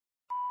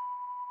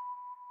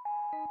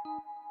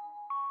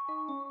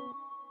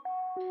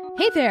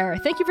Hey there!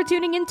 Thank you for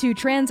tuning in to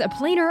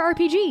Transplanar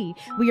RPG.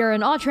 We are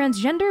an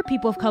all-transgender,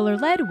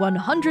 people-of-color-led,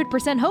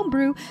 100%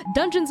 homebrew,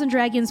 Dungeons &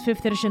 Dragons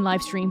 5th edition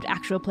live-streamed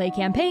actual play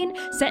campaign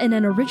set in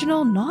an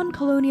original,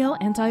 non-colonial,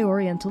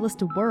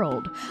 anti-Orientalist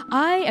world.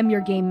 I am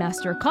your game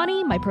master,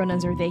 Connie, my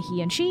pronouns are they,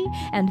 he, and she,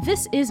 and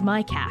this is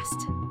my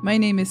cast. My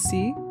name is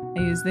C. I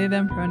use they,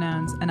 them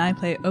pronouns, and I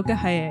play Oka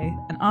Haye,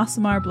 an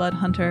Aasimar blood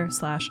hunter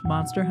 /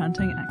 monster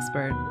hunting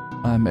expert.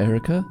 I'm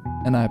Erica,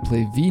 and I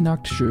play V.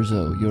 Noct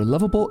Scherzo, your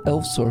lovable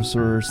elf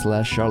sorcerer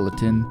 /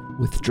 charlatan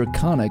with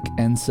draconic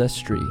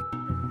ancestry.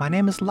 My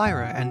name is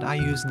Lyra, and I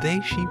use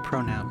they, she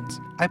pronouns.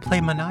 I play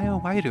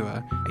Manaya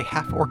Wairua, a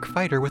half-orc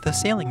fighter with a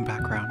sailing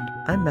background.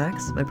 I'm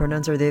Max, my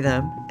pronouns are they,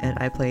 them, and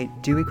I play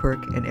Dewey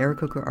Quirk, an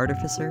Aarakocra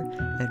artificer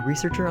and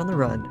researcher on the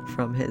run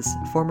from his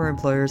former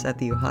employers at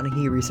the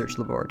Ohanahi Research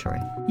Laboratory.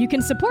 You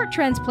can support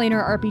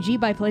Transplanar RPG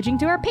by pledging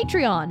to our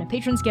Patreon.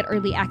 Patrons get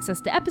early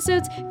access to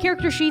episodes,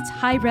 character sheets,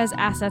 high-res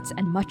assets,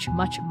 and much,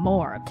 much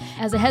more.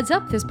 As a heads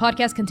up, this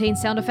podcast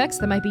contains sound effects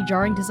that might be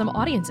jarring to some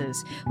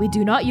audiences. We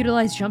do not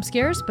utilize jump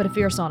scares, but if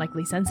you're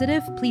sonically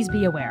sensitive, please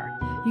be aware.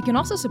 You can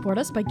also support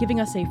us by giving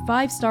us a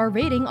 5-star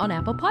rating on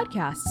Apple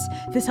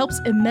Podcasts. This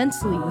helps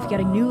immensely with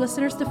getting new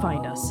listeners to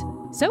find us.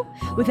 So,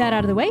 with that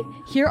out of the way,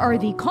 here are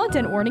the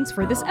content warnings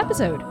for this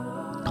episode.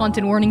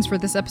 Content warnings for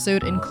this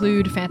episode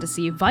include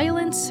fantasy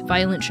violence,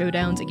 violent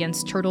showdowns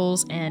against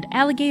turtles and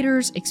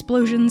alligators,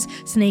 explosions,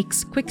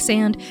 snakes,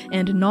 quicksand,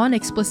 and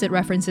non-explicit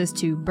references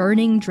to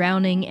burning,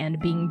 drowning, and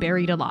being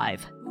buried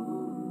alive.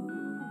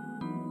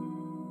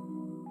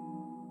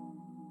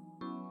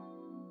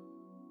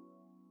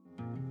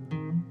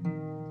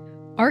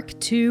 Arc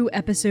 2,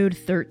 Episode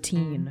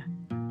 13.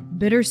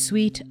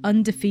 Bittersweet,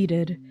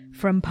 Undefeated,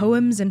 from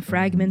Poems and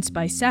Fragments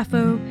by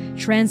Sappho,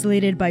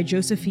 translated by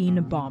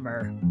Josephine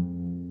Balmer.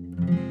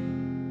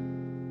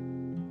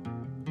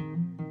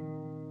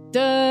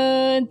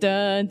 Dun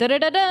dun dun dun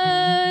dun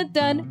dun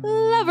dun.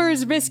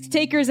 Lovers, risk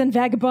takers, and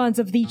vagabonds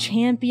of the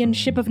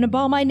Championship of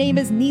Nabal. My name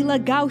is Neela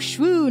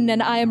Gaushwoon,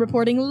 and I am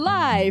reporting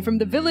live from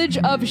the village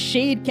of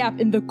Shadecap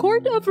in the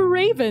Court of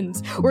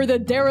Ravens, where the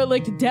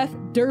derelict Death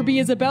Derby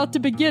is about to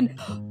begin.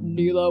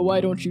 Neela,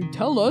 why don't you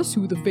tell us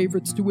who the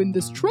favorites to win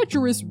this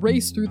treacherous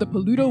race through the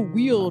Paluto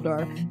Weald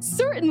are?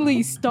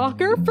 Certainly,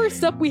 Stalker.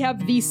 First up, we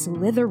have the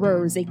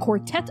Slitherers, a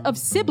quartet of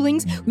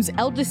siblings whose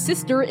eldest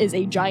sister is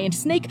a giant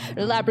snake.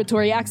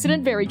 Laboratory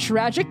accident, very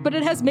tragic, but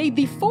it has made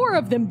the 4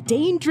 of them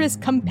dangerous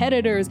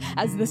competitors,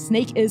 as the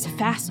snake is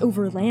fast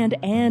over land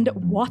and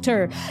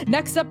water.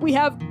 Next up, we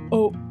have...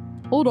 Oh,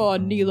 hold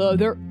on, Neela.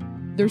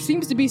 There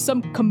seems to be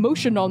some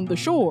commotion on the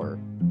shore.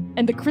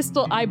 And the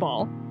crystal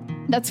eyeball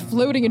that's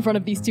floating in front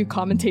of these 2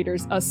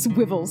 commentators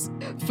swivels,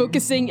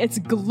 focusing its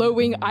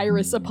glowing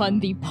iris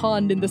upon the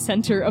pond in the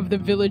center of the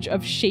village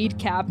of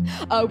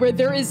Shadecap, where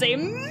there is a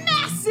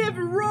massive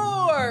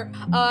roar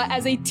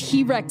as a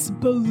T-Rex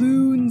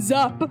balloons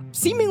up,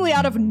 seemingly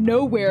out of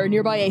nowhere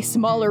nearby a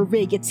smaller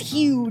rig, its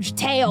huge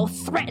tail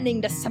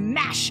threatening to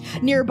smash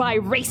nearby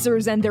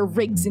racers and their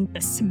rigs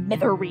into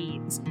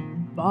smithereens.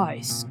 By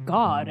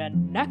Scod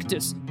and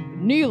Nectus,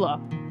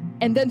 Neela.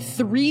 And then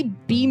 3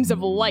 beams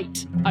of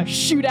light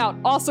shoot out,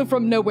 also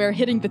from nowhere,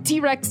 hitting the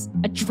T-Rex,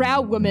 a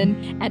drow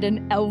woman, and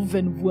an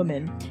elven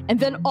woman. And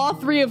then all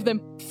 3 of them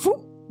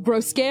grow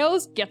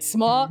scales, get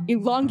small,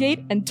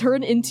 elongate, and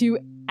turn into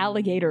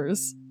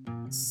alligators.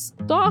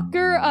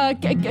 Stalker,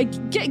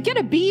 get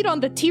a bead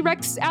on the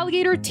T-Rex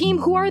alligator team.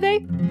 Who are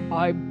they?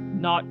 I'm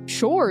not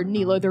sure,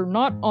 Neela. They're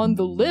not on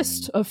the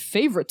list of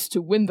favorites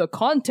to win the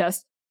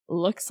contest.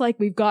 Looks like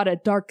we've got a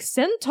dark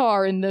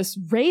centaur in this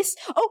race.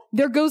 Oh,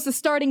 there goes the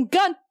starting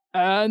gun.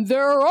 And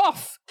they're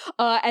off.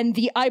 And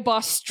the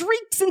eyeboss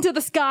streaks into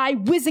the sky,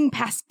 whizzing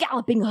past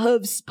galloping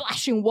hooves,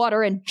 splashing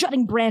water and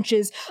jutting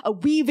branches,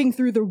 weaving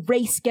through the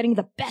race, getting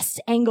the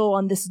best angle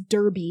on this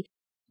derby.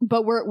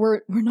 But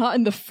we're not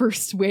in the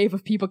first wave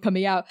of people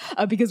coming out,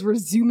 because we're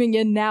zooming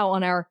in now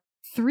on our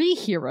 3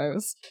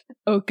 heroes,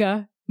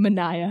 Oka,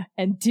 Manaya,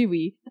 and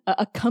Dewey,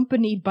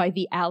 accompanied by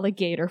the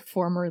alligator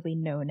formerly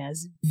known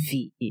as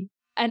V.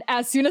 And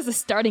as soon as the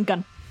starting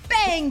gun,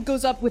 bang,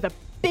 goes up with a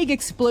big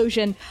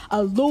explosion,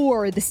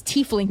 Lore, this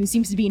tiefling who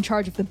seems to be in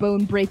charge of the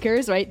Bone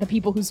Breakers, right? The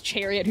people whose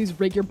chariot, whose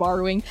rig you're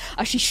borrowing,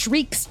 she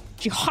shrieks,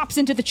 she hops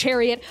into the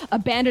chariot,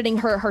 abandoning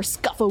her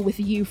scuffle with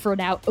you for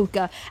now,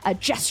 Oka,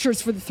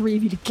 gestures for the 3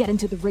 of you to get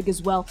into the rig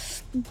as well.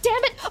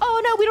 Damn it!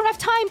 Oh no, we don't have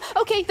time!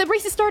 Okay, the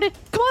race has started!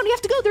 Come on, we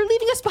have to go! They're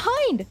leaving us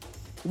behind!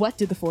 What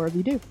did the 4 of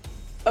you do?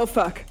 Oh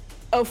fuck.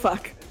 Oh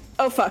fuck.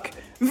 Oh fuck.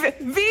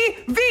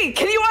 V,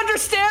 can you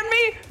understand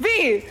me?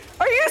 V,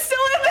 are you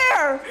still in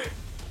there?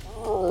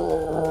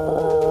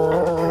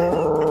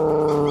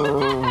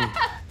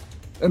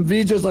 And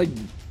V just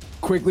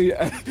quickly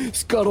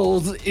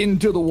scuttles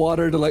into the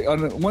water to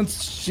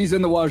once she's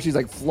in the water, she's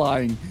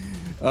flying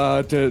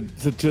to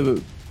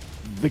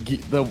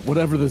the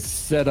whatever the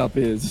setup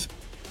is.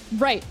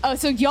 Right.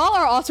 So y'all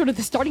are all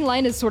the starting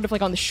line is on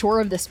the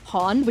shore of this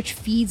pond, which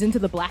feeds into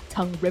the Black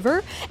Tongue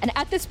River. And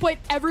at this point,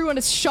 everyone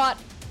is shot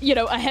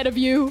ahead of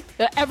you.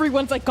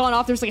 Everyone's like gone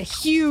off. There's like a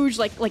huge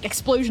like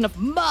explosion of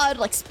mud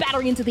like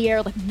spattering into the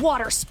air, like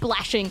water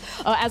splashing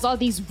as all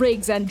these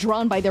rigs and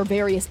drawn by their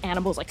various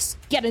animals like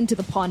get into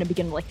the pond and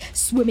begin like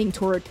swimming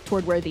toward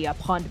where the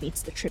pond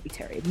meets the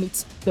tributary,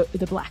 meets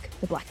the black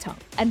tongue.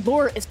 And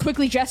Lore is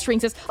quickly gesturing,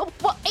 says, "Oh,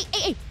 well,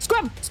 hey,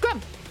 Scrum,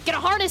 get a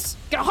harness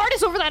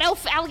over that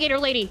elf alligator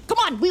lady. Come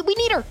on, we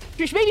need her.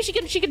 Maybe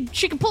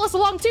she can pull us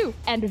along too."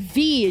 And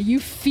V, you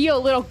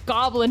feel little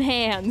goblin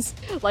hands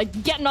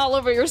like getting all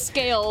over your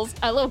scales,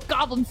 little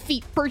goblin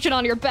feet perching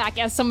on your back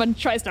as someone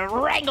tries to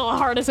wrangle a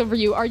harness over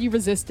you. Are you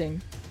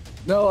resisting?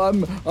 No,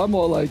 I'm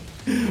all like,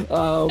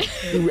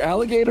 do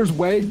alligators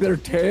wag their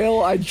tail?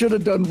 I should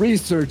have done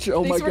research.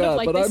 Oh They my sort of, god!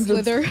 like, But they I'm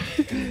slither.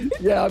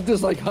 just, yeah, I'm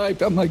just like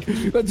hyped. I'm like,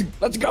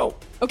 let's go.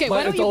 Okay,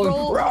 why don't It's you all in,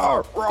 roll-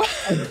 "Rawr,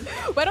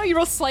 rawr." Why don't you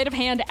roll sleight of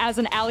hand as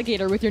an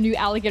alligator with your new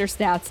alligator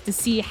stats to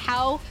see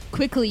how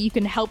quickly you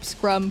can help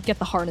Scrum get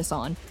the harness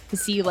on, to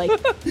see like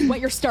what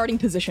your starting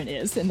position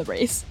is in the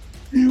race.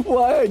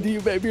 Why do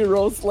you make me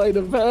roll sleight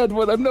of hand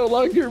when I'm no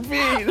longer V?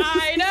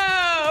 I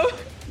know.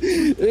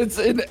 It's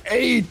an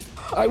 8.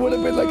 I would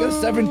have been like a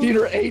 17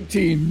 or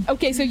 18.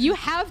 Okay, so you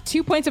have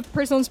 2 points of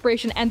personal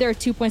inspiration and there are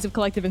 2 points of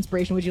collective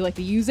inspiration. Would you like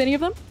to use any of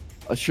them?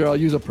 Sure, I'll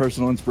use a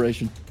personal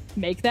inspiration.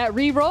 Make that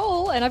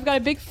re-roll, and I've got a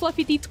big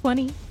fluffy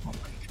d20.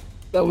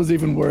 That was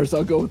even worse.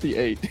 I'll go with the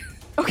 8.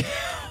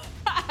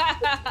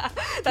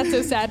 That's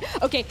so sad.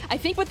 Okay, I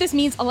think what this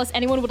means, unless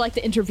anyone would like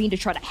to intervene to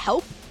try to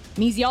help,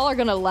 means y'all are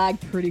gonna lag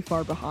pretty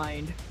far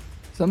behind.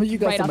 Some of you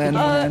got Right some off the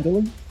animal bat.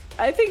 handling.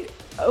 I think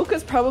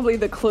Oka's probably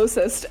the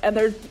closest, and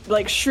they're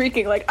like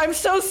shrieking, like, I'm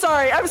so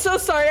sorry,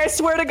 I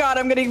swear to God,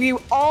 I'm gonna give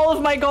you all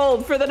of my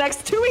gold for the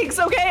next 2 weeks,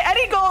 okay?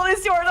 Any gold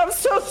is yours, I'm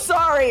so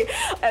sorry.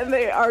 And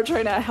they are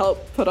trying to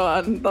help put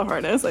on the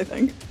harness, I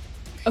think.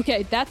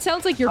 Okay, that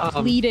sounds like you're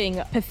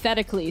pleading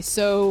pathetically,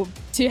 so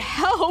to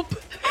help,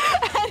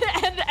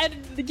 and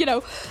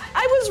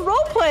I was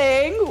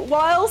role-playing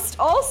whilst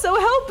also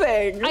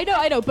helping.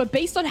 I know, but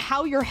based on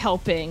how you're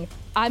helping,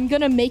 I'm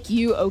gonna make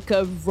you,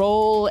 Oka,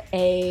 roll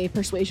a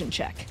persuasion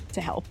check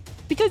to help.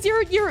 Because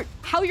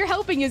how you're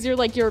helping is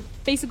you're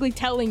basically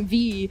telling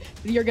V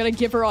that you're gonna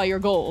give her all your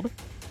gold.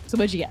 So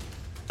what'd you get?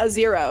 A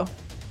 0.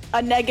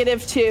 A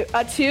 -2.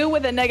 A 2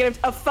 with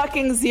a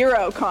fucking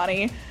 0,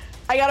 Connie.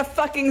 I got a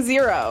fucking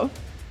 0.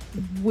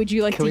 Would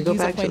you like Can to we go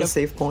use a back to point the of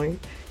save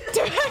point?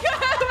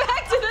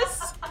 back to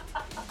this?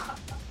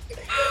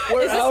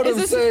 We're Is this- out is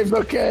of this- saves,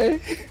 okay?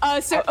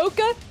 So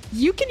Oka,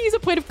 you can use a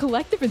point of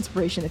collective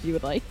inspiration if you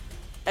would like.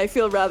 I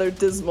feel rather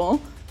dismal.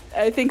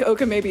 I think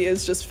Oka maybe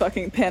is just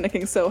fucking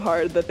panicking so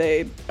hard that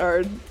they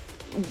are...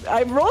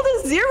 I rolled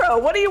a 0.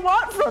 What do you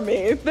want from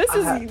me? This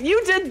is...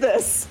 You did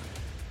this.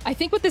 I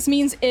think what this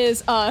means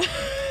is a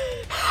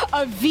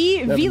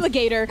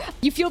V-ligator.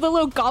 You feel the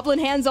little goblin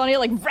hands on it,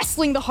 like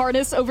wrestling the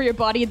harness over your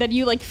body, and then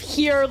you like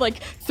hear like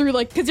through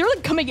like, because you're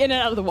like coming in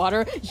and out of the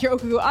water. You hear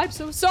Oka go, "I'm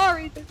so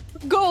sorry,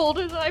 gold,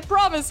 I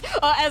promise,"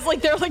 as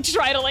like they're like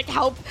trying to like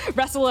help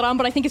wrestle it on,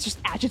 but I think it's just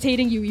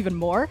agitating you even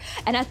more.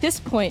 And at this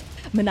point,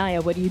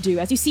 Manaya, what do you do?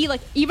 As you see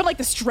like even like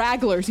the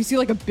stragglers, you see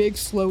like a big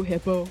slow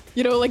hippo,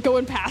 like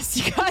going past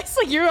you guys.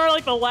 Like you are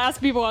like the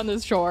last people on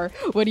this shore.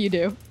 What do you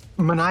do?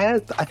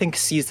 Manaya, I think,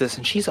 sees this,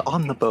 and she's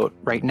on the boat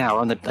right now,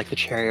 on the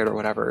chariot or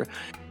whatever.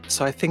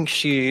 So I think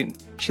she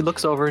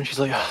looks over and she's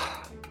like,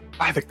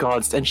 "By the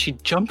gods!" And she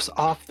jumps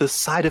off the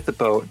side of the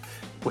boat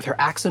with her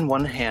axe in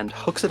one hand,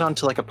 hooks it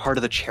onto like a part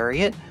of the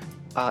chariot,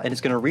 and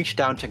is going to reach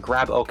down to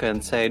grab Oka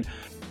and say,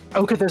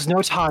 "Oka, there's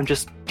no time.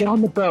 Just get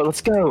on the boat.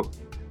 Let's go."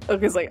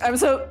 Oka's like, I'm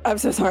so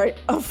sorry.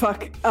 Oh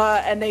fuck.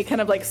 And they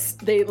kind of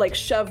like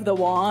shove the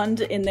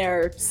wand in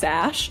their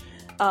sash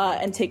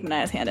and take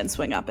Manaya's hand and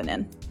swing up and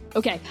in.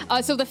 Okay,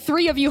 so the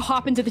three of you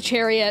hop into the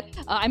chariot.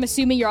 I'm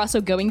assuming you're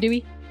also going,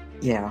 Dewey?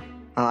 Yeah.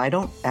 I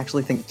don't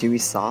actually think Dewey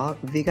saw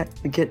V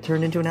get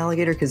turned into an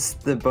alligator because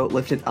the boat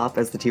lifted up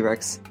as the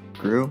T-Rex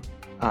grew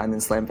and then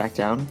slammed back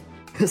down.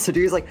 So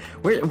Dewey's like,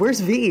 where's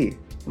V?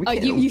 We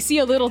can't- You see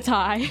a little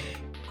tie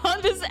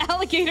on this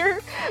alligator.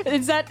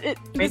 Is that it?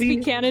 Could this be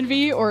canon,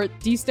 V? Or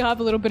do you still have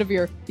a little bit of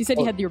your... You said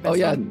you had your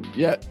vest on.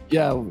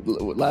 yeah.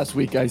 Last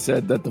week I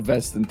said that the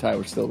vest and tie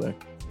were still there.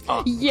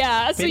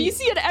 Yeah, so you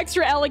see an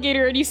extra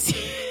alligator and you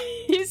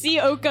see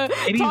Oka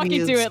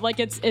talking to it like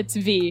it's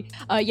V.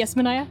 Yes,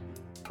 Manaya?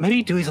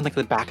 Maybe Dewey's on like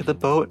the back of the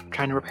boat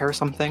trying to repair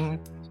something.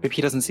 Maybe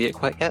he doesn't see it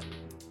quite yet.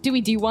 Dewey,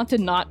 do you want to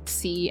not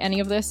see any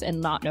of this and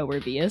not know where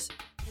V is?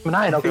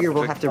 Manaya, I figure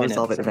we'll have to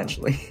resolve it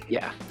eventually.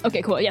 Yeah.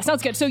 Okay, cool. Yeah,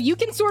 sounds good. So you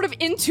can sort of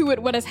intuit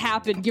what has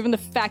happened given the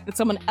fact that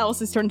someone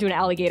else has turned into an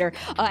alligator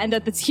and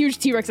that this huge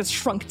T-Rex has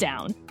shrunk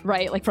down,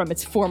 right? Like from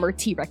its former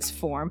T-Rex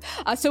form.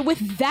 So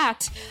with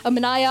that,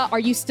 Manaya, are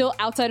you still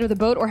outside of the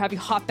boat or have you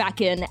hopped back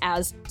in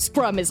as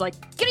Scrum is like,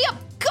 "Giddy up!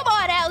 Come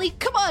on, Allie!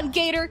 Come on,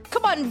 Gator!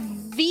 Come on,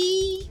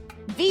 V,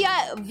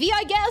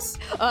 I guess?"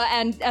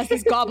 And as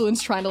this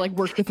goblin's trying to like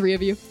work the three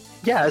of you.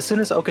 Yeah, as soon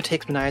as Oka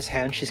takes Manaya's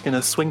hand, she's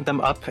gonna swing them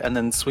up and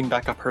then swing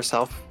back up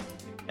herself.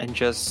 And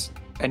just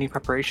any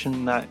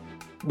preparation that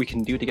we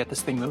can do to get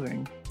this thing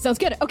moving. Sounds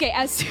good. Okay,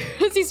 as soon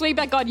as you swing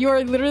back on, you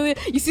are literally,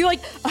 you see like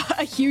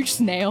a huge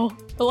snail,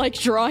 like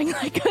drawing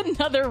like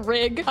another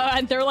rig,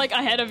 and they're like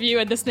ahead of you,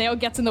 and the snail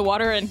gets in the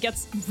water and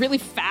gets really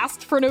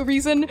fast for no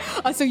reason.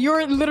 So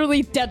you're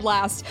literally dead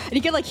last, and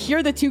you can like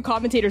hear the two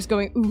commentators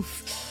going,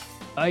 oof.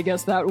 I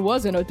guess that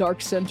wasn't a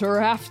dark center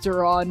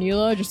after all,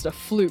 Neela, just a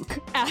fluke.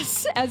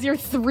 As your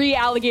 3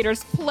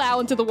 alligators plow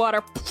into the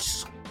water,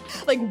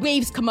 like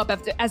waves come up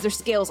as their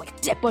scales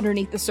like dip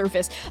underneath the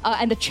surface,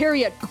 and the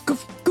chariot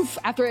goof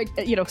after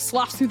it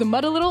sloughs through the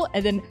mud a little,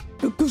 and then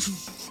goof,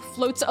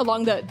 floats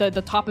along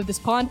the top of this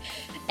pond,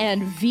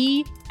 and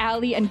V,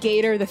 Allie, and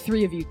Gator, the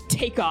 3 of you,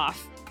 take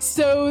off.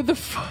 So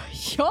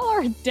y'all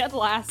are dead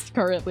last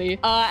currently,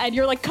 and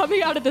you're like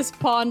coming out of this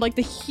pond like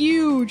the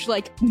huge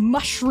like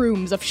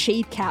mushrooms of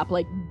Shade Cap,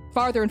 like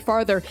farther and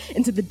farther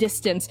into the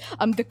distance.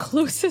 The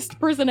closest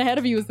person ahead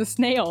of you is the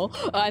snail,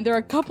 and there are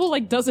a couple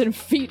like dozen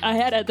feet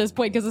ahead at this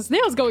point because the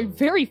snail's going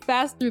very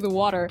fast through the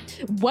water.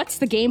 What's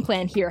the game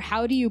plan here?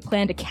 How do you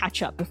plan to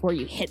catch up before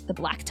you hit the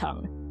Black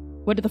Tongue?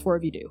 What did the 4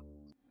 of you do?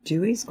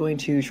 Dewey's going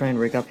to try and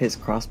rig up his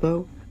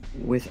crossbow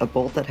with a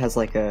bolt that has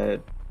like a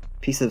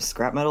piece of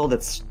scrap metal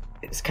it's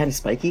kind of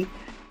spiky,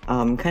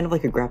 kind of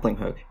like a grappling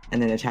hook,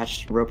 and then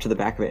attach rope to the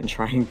back of it and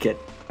try and get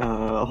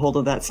a hold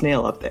of that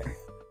snail up there.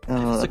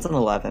 That's an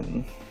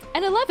 11.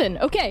 An 11,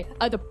 okay.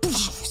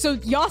 So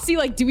y'all see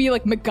like Dewey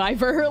like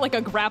MacGyver, like a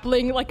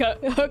grappling, like a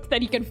hook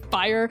that he can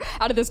fire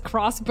out of this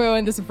crossbow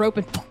and this rope,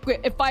 and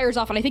it fires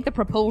off, and I think the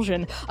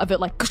propulsion of it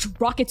like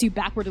rockets you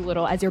backward a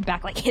little as your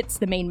back like hits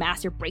the main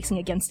mast. You're bracing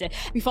against it.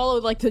 We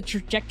follow like the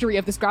trajectory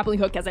of this grappling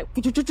hook as it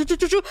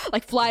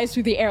like flies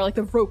through the air, like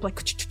the rope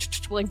like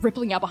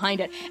rippling out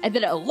behind it, and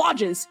then it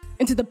lodges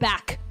into the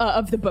back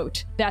of the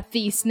boat that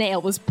the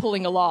snail was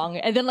pulling along,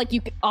 and then like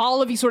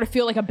all of you sort of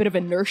feel like a bit of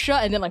inertia,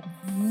 and then like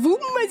boom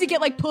as you get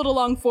like pulled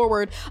along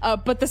forward,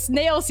 but the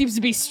snail seems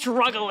to be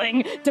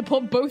struggling to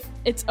pull both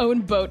its own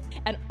boat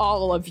and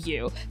all of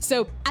you.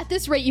 So at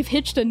this rate, you've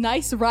hitched a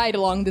nice ride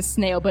along the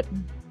snail, but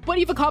what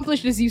you've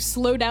accomplished is you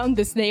slow down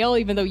the snail,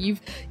 even though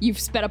you've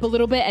sped up a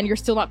little bit, and you're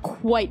still not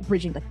quite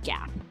bridging the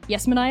gap.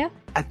 Yes, Manaya?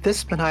 At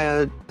this,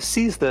 Manaya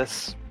sees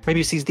this.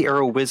 Maybe sees the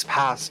arrow whiz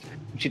past.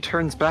 She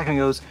turns back and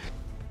goes,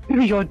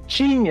 "You're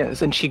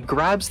genius!" And she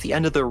grabs the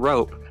end of the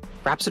rope,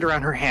 wraps it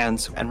around her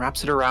hands, and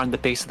wraps it around the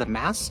base of the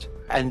mast,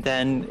 and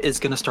then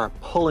is going to start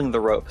pulling the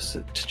ropes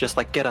to just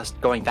like get us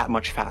going that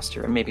much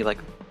faster and maybe like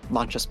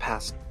launch us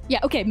past. Yeah,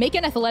 okay, make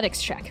an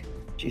athletics check.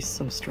 She's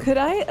so strong. Could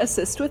I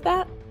assist with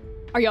that?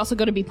 Are you also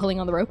going to be pulling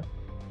on the rope?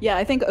 Yeah,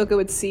 I think Oka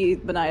would see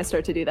Manaya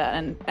start to do that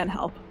and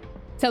help.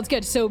 Sounds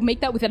good. So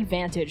make that with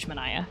advantage,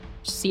 Manaya.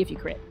 Just see if you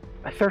crit.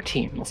 A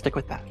 13. We'll stick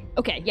with that.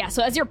 Okay, yeah,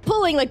 so as you're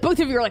pulling, like both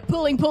of you are like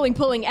pulling,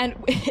 and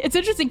it's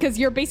interesting because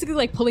you're basically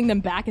like pulling them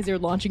back as you're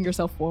launching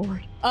yourself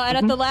forward. And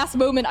at the last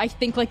moment, I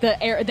think like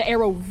the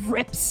arrow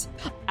rips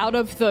out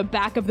of the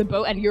back of the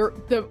boat, and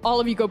all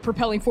of you go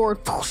propelling forward.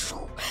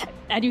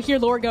 And you hear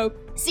Laura go,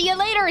 "See you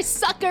later,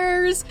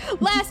 suckers!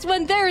 Last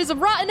one there is a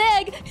rotten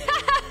egg!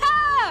 Ha ha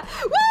ha!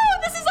 Woo!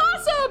 This is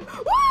awesome!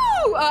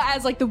 Woo!"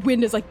 As like the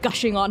wind is like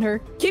gushing on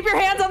her. Keep your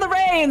hands on the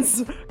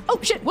reins! Oh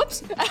shit,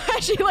 whoops.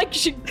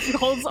 she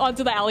holds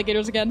onto the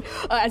alligators again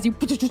as you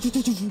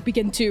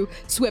begin to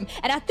swim.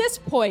 And at this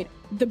point,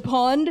 the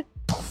pond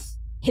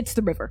hits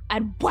the river.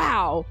 And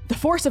wow, the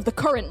force of the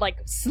current like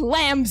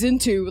slams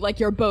into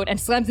like your boat and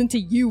slams into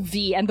you,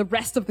 V, and the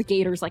rest of the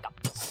gators like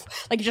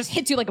it just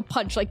hits you like a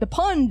punch. Like the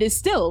pond is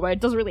still, right?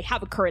 It doesn't really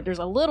have a current. There's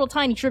a little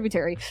tiny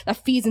tributary that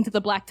feeds into the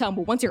Black Tongue.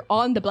 But once you're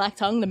on the Black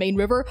Tongue, the main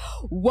river,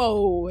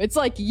 whoa, it's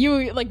like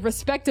you like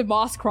respect to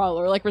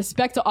Mosscrawler, like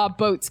respect to all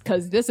boats,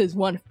 because this is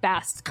one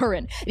fast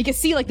current. And you can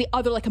see like the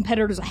other like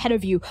competitors ahead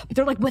of you, but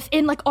they're like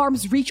within like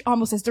arm's reach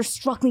almost as they're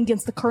struggling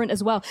against the current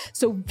as well.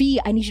 So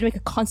V, I need you to make a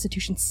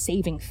Constitution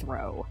saving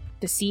throw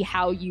to see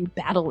how you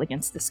battle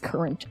against this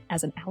current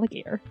as an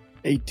alligator.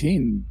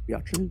 18,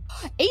 Beatrice.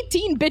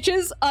 18,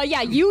 bitches.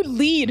 Yeah, you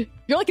lead.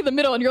 You're like in the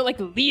middle and you're like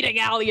leading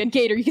Allie and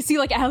Gator. You can see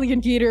like Allie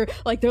and Gator,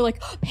 like they're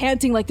like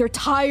panting, like they're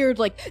tired,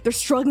 like they're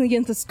struggling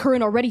against this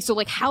current already. So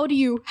like how do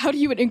you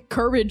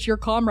encourage your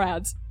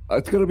comrades?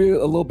 It's going to be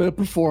a little bit of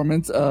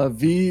performance.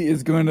 V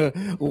is going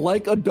to,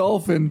 like a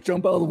dolphin,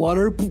 jump out of the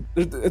water.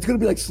 It's going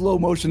to be like slow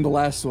motion, the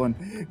last one.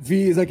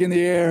 V is like in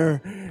the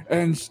air,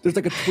 and there's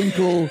like a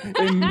twinkle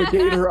in the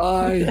gator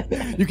eye.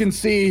 You can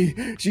see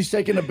she's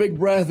taking a big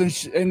breath,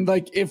 and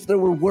like if there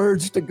were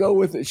words to go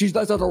with it, she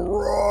lets out a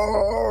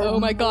roar. Oh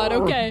my god,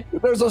 okay.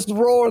 There's a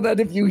roar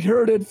that if you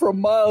heard it from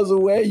miles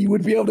away, you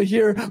would be able to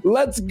hear,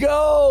 "Let's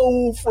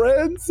go,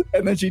 friends!"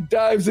 And then she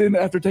dives in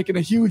after taking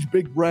a huge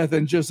big breath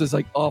and just is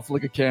like off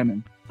like a cannon.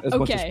 As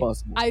much as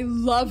possible. I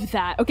love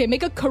that. Okay,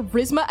 make a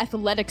charisma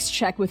athletics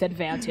check with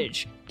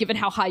advantage, given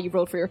how high you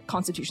rolled for your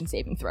Constitution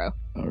saving throw.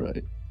 All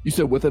right. You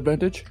said with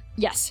advantage?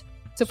 Yes.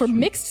 So for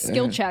mixed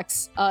skill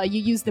checks, you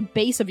use the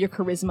base of your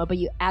charisma, but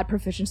you add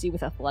proficiency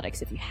with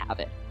athletics if you have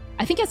it.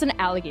 I think as an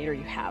alligator,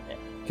 you have it.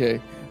 Okay,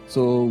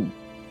 so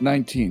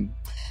 19.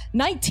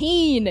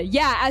 19.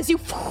 Yeah, as you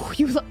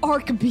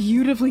arc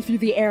beautifully through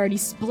the air and you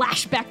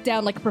splash back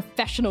down like a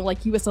professional,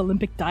 like U.S.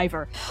 Olympic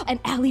diver. And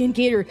Allie and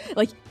Gator,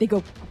 like, they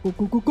go, go,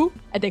 go, go, go,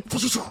 and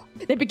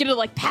they begin to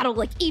like paddle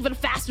like even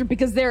faster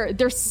because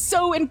they're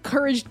so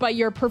encouraged by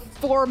your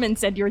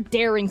performance and your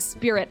daring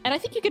spirit. And I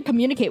think you can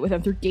communicate with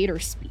them through Gator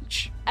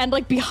speech. And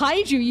like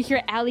behind you, you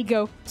hear Allie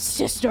go,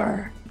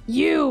 "Sister,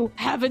 you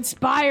have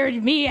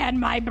inspired me and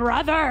my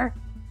brother.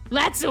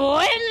 Let's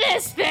win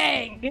this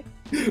thing."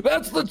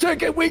 That's the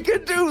ticket. We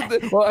can do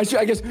this. Well, I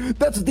guess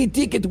that's the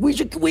ticket. We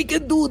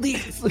can do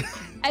this.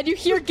 And you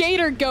hear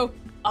Gator go,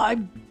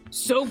 "I'm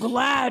so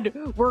glad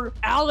we're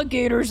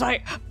alligators.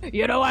 I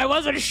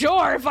wasn't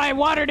sure if I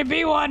wanted to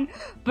be one,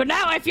 but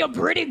now I feel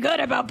pretty good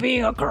about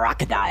being a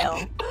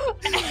crocodile."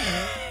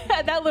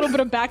 That little bit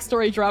of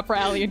backstory drop for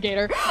Allie and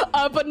Gator.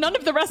 But none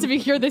of the rest of you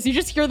hear this. You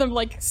just hear them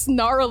like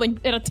snarling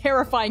in a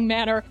terrifying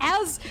manner.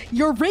 As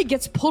your rig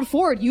gets pulled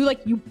forward,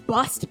 you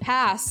bust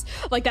past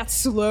like that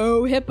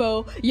slow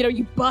hippo.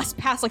 You bust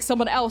past like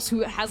someone else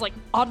who has like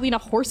oddly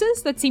enough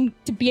horses that seem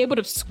to be able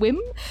to swim.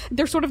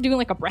 They're sort of doing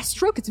like a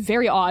breaststroke. It's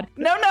very odd.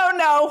 No.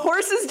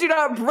 Horses do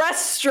not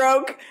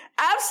breaststroke.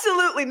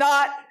 Absolutely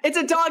not. It's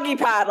a doggy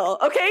paddle.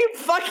 Okay?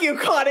 Fuck you,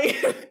 Connie.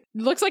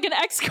 Looks like an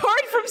X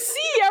card from C,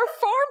 our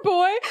farm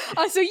boy.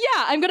 So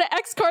yeah, I'm gonna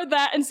X card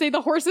that and say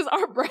the horses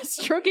are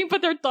breaststroking,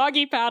 but they're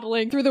doggy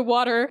paddling through the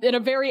water in a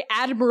very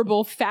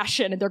admirable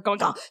fashion, and they're going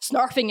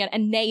snarfing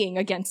and neighing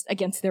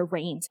against their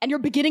reins. And you're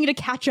beginning to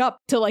catch up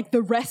to like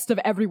the rest of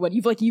everyone.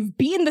 You've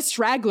beaten the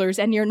stragglers,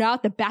 and you're now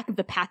at the back of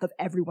the pack of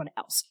everyone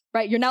else.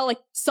 Right? You're now like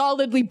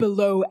solidly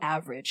below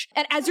average.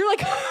 And as you're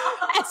like,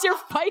 as you're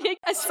fighting,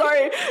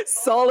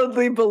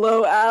 solidly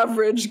below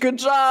average. Good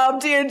job,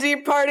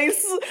 D&D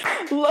parties.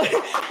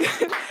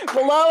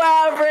 Below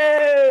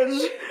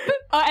average.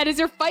 And as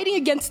you're fighting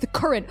against the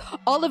current,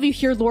 all of you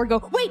hear Lore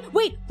go,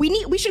 wait,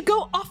 we should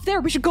go off there.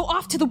 We should go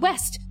off to the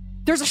west.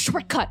 There's a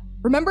shortcut.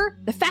 Remember,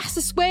 the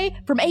fastest way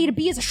from A to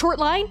B is a straight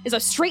line.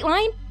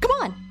 Come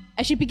on.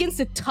 As she begins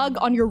to tug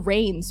on your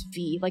reins,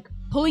 V, like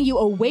pulling you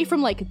away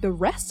from like the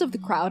rest of the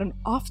crowd and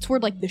off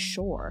toward like the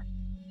shore,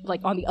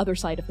 like on the other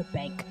side of the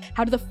bank.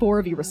 How do the four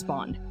of you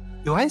respond?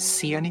 Do I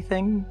see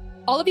anything?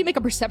 All of you make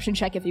a perception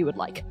check if you would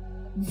like.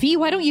 V,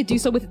 why don't you do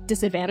so with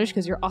disadvantage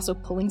because you're also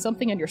pulling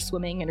something and you're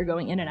swimming and you're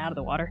going in and out of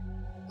the water.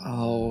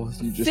 Oh,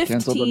 you just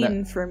canceled the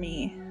 15 for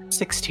me.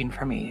 16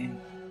 for me.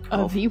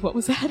 V, what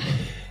was that?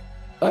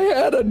 I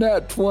had a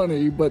nat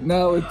 20, but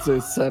now it's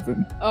a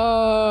 7.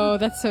 Oh,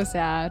 that's so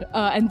sad.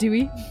 And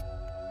Dewey?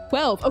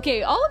 12.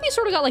 Okay, all of you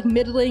sort of got like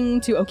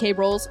middling to okay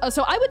rolls.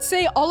 So I would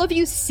say all of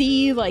you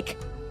see like,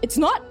 it's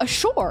not a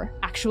shore,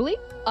 actually.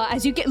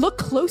 As you look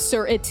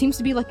closer, it seems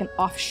to be like an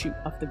offshoot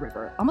of the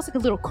river, almost like a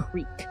little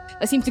creek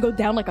that seems to go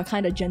down like a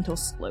kind of gentle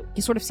slope.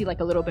 You sort of see like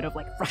a little bit of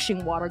like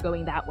rushing water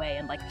going that way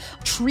and like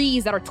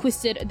trees that are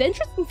twisted. The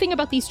interesting thing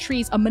about these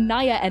trees,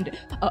 Manaya and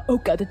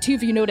Oka, the two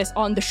of you notice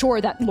on the shore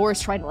that Laura's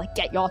trying to like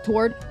get y'all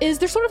toward, is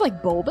they're sort of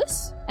like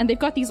bulbous and they've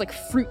got these like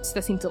fruits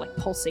that seem to like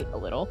pulsate a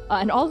little.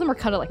 And all of them are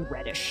kind of like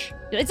reddish.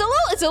 It's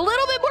a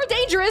little bit more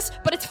dangerous,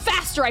 but it's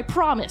faster, I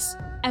promise.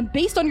 And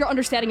based on your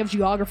understanding of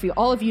geography,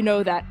 all of you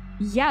know that,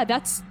 yeah,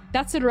 that's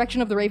the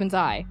direction of the Raven's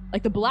Eye.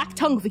 Like the Black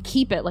Tongue, if we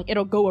keep it, like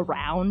it'll go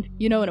around,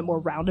 in a more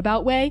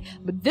roundabout way.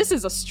 But this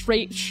is a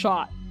straight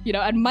shot,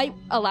 and might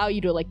allow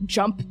you to like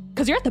jump,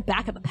 because you're at the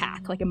back of the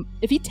pack. Like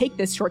if you take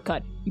this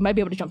shortcut, you might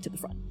be able to jump to the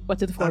front. What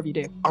did the four of you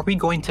do? Are we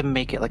going to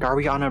make it? Like, are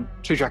we on a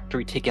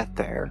trajectory to get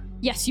there?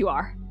 Yes, you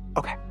are.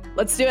 Okay.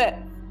 Let's do it.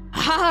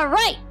 All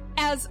right.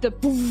 As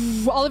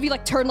all of you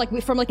like turn like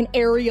from like an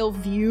aerial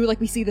view,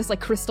 like we see this like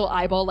crystal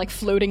eyeball like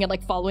floating and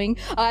like following,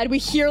 and we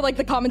hear like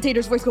the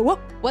commentator's voice go, "Whoa,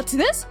 what's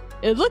this?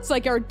 It looks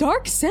like our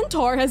dark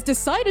centaur has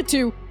decided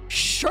to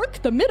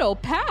shirk the middle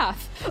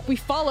path." We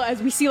follow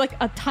as we see like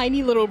a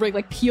tiny little rig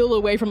like peel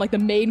away from like the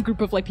main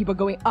group of like people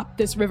going up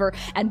this river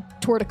and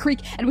toward a creek,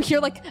 and we hear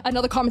like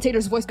another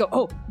commentator's voice go,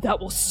 "Oh, that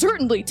will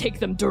certainly take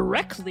them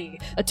directly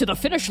to the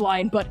finish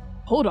line, but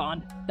hold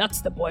on,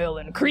 that's the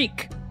Boiling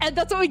Creek." And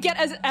that's what we get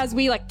as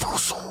we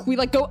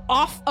go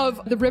off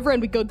of the river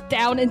and we go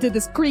down into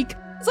this creek.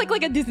 It's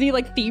like a Disney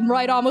like theme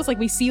ride almost. Like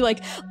we see like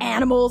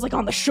animals like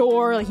on the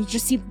shore. Like you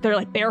just see their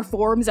like bare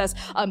forms as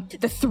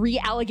the three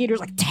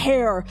alligators like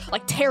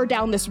tear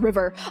down this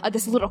river,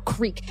 this little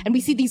creek. And we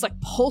see these like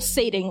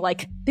pulsating,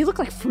 like they look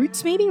like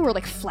fruits maybe, or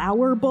like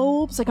flower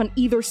bulbs like on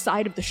either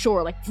side of the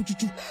shore. Like,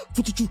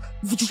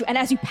 and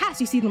as you pass,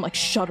 you see them like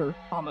shudder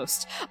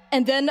almost.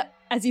 And then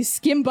as you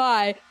skim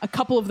by, a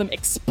couple of them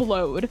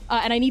explode.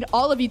 And I need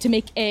all of you to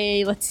make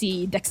a,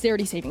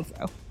 dexterity saving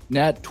throw.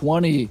 Nat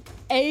 20.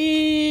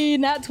 A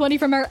nat 20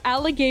 from our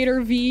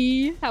alligator,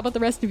 V. How about the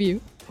rest of you?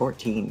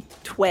 14.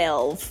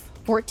 12.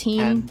 14,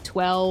 10.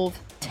 12,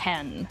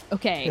 10.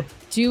 Okay.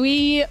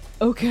 Dewey,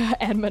 Oka,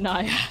 and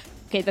Manaya.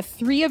 Okay, the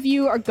three of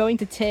you are going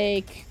to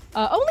take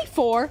only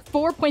 4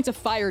 points of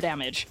fire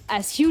damage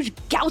as huge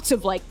gouts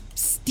of like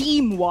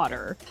steam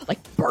water like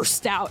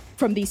burst out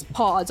from these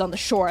pods on the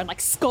shore and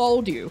like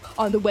scald you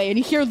on the way. And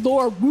you hear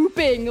Lore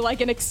whooping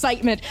like in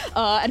excitement,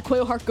 and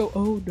Quailheart go,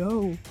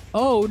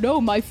 oh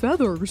no, my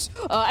feathers.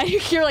 And you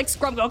hear like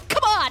Scrum go,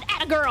 come on,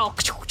 atta girl,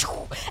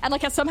 and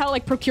like has somehow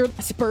like procured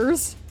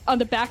spurs on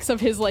the backs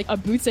of his like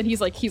boots, and he's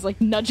like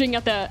nudging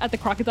at the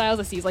crocodiles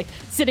as he's like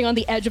sitting on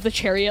the edge of the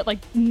chariot, like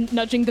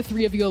nudging the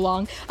three of you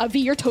along. V,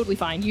 you're totally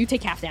fine. You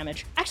take half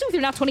damage. Actually, with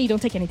your nat 20, you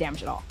don't take any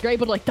damage at all. You're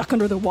able to like duck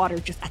under the water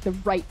just at the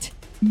right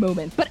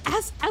moment. But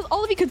as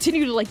all of you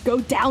continue to like go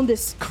down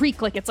this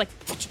creek, like it's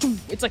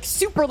like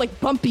super like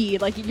bumpy,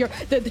 like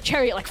the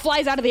chariot like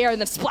flies out of the air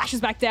and then splashes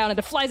back down, and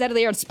then flies out of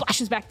the air and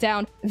splashes back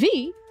down.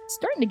 V,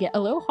 starting to get a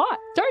little hot,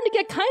 starting to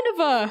get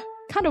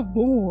kind of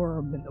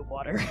warm in the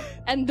water.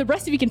 And the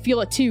rest of you can feel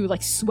it too,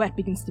 like sweat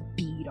begins to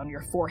bead on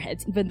your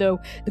foreheads, even though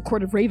the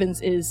Court of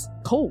Ravens is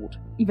cold,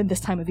 even this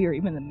time of year,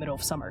 even in the middle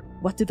of summer.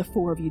 What do the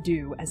four of you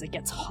do as it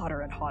gets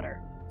hotter and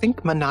hotter? I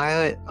think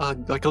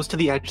Manaya goes to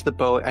the edge of the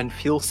boat and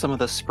feels some of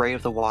the spray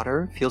of the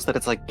water, feels that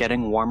it's like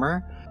getting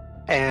warmer,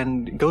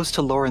 and goes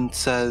to Lore and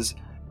says,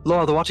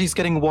 Lore, the water's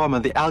getting warmer.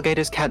 The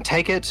alligators can't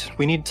take it.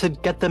 We need to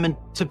get them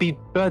to be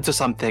birds or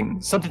something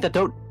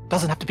that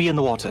doesn't have to be in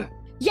the water.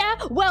 Yeah,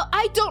 well,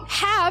 I don't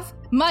have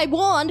my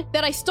wand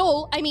that I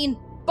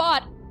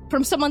bought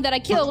from someone that I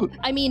killed.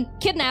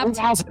 Kidnapped.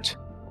 Who has it?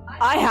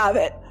 I have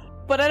it,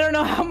 but I don't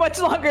know how much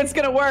longer it's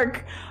gonna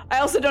work. I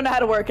also don't know how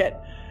to work it.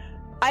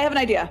 I have an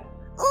idea.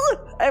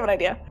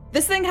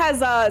 This thing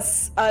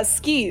has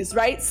skis,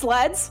 right?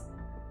 Sleds?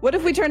 What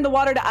if we turn the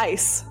water to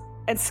ice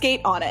and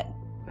skate on it?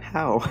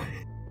 How?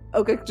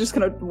 Oka just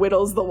kind of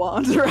whittles the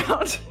wand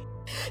around.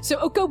 So,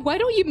 Oka, why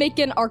don't you make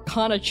an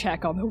Arcana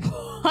check on the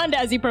wand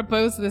as you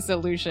propose the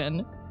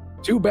solution?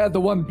 Too bad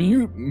the one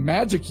mute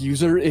magic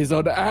user is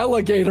an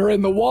alligator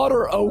in the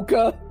water,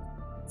 Oka.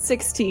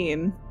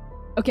 16.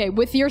 Okay,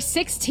 with your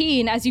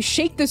 16, as you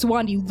shake this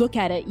wand, you look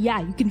at it, yeah,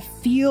 you can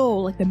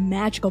feel like the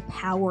magical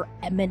power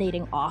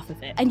emanating off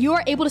of it. And you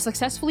are able to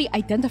successfully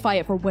identify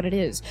it for what it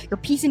is. You're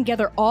piecing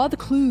together all the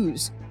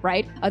clues,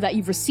 right, that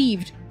you've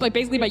received, like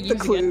basically by using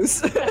the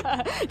clues.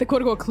 The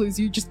quote-unquote clues,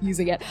 you just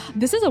using it.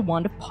 This is a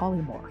wand of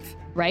polymorph,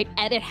 right?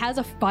 And it has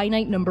a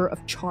finite number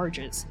of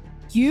charges.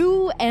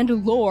 You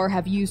and Lore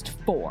have used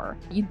 4.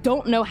 You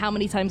don't know how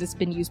many times it's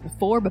been used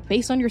before, but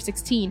based on your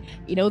 16,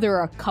 you know there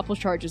are a couple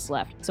charges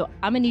left. So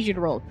I'm gonna need you to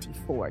roll a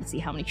d4 to see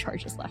how many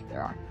charges left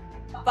there are.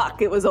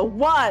 Fuck, it was a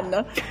 1.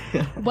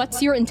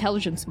 What's your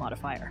intelligence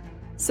modifier?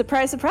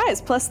 Surprise,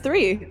 surprise,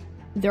 +3.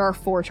 There are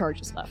 4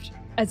 charges left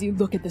as you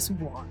look at this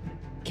wand.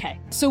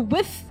 Okay, so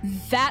with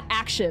that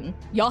action,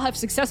 y'all have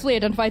successfully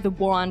identified the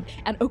wand,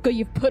 and Oka,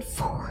 you've put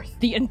forth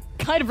the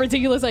kind of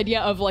ridiculous idea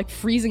of like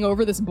freezing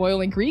over this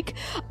boiling creek.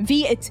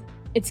 V,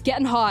 it's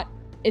getting hot.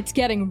 It's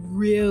getting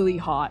really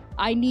hot.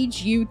 I need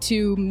you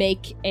to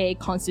make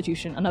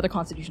another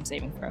Constitution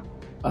saving throw.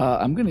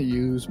 I'm gonna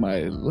use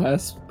my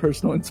last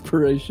personal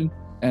inspiration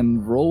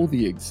and roll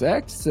the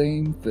exact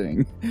same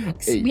thing.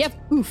 8. We have,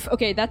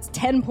 okay, that's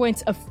 10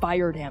 points of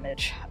fire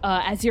damage.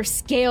 As your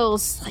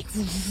scales like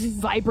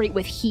vibrate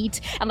with heat,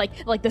 and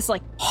like this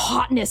like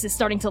hotness is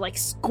starting to like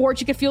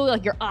scorch. You can feel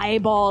like your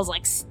eyeballs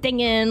like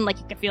stinging, like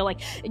you can feel like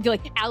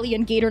Allie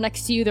and Gator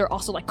next to you, they're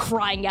also like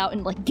crying out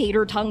in like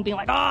Gator tongue, being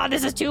like, oh,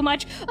 this is too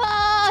much.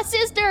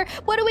 Sister,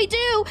 what do we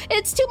do?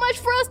 It's too much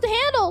for us to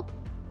handle.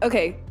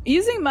 Okay,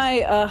 using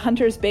my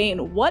Hunter's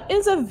Bane, what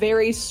is a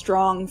very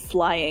strong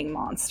flying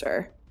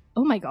monster?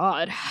 Oh my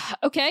god.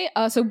 Okay,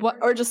 so what?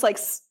 Or just like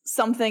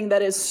something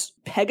that is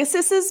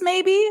Pegasus's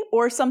maybe?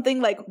 Or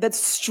something like that's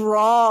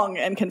strong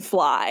and can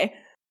fly.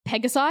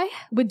 Pegasi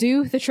would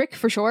do the trick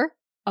for sure.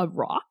 A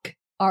rock.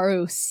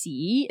 ROC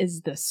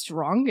is the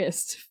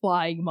strongest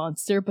flying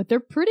monster, but they're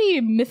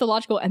pretty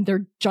mythological and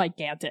they're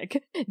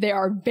gigantic. They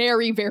are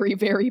very, very,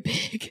 very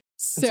big.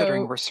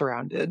 Considering we're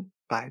surrounded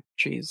by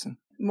trees and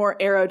more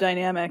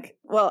aerodynamic.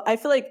 Well, I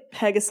feel like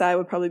Pegasi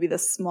would probably be the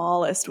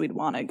smallest we'd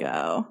want to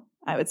go,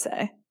 I would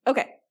say.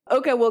 Okay.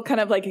 Oka will kind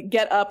of like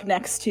get up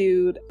next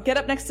to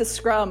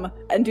Scrum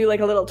and do like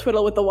a little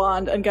twiddle with the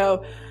wand and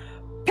go,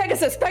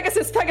 Pegasus,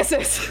 Pegasus,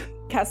 Pegasus!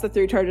 Cast the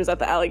 3 charges at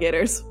the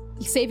alligators.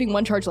 Saving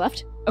 1 charge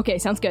left? Okay,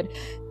 sounds good.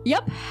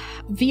 Yep.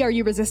 V, are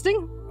you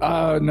resisting?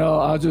 No,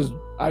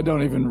 I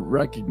don't even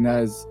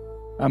recognize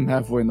I'm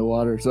halfway in the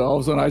water. So all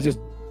of a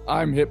sudden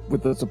I'm hit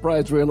with the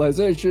surprise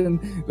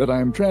realization that I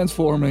am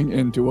transforming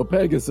into a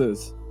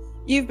Pegasus.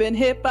 You've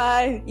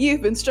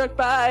been struck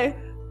by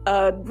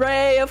a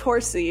ray of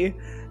horsey.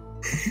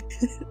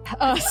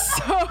 I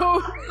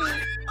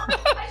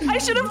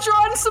should have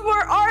drawn some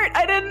more art.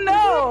 I didn't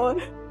know.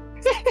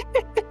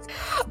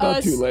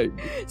 Not too late.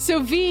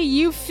 So V,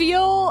 you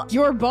feel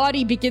your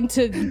body begin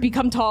to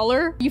become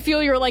taller. You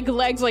feel your like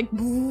legs like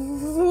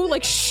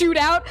shoot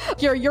out.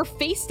 Your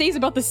face stays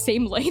about the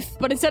same length,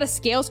 but instead of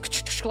scales,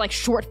 like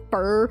short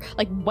fur,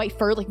 like white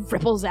fur, like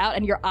ripples out,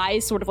 and your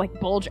eyes sort of like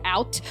bulge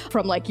out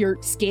from like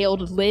your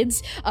scaled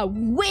lids.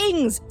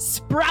 Wings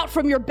sprout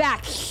from your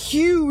back,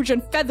 huge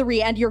and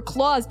feathery, and your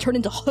claws turn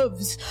into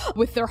hooves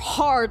with their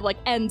hard like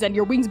ends, and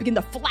your wings begin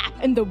to flap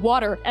in the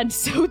water. And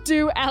so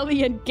do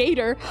Allie and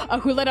Gator,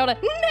 who let out a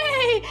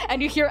nay,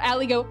 and you hear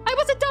Allie go, "I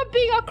wasn't done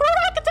being a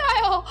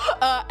crocodile,"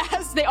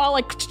 as they all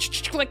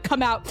like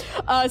come out.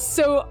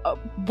 So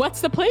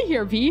what's the play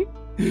here, V?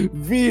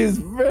 V is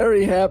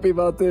very happy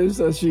about this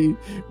as she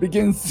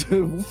begins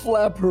to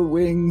flap her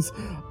wings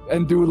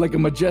and do like a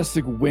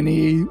majestic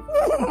whinny.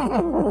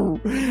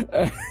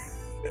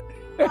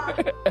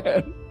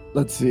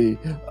 Let's see.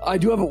 I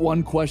do have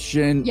one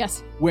question.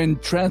 Yes. When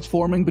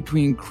transforming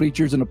between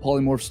creatures in a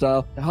polymorph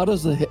style, how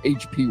does the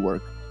HP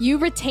work? You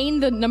retain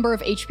the number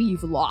of HP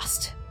you've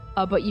lost,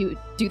 but you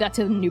do that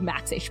to the new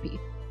max HP.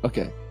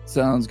 Okay.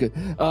 Sounds good.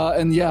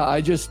 And yeah,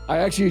 I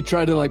actually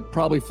try to like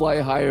probably fly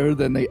higher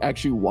than they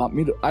actually want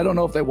me to. I don't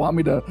know if they want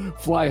me to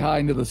fly high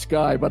into the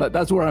sky, but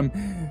that's where I'm.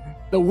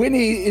 The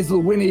whinny is the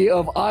whinny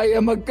of "I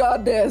am a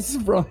goddess"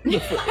 from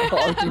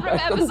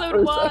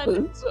episode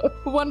 1.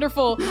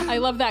 Wonderful. I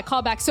love that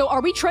callback. So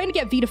are we trying to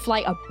get V to fly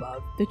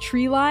above the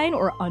tree line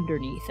or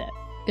underneath it?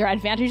 There are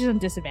advantages and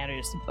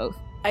disadvantages to both.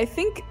 I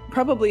think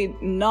probably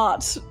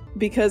not,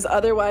 because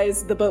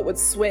otherwise the boat would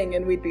swing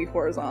and we'd be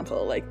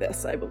horizontal like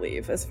this, I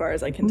believe, as far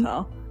as I can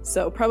tell.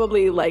 So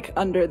probably like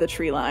under the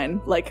tree line,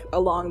 like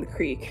along the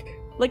creek.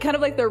 Like kind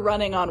of like they're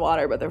running on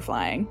water, but they're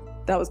flying.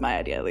 That was my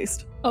idea, at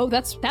least. Oh,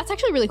 that's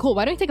actually really cool.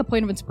 Why don't you take a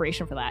point of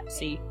inspiration for that?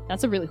 See,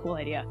 that's a really cool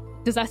idea.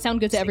 Does that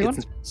sound good to everyone?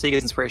 So you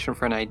get inspiration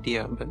for an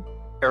idea, but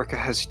Erica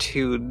has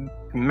 2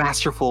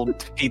 masterful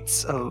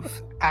feats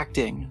of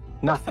acting.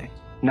 Nothing.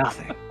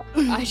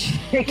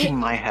 Shaking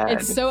my head.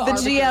 It's so The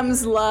arbitrary.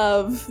 GM's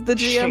love. The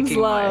GM's Shaking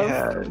love. my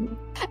head.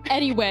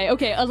 Anyway,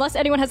 okay, unless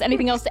anyone has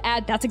anything else to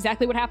add, that's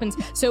exactly what happens.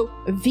 So,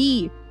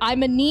 V, I'm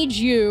gonna need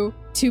you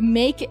to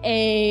make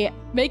an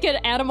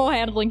animal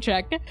handling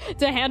check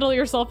to handle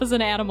yourself as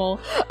an animal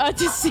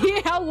to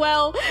see how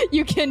well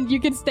you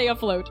can stay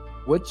afloat.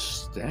 Which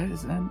stat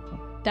is that?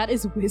 That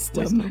is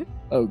wisdom.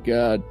 Oh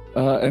god.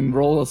 And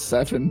roll a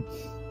 7.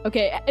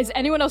 Okay, is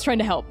anyone else trying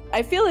to help?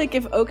 I feel like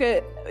if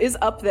Oka is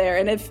up there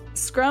and if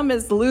Scrum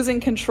is losing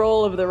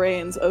control of the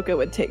reins, Oka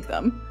would take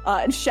them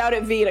and shout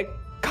at V to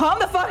calm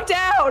the fuck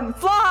down,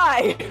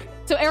 fly!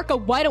 So Erica,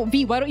 why don't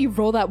you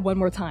roll that one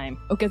more time?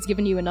 Oka's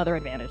giving you another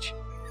advantage.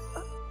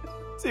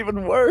 It's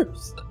even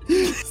worse.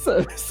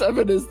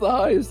 7 is the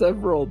highest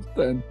I've rolled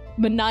then.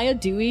 Manaya,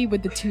 Dewey,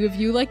 would the two of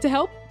you like to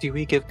help? Do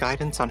we give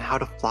guidance on how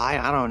to fly?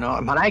 I don't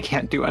know, but I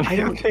can't do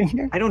anything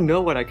here. I don't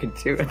know what I could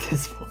do at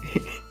this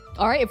point.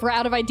 All right, if we're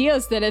out of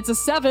ideas, then it's a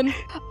 7.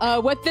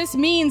 What this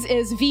means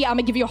is, V, I'm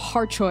gonna give you a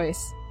hard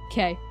choice.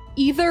 Okay,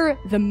 either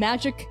the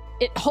magic,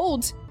 it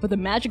holds, but the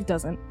magic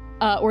doesn't,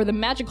 or the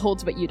magic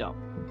holds, but you don't.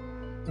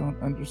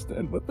 Don't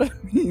understand what that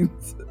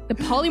means. The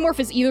polymorph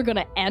is either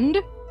gonna end,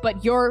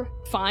 but you're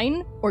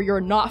fine, or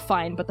you're not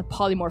fine, but the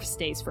polymorph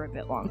stays for a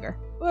bit longer.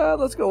 Well,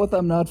 let's go with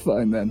I'm not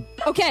fine then.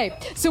 Okay,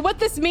 so what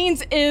this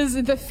means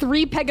is the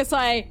 3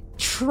 Pegasi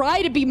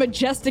try to be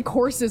majestic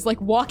horses, like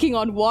walking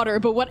on water,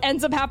 but what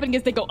ends up happening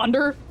is they go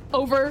under,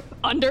 over,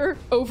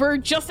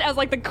 just as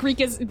like the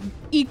creek is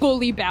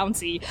equally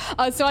bouncy.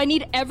 So I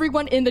need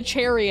everyone in the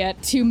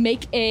chariot to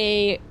make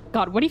a,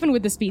 God, what even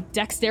would this be?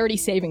 Dexterity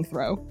saving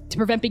throw to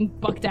prevent being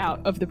bucked out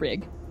of the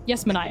rig.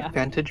 Yes, Manaya.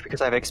 Advantage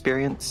because I have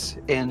experience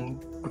in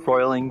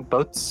roiling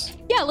boats.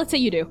 Yeah, let's say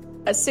you do.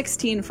 A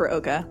 16 for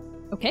Oka.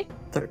 Okay.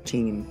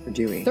 13 for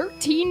Dewey.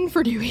 13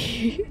 for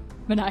Dewey.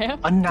 Manaya?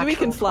 Unnatural Dewey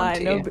can fly,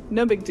 20.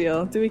 no big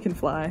deal. Dewey can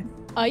fly.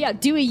 Yeah,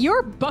 Dewey,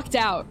 you're bucked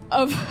out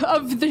of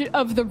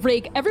the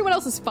rig. Everyone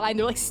else is fine.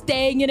 They're like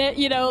staying in it,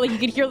 you know, like you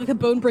can hear like the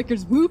bone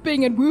breakers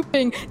whooping and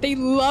whooping. They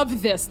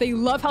love this. They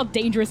love how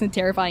dangerous and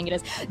terrifying it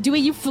is. Dewey,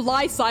 you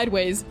fly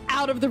sideways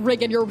out of the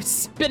rig and you're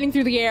spinning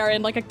through the air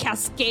in like a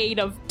cascade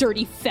of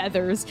dirty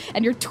feathers.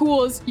 And your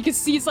tools, you can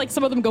see it's like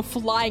some of them go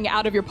flying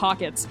out of your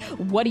pockets.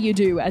 What do you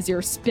do as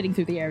you're spinning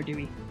through the air,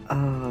 Dewey?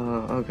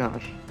 Oh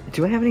gosh.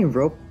 Do I have any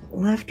rope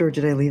left, or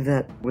did I leave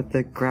that with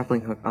the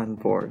grappling hook on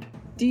board?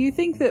 Do you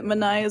think that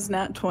Manaya's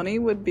nat 20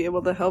 would be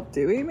able to help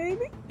Dewey,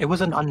 maybe? It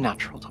was an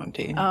unnatural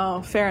 20.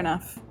 Oh, fair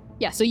enough.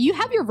 Yeah, so you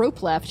have your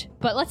rope left,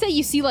 but let's say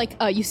you see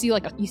you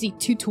see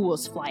 2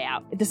 tools fly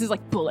out. This is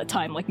like bullet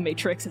time, like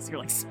Matrix, as you're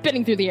like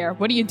spinning through the air.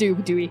 What do you do,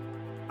 Dewey?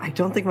 I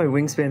don't think my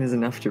wingspan is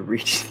enough to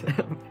reach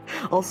them.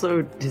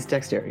 Also, his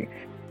dexterity.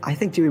 I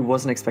think Dewey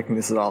wasn't expecting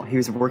this at all. He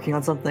was working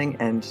on something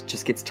and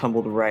just gets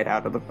tumbled right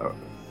out of the boat.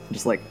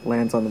 Just like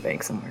lands on the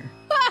bank somewhere.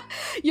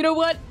 You know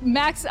what,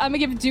 Max? I'm gonna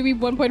give Dewey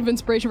 1 point of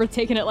inspiration for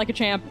taking it like a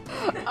champ.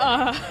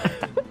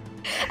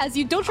 As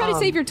you don't try to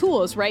save your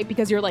tools, right?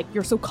 Because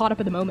you're so caught up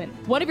in the moment.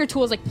 One of your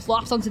tools like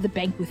plops onto the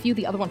bank with you.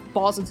 The other one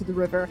falls into the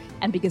river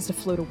and begins to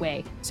float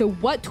away. So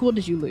what tool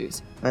did you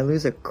lose? I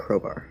lose a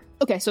crowbar.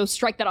 Okay, so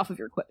strike that off of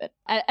your equipment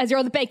as you're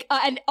on the bank,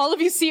 and all of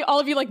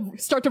you like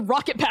start to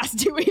rocket past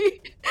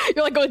Dewey.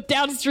 You're like going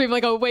downstream,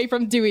 like away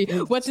from Dewey.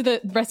 What do the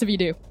rest of you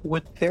do?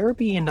 Would there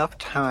be enough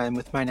time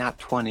with my nat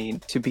 20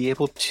 to be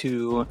able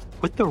to,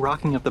 with the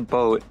rocking of the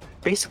boat,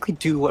 basically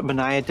do what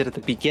Manaya did at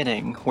the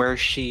beginning, where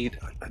she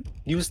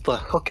used the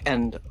hook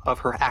end of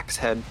her axe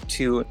head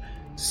to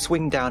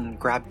swing down and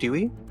grab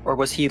Dewey? Or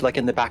was he like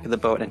in the back of the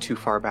boat and too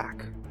far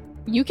back?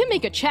 You can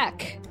make a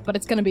check, but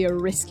it's going to be a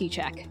risky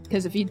check,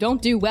 because if you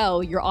don't do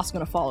well, you're also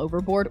going to fall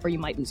overboard, or you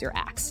might lose your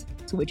axe.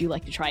 So would you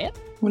like to try it?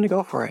 I'm gonna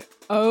go for it.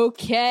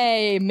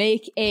 Okay,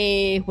 make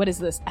a, what is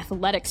this,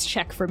 athletics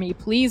check for me,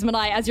 please,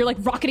 Manaya. As you're like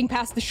rocketing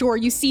past the shore,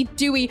 you see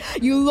Dewey,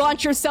 you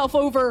launch yourself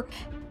over,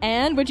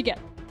 and what'd you get?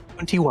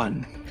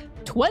 21.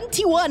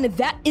 21,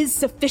 that is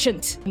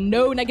sufficient.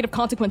 No negative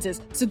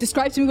consequences. So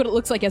describe to me what it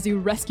looks like as you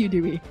rescue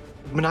Dewey.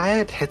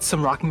 Manaya hits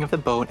some rocking of the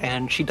boat,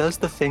 and she does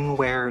the thing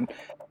where,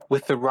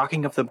 with the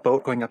rocking of the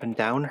boat going up and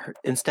down,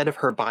 instead of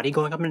her body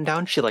going up and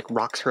down, she like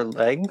rocks her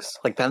legs,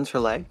 like bends her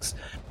legs.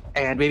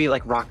 And maybe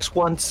like rocks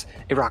once,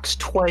 it rocks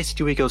twice,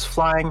 Dewey goes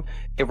flying,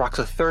 it rocks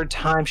a third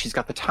time, she's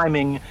got the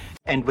timing,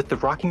 and with the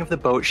rocking of the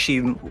boat,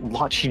 she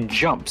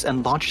jumps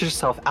and launches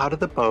herself out of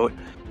the boat,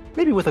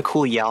 maybe with a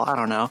cool yell, I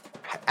don't know.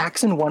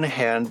 Axe in one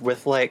hand,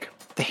 with like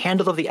the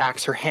handle of the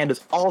axe, her hand is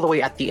all the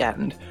way at the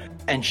end,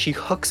 and she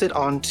hooks it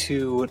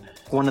onto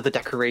one of the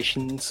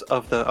decorations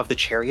of the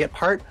chariot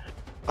part,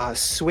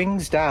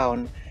 swings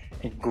down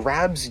and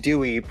grabs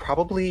Dewey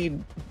probably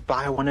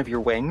by one of your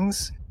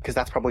wings, because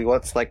that's probably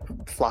what's like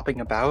flopping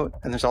about,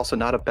 and there's also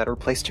not a better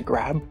place to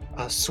grab.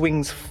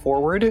 Swings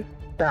forward,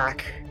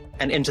 back,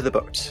 and into the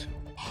boat.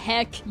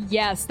 Heck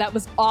yes, that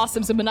was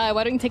awesome. So Manaya,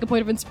 why don't you take a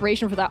point of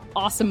inspiration for that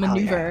awesome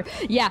maneuver?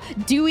 Yeah,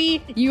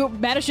 Dewey, you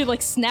managed to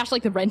like snatch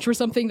like the wrench or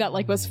something that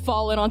like was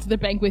falling onto the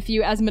bank with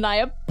you as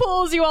Manaya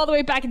pulls you all the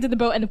way back into the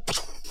boat, and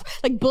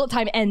like bullet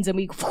time ends and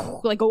we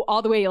like go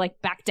all the way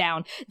like back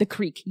down the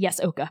creek. Yes,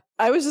 Oka.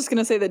 I was just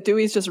gonna say that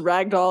Dewey's just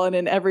ragdolling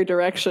in every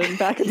direction,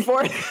 back and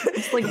forth.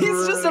 Like,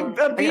 he's just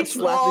a beach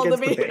ball to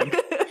me.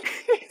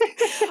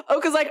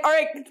 Oka's like, all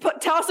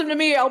right, toss him to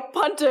me, I'll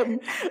punt him.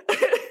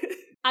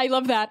 I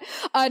love that.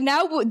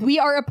 Now we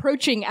are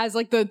approaching as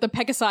like the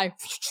Pegasi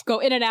go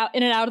in and out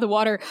of the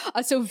water.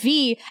 So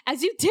V,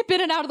 as you dip in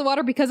and out of the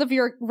water because of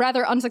your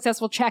rather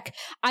unsuccessful check,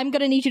 I'm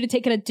going to need you to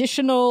take an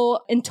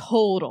additional, in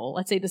total,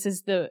 let's say this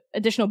is the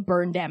additional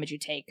burn damage you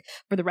take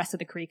for the rest of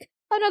the creek.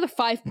 Another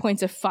 5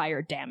 points of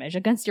fire damage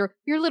against your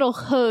little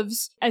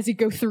hooves as you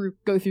go through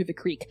the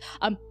creek.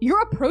 All of you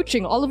are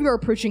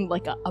approaching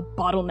like a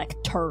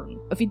bottleneck turn.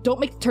 If you don't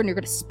make the turn, you're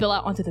going to spill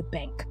out onto the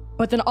bank.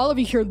 But then all of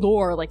you hear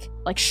Lore like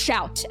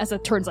shout as the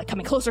turn's like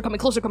coming closer.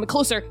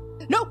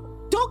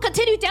 No, don't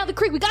continue down the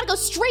creek. We gotta go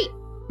straight.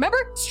 Remember?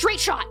 Straight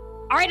shot.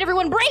 All right,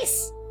 everyone,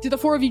 brace. Do the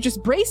four of you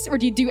just brace, or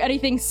do you do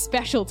anything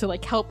special to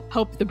like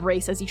help the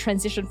brace as you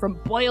transition from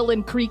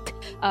Boiling Creek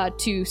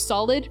to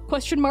solid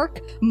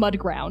mud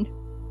ground?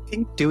 I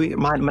think Dewey,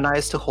 Manaya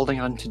is still holding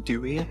on to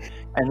Dewey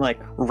and like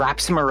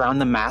wraps him around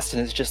the mast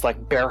and is just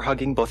like bear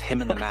hugging both him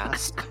and the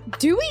mast.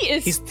 Dewey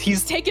is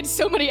he's taken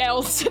so many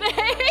L's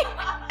today.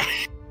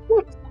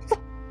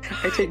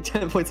 I take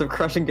 10 points of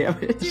crushing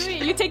damage.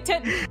 You take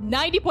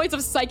 90 points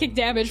of psychic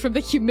damage from the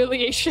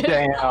humiliation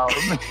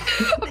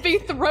of being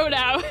thrown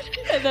out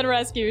and then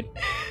rescued.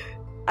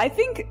 I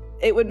think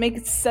it would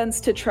make sense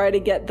to try to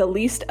get the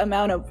least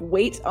amount of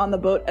weight on the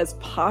boat as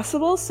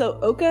possible. So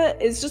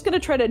Oka is just going to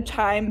try to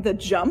time the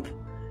jump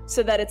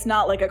so that it's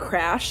not like a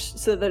crash.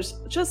 So there's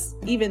just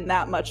even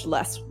that much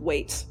less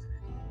weight.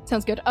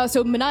 Sounds good.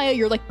 So Manaya,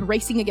 you're like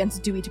bracing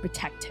against Dewey to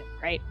protect him,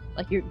 right?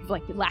 Like you're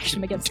like lashed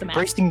him against the mast.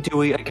 Bracing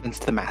Dewey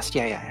against the mast.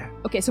 Yeah.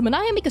 Okay, so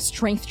Manaya, make a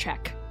strength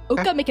check.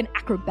 Oka, make an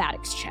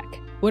acrobatics check.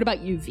 What about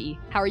you, V?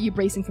 How are you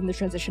bracing from the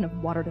transition of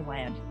water to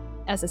land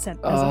as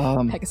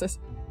a Pegasus?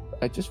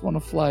 I just want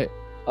to fly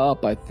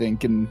up, I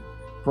think, and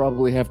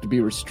probably have to be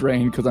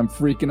restrained because I'm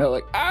freaking out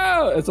like,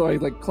 ah! So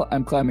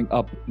I'm climbing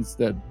up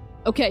instead.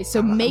 Okay, so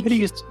I'm going to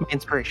use my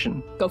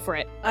inspiration. Go for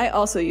it. I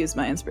also use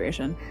my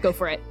inspiration. Go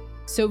for it.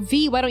 So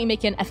V, why don't you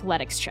make an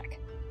athletics check?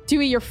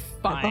 Dewey, you're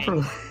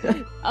fine.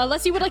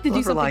 Unless you would like to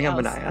do something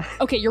else. Manaya.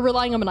 Okay, you're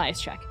relying on Manaya's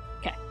check.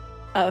 Okay.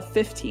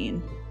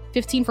 15.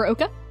 15 for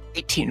Oka?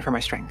 18 for my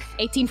strength.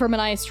 18 for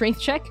Manaya's strength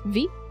check.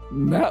 V?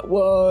 That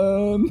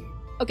one.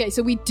 Okay,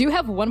 so we do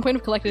have 1 point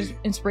of collective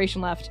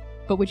inspiration left,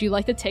 but would you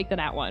like to take the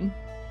nat one?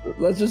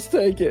 Let's just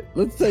take it.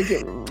 Let's take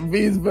it.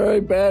 V's very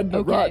bad,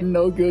 Okay. rotten,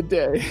 no good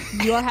day.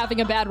 You are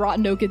having a bad,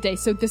 rotten, no good day.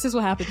 So this is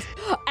what happens.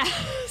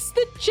 As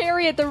the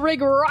chariot, the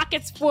rig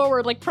rockets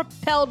forward, like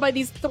propelled by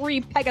these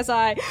three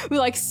Pegasi who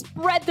like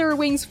spread their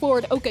wings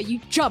forward. Oka, you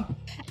jump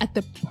at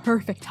the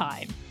perfect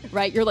time,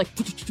 right? You're like,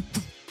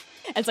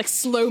 and it's like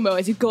slow-mo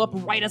as you go up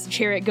right as the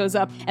chariot goes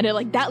up. And it,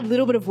 like that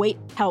little bit of weight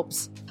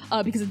helps.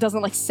 Because it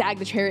doesn't like sag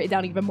the chariot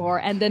down even more,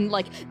 and then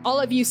like all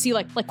of you see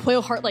like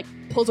Quailheart like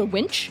pulls a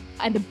winch,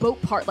 and the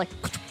boat part like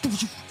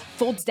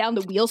folds down,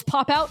 the wheels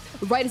pop out,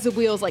 right as the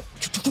wheels like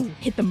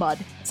hit the mud.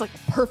 It's like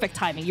perfect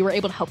timing. You were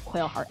able to help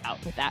Quailheart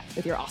out with that,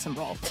 with your awesome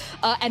roll.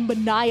 And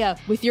Manaya,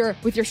 with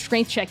your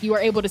strength check, you are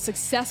able to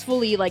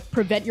successfully like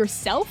prevent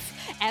yourself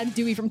and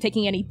Dewey from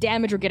taking any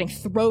damage or getting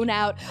thrown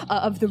out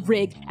of the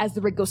rig as the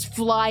rig goes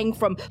flying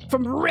from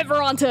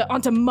river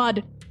onto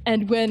mud.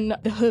 And when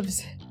the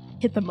hooves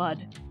hit the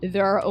mud,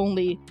 there are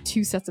only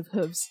 2 sets of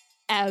hooves.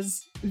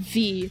 As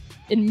V,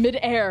 in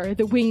midair,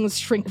 the wings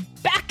shrink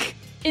back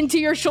into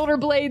your shoulder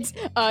blades.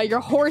 Your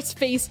horse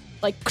face,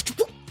 like,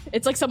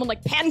 it's like someone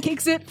like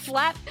pancakes it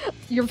flat.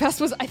 Your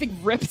vest was, I think,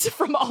 ripped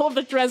from all of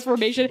the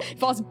transformation. It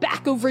falls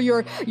back over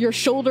your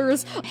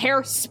shoulders.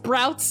 Hair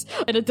sprouts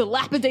in a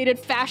dilapidated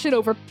fashion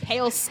over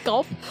pale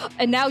scalp.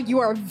 And now you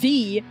are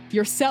V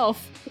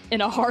yourself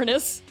in a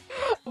harness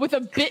with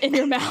a bit in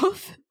your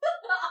mouth.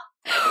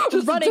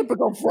 Just a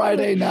typical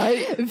Friday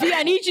night. V,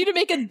 I need you to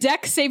make a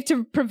deck save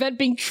to prevent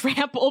being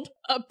trampled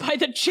by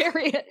the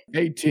chariot.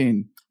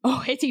 18.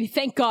 Oh, 18.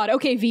 Thank God.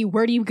 Okay, V,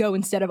 where do you go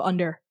instead of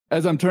under?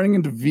 As I'm turning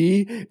into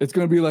V, it's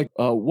going to be like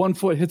 1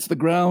 foot hits the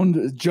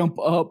ground, jump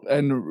up,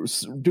 and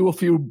do a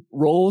few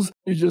rolls.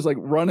 He's just like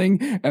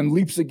running and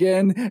leaps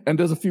again and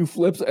does a few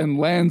flips and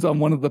lands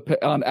on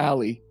on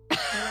Allie.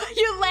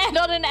 You land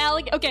on an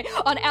alley. Okay,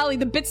 on Allie,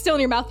 the bit's still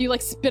in your mouth. You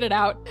like spit it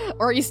out,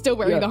 or are you still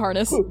wearing the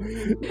harness?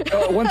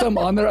 Once I'm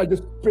on there, I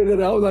just spit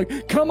it out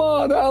like, "Come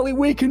on, Allie,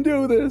 we can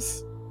do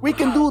this. We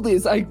can do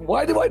this."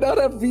 Why do I not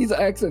have V's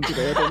accent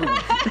today? I don't know.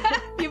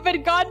 You've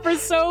been gone for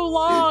so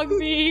long,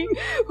 V.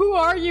 Who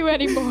are you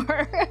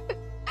anymore?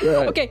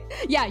 Right. Okay,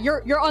 yeah,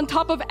 you're on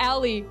top of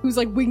Allie, whose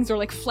like wings are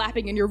like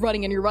flapping, and you're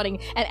running,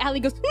 and Allie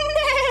goes, "Nay!"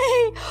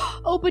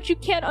 Oh, but you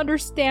can't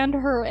understand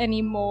her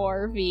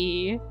anymore,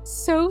 V.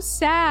 So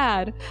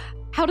sad.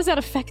 How does that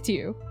affect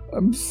you?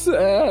 I'm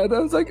sad. I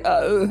was like,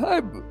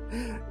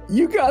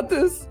 you got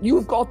this.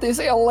 You've got this,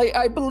 Ellie.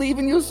 I believe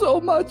in you so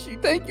much.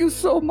 Thank you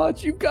so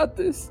much. You've got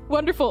this.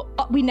 Wonderful.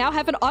 We now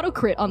have an auto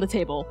crit on the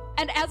table.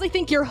 And as I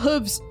think your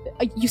hooves,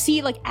 you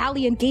see like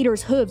Allie and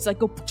Gator's hooves like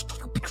go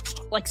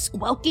like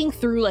squelking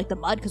through like the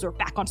mud because we're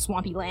back on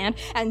swampy land.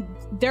 And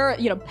they're,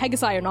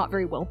 Pegasi are not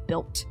very well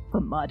built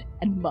for mud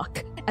and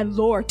muck. And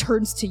Lore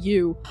turns to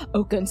you,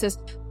 Oka, and says,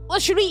 well,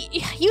 should we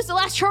use the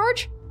last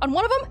charge on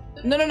one of them?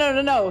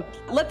 No.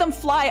 Let them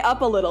fly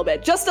up a little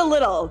bit. Just a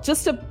little.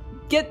 Just to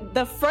get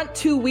the front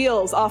 2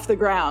 wheels off the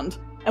ground.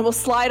 And we'll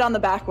slide on the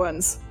back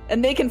ones.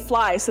 And they can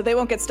fly, so they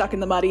won't get stuck in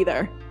the mud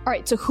either. All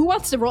right, so who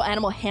wants to roll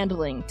animal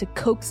handling to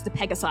coax the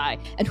Pegasi?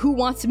 And who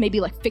wants to maybe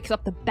like fix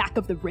up the back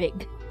of the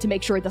rig to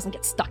make sure it doesn't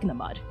get stuck in the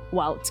mud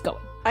while it's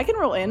going? I can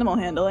roll animal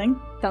handling.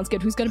 Sounds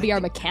good. Who's going to be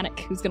our mechanic?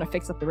 Who's going to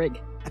fix up the rig?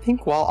 I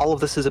think while all of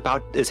this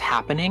is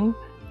happening,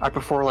 right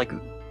before like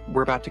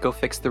we're about to go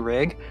fix the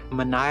rig,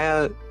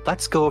 Manaya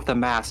lets go of the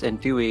mast, and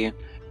Dewey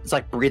is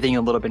like breathing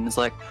a little bit and is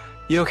like,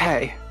 "You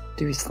okay?"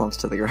 Dewey slumps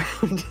to the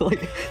ground,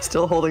 like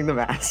still holding the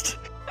mast.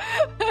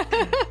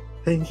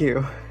 Thank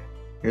you.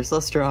 You're so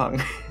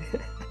strong.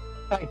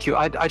 Thank you.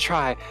 I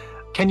try.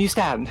 Can you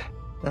stand?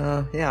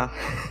 Yeah.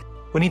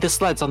 We need the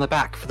sleds on the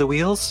back for the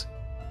wheels.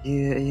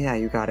 Yeah,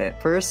 you got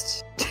it.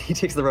 First, he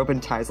takes the rope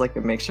and ties like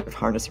a makeshift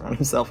harness around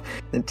himself,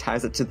 then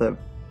ties it to the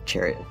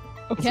chariot.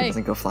 So Okay. he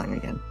doesn't go flying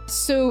again.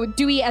 So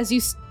Dewey, as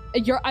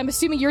I'm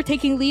assuming you're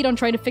taking lead on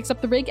trying to fix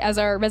up the rig as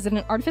our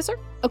resident artificer?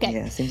 Okay.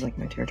 Yeah, seems like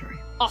my territory.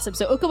 Awesome.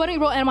 So Oka, why don't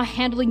you roll animal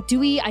handling?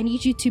 Dewey, I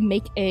need you to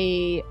make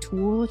a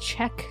tool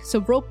check. So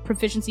roll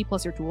proficiency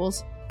plus your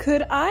tools.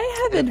 Could I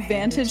have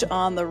advantage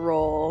on the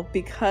roll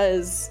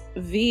because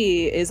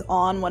V is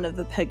on one of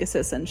the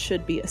Pegasus and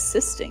should be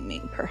assisting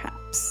me,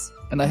 perhaps?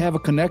 And I have a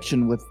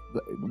connection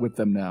with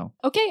them now.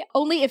 Okay,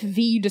 only if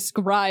V you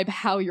describe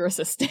how you're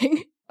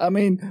assisting. I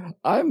mean,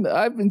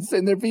 I've been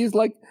sitting there. V's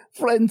like,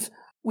 friends,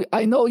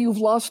 I know you've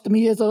lost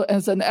me as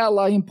an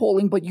ally in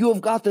polling, but you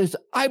have got this.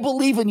 I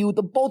believe in you,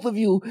 the both of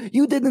you.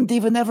 You didn't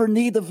even ever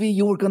need a V.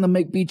 You were gonna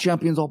make B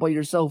champions all by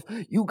yourself.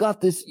 You got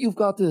this. You've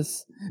got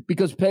this.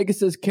 Because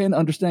Pegasus can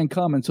understand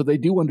common, so they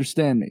do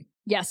understand me.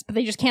 Yes, but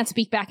they just can't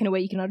speak back in a way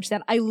you can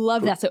understand. I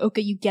love that. So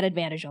Oka, you get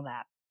advantage on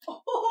that.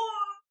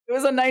 It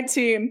was a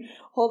 19.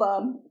 Hold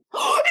on. It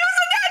was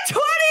a net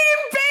 20,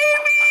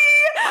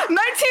 baby! 19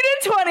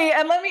 and 20.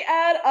 And let me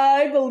add,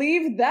 I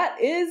believe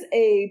that is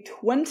a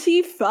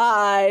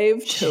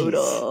 25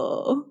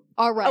 total.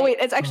 All right. Oh, wait,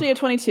 it's actually a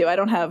 22.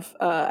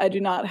 I do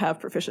not have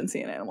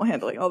proficiency in animal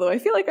handling, although I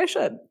feel like I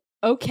should.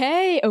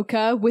 Okay,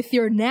 Oka, with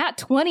your nat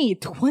 20,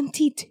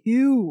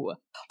 22.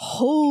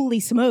 Holy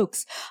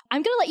smokes.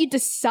 I'm gonna let you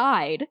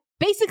decide.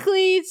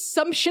 Basically,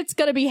 some shit's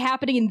gonna be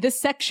happening in this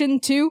section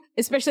too,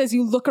 especially as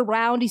you look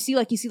around. You see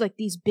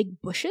these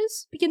big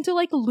bushes begin to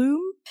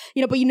loom,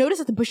 but you notice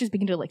that the bushes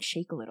begin to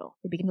shake a little.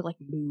 They begin to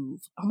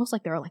move, almost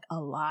like they're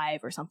alive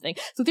or something.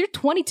 So they're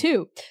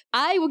 22.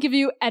 I will give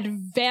you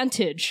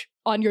advantage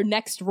on your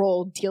next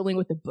roll dealing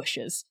with the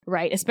bushes,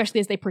 right?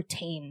 Especially as they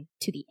pertain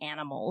to the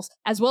animals,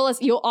 as well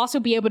as you'll also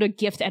be able to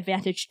gift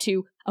advantage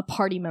to a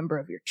party member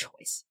of your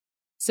choice.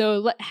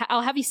 So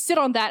I'll have you sit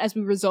on that as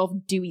we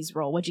resolve Dewey's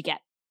roll. What'd you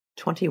get?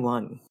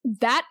 21.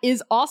 That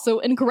is also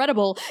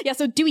incredible. Yeah,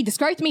 so Dewey,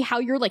 describe to me how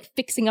you're like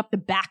fixing up the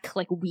back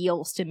like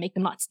wheels to make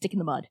them not stick in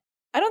the mud.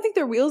 I don't think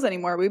they're wheels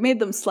anymore. We made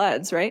them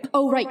sleds, right?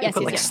 Oh, right. Yes,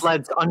 Put yes, like yes.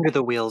 sleds under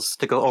the wheels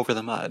to go over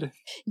the mud.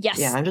 Yes.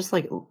 Yeah, I'm just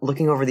like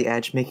looking over the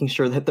edge, making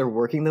sure that they're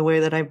working the way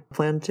that I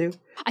planned to.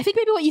 I think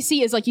maybe what you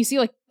see is like you see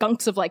like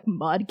gunks of like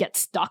mud get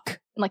stuck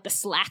in like the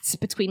slats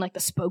between like the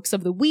spokes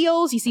of the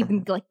wheels. You see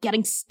them like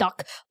getting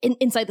stuck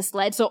inside the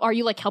sled. So are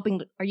you like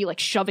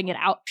shoving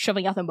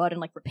out the mud and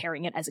like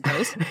repairing it as it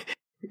goes?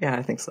 Yeah,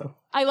 I think so.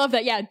 I love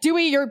that. Yeah,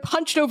 Dewey, you're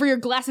hunched over, your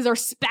glasses are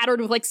spattered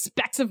with like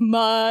specks of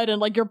mud, and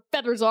like your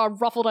feathers are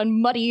ruffled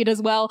and muddied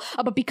as well.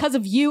 But because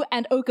of you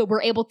and Oka,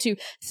 we're able to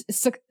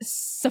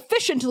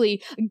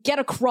sufficiently get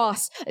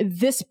across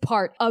this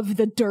part of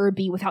the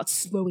derby without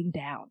slowing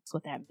down. That's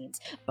what that means.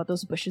 But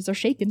those bushes are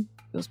shaking.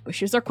 Those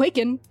bushes are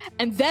quaking.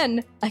 And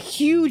then a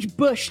huge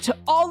bush to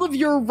all of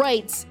your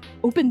rights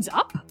opens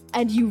up,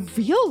 and you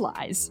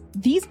realize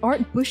these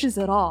aren't bushes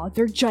at all.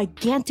 They're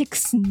gigantic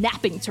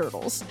snapping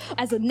turtles.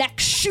 As the neck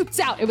shoots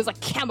out, it was like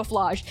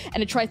camouflage,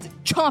 and it tries to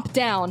chomp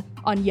down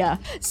on ya.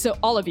 So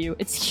all of you,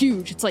 it's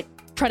huge. It's like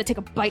trying to take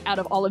a bite out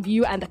of all of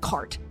you and the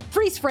cart.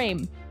 Freeze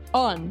frame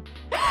on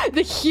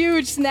the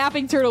huge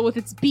snapping turtle with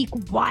its beak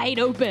wide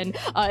open,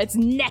 its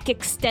neck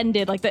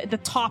extended, like the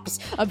tops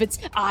of its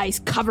eyes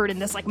covered in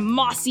this like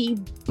mossy,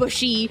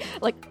 bushy,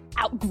 like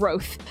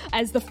outgrowth.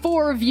 As the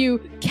four of you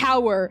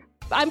cower,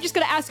 I'm just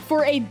going to ask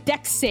for a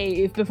dex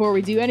save before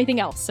we do anything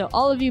else. So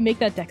all of you make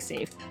that dex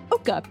save.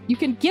 Oka, you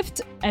can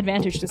gift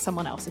advantage to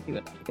someone else if you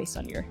would like, based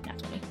on your nat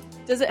 20.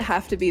 Does it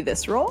have to be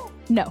this roll?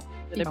 No.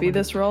 Did it be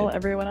this roll,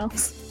 everyone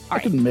else? I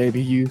could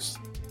maybe use.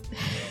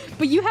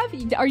 But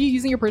are you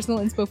using your personal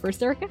inspo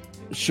first, Erica?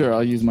 Sure,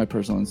 I'll use my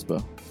personal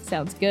inspo.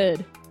 Sounds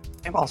good.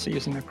 I'm also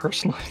using my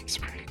personal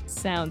experience.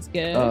 Sounds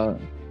good. Uh,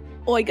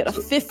 Oh, I got a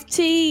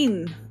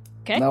 15.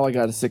 Okay. Now I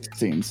got a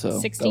 16, so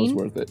 16? that was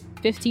worth it.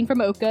 15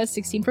 from Oka,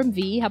 16 from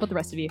V. How about the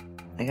rest of you?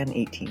 I got an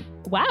 18.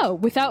 Wow,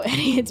 without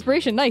any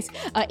inspiration. Nice.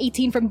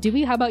 18 from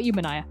Dewey. How about you,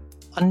 Manaya?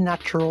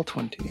 Unnatural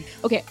 20.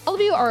 Okay, all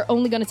of you are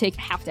only going to take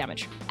half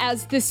damage.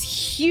 As this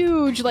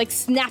huge, like,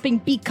 snapping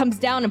beak comes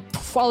down and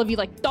poof, all of you,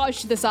 like,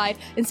 dodge to the side.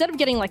 Instead of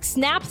getting, like,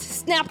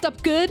 snapped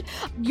up good,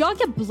 y'all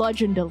get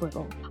bludgeoned a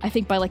little. I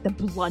think by, like, the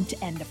blunt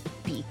end of the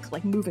beak,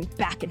 like, moving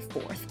back and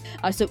forth.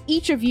 So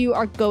each of you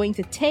are going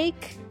to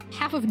take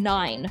half of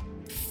 9.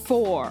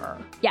 4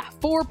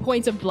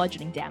 points of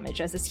bludgeoning damage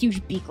as this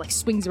huge beak, like,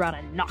 swings around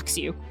and knocks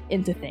you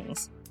into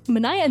things.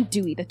 Manaya and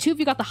Dewey, the two of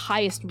you got the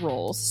highest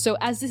rolls. So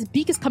as this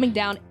beak is coming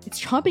down, it's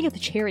chomping at the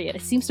chariot.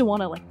 It seems to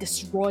want to like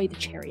destroy the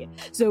chariot.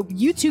 So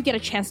you two get a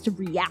chance to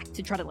react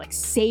to try to like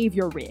save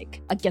your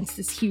rig against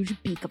this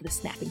huge beak of the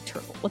snapping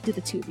turtle. What did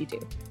the two of you do?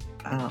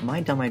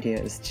 My dumb idea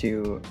is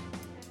to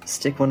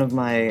stick one of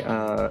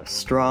my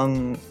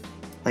strong,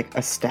 like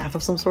a staff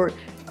of some sort,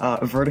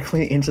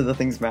 vertically into the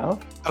thing's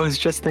mouth. I was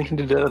just thinking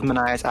to do it with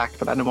Manaya's act,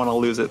 but I didn't want to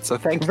lose it, so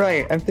thank you.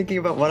 Right, I'm thinking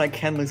about what I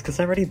can lose because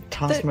I already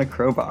tossed my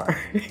crowbar.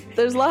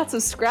 There's lots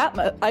of scrap.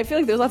 I feel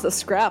like there's lots of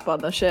scrap on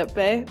the ship,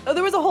 eh? Oh,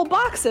 there was a whole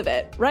box of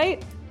it,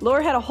 right?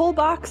 Lore had a whole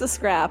box of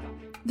scrap.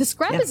 The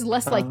scrap is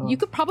less like, you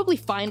could probably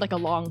find like a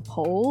long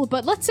pole,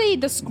 but let's say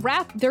the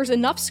scrap, there's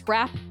enough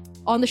scrap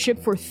on the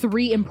ship for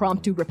 3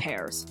 impromptu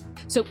repairs.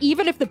 So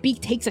even if the beak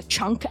takes a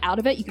chunk out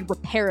of it, you can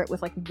repair it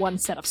with like 1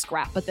 set of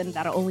scrap, but then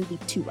that'll only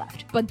leave 2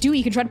 left. But Dewey,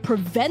 you can try to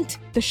prevent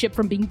the ship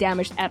from being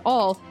damaged at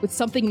all with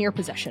something in your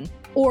possession,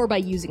 or by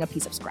using a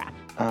piece of scrap.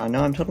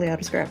 No, I'm totally out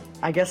of scrap.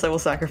 I guess I will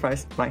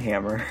sacrifice my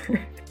hammer.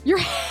 Your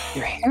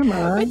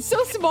hammer? It's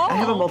so small. I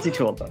have a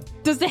multi-tool though.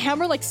 Does the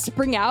hammer like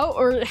spring out,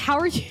 or how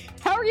are you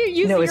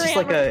using No, it's your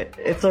just hammer?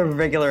 it's a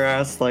regular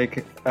ass,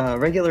 like,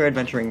 regular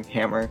adventuring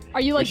hammer.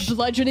 Are you like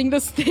bludgeoning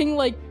this thing,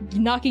 like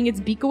knocking its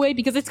beak away?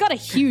 Because it's got a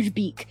huge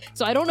beak.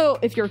 So I don't know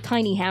if your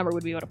tiny hammer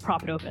would be able to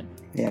prop it open.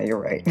 Yeah, you're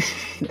right.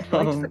 I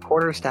like the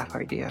quarterstaff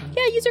idea.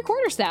 Yeah, use your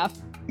quarterstaff.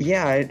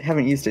 Yeah, I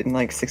haven't used it in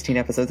like 16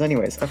 episodes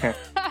anyways. Okay.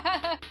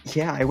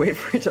 Yeah, I wait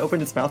for it to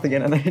open its mouth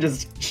again and then I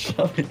just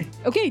shove it.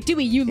 Okay,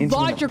 Dewey, you Into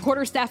lodge the- your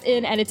quarterstaff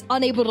in and it's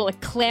unable to like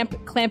clamp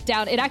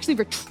down. It actually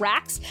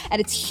retracts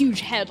and its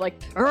huge head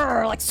like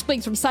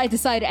swings from side to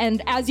side,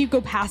 and as you go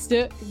past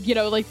it, you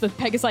know, like the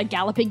Pegasi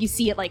galloping, you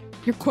see it like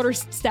your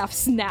quarterstaff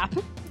snap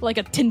like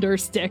a tinder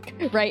stick,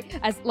 right?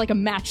 As like a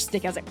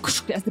matchstick as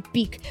the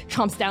beak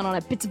chomps down on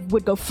it, bits of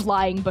wood go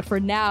flying. But for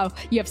now,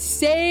 you have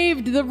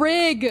saved the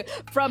rig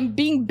from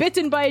being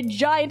bitten by a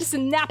giant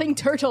snapping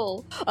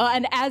turtle.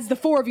 And as the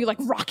 4 of you like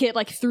rocket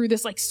like through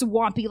this like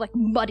swampy, like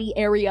muddy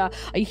area,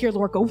 you hear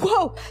Lore go,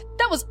 "Whoa,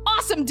 that was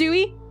awesome,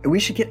 Dewey! We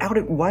should get out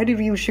of. Why did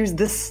we choose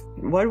this?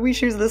 Why did we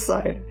choose this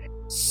side?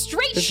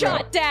 Straight Good shot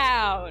job.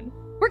 down!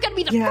 We're gonna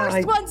be the Yeah,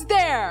 first ones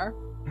there!"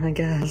 I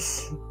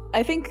guess.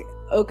 I think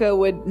Oka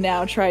would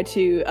now try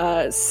to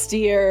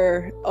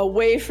steer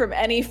away from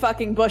any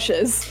fucking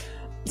bushes,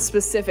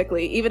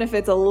 specifically, even if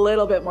it's a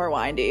little bit more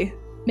windy.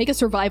 Make a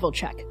survival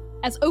check.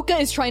 As Oka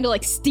is trying to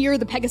like steer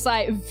the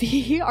Pegasi,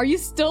 V, are you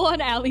still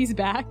on Allie's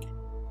back?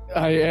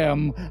 I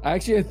am.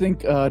 Actually, I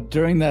think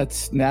during that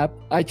snap,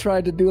 I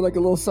tried to do like a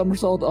little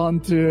somersault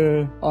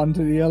onto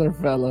the other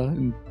fella.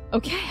 And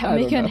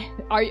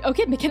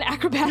Okay, make an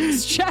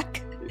acrobatics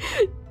check.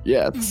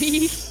 yeah.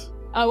 V.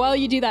 While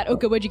you do that,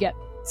 Oka, what'd you get?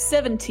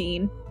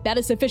 17. That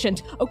is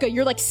sufficient. Okay,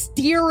 you're like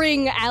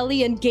steering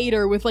Allie and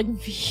Gator with like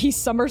V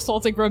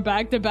somersaulting from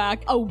back to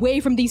back away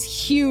from these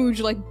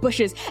huge like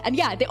bushes. And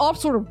yeah, they all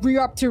sort of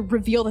rear up to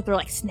reveal that they're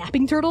like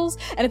snapping turtles.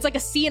 And it's like a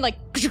scene like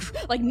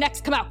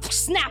necks come out,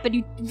 snap, and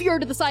you veer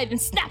to the side,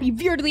 and snap, you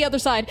veer to the other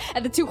side.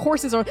 And the two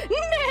horses are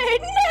nay,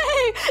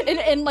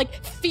 nay, in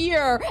like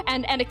fear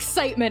and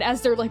excitement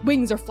as their like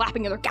wings are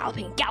flapping and they're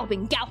galloping.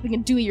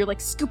 And Dewey, you're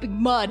like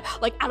scooping mud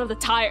like out of the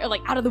tire,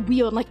 like out of the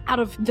wheel and like out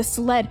of the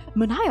sled.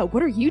 Manaya,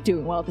 what are you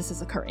doing while this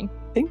is occurring?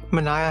 I think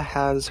Manaya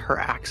has her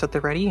axe at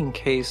the ready in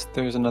case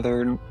there's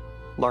another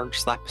large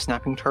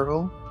snapping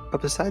turtle.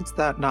 But besides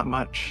that, not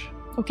much.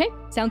 Okay,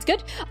 sounds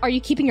good. Are you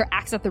keeping your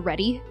axe at the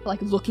ready,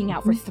 like looking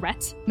out for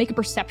threats? Make a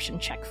perception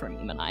check for me,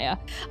 Manaya.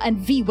 And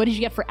V, what did you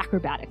get for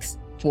acrobatics?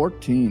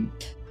 14.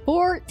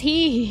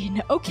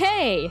 14.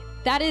 Okay,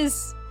 that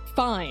is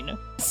fine.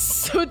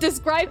 So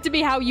describe to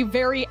me how you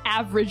very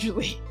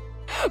averagely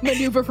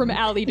maneuver from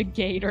Allie to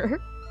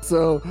Gator.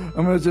 So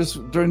I'm gonna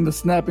just, during the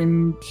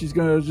snapping, she's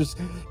gonna just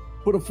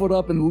put a foot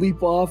up and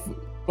leap off,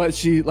 but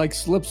she like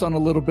slips on a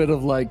little bit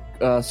of like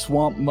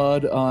swamp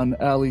mud on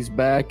Allie's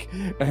back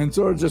and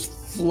sort of just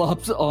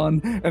flops on,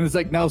 and it's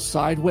like now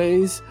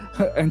sideways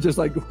and just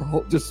like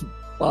just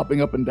flopping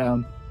up and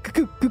down.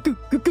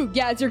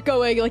 Yeah, as you're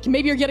going, like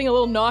maybe you're getting a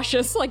little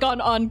nauseous, like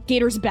on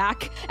Gator's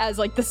back, as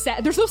like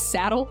there's no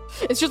saddle.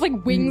 It's just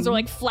like wings are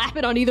like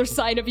flapping on either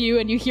side of you,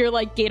 and you hear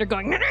like Gator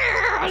going,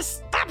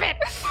 "Stop it!"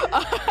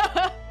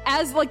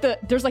 As like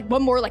there's like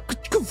one more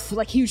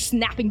like huge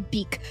snapping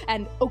beak,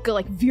 and Oka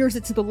like veers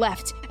it to the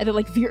left, and then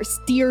like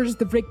steers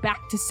the rig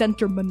back to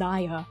center.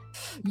 Manaya,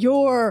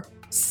 your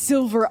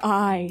silver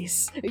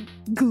eyes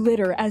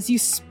glitter as you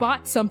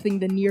spot something in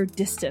the near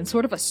distance,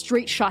 sort of a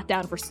straight shot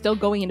down. If we're still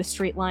going in a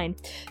straight line,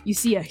 you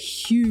see a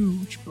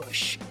huge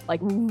bush,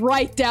 like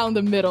right down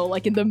the middle,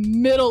 like in the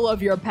middle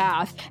of your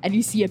path, and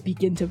you see it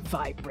begin to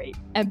vibrate.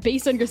 And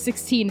based on your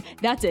 16,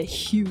 that's a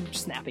huge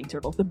snapping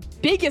turtle, the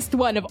biggest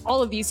one of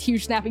all of these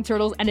huge snapping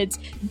turtles, and it's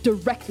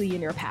directly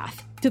in your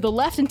path. To the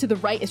left and to the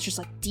right is just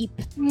like deep,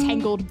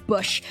 tangled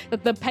bush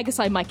that the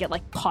Pegasi might get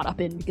like caught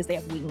up in because they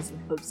have wings and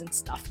hooves and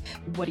stuff.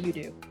 What do you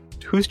do?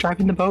 Who's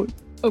driving the boat?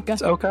 Oka.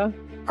 It's Oka?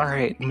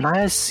 Alright,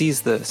 Manaya sees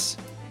this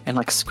and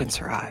like squints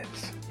her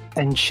eyes.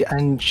 And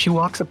she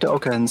walks up to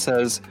Oka and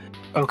says,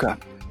 Oka,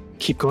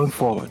 keep going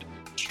forward.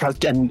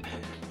 And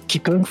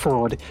keep going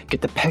forward,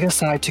 get the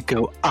Pegasi to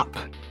go up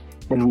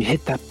when we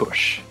hit that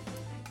bush.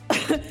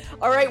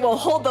 Alright, well,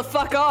 hold the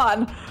fuck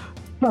on.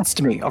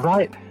 Trust me,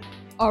 alright?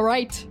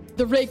 Alright.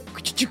 The rig,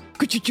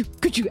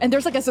 and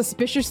there's like a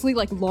suspiciously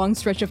like long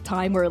stretch of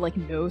time where like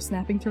no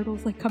snapping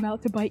turtles like come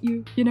out to bite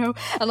you, you know,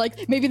 and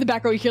like maybe in the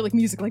background you hear like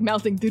music like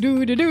melting as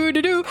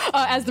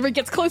the rig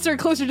gets closer and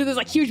closer to this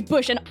like huge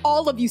bush, and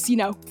all of you see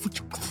now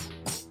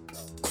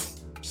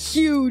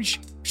huge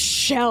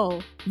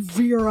shell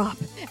rear up,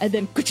 and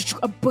then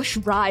a bush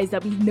rise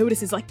that we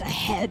notice is like the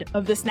head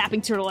of the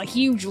snapping turtle, a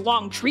huge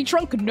long tree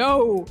trunk.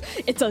 No,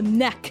 it's a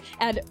neck.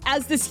 And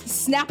as this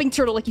snapping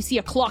turtle, like you see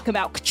a claw come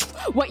out,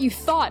 what you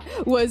thought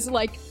was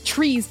like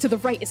trees to the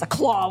right is a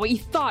claw, what you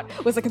thought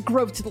was like a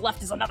grove to the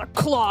left is another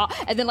claw,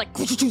 and then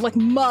like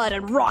mud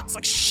and rocks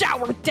like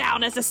shower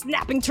down as the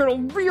snapping turtle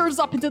rears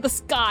up into the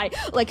sky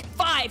like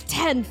 5,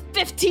 10,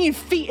 15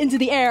 feet into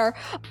the air.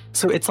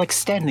 So it's like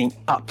standing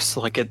up,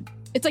 so like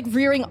it's like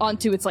rearing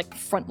onto its like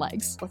front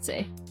legs, let's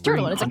say.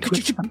 Turtle, and it's like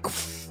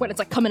when it's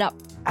like coming up.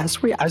 As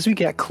we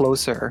get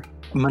closer,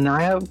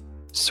 Manaya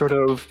sort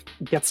of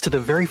gets to the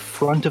very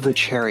front of the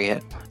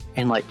chariot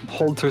and like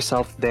holds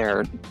herself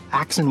there,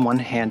 axe in one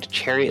hand,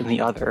 chariot in the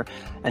other.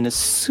 And as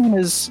soon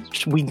as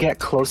we get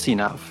close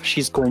enough,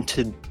 she's going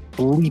to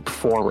leap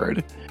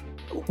forward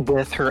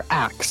with her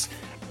axe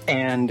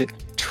and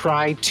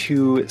try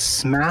to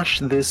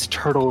smash this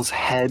turtle's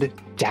head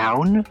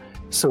down,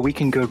 so we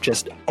can go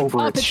just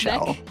over its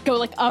shell. Neck. Go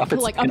like up to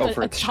like up at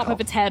the top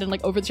of its head and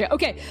like over the shell.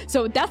 Okay,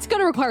 so that's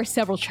gonna require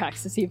several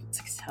checks to see if it's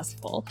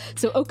successful.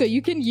 So Oka,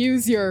 you can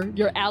use your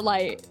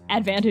ally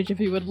advantage if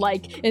you would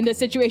like in this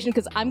situation,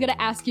 because I'm gonna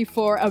ask you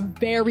for a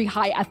very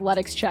high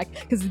athletics check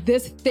because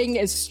this thing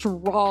is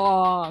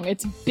strong.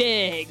 It's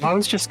big. I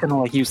was just gonna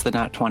like use the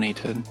nat 20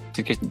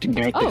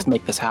 to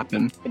make this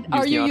happen.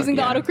 Are you using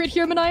the auto crit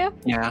here, Manaya?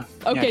 Yeah.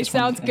 Okay,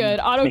 sounds good.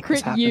 Auto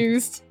crit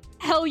used.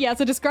 Hell yeah!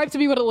 So describe to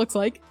me what it looks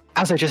like.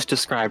 As I just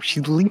described,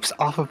 she leaps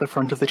off of the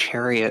front of the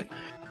chariot,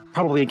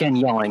 probably again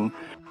yelling,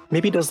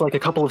 maybe does like a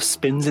couple of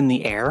spins in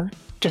the air,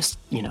 just,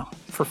 you know,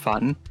 for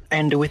fun.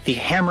 And with the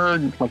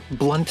hammered, like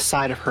blunt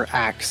side of her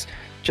axe,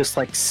 just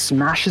like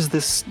smashes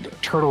this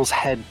turtle's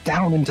head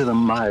down into the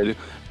mud.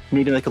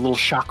 Maybe like a little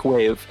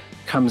shockwave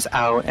comes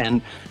out,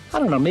 and I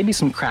don't know, maybe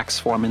some cracks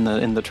form in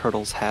the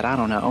turtle's head. I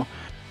don't know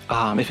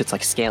if it's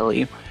like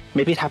scaly.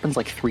 maybe it happens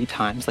like 3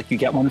 times. Like you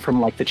get one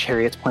from like the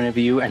chariot's point of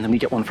view, and then we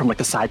get one from like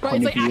the side Right,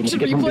 point it's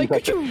of like view. action and then we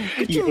replay. get one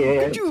from, like,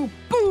 Ka-choo, ka-choo,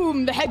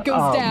 boom, the head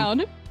goes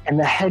down. and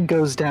the head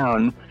goes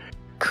down,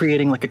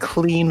 creating like a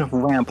clean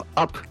ramp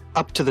up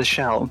to the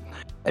shell.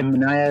 And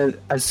Manaya,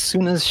 as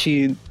soon as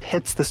she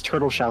hits this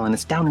turtle shell and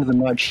it's down into the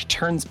mud, she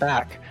turns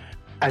back.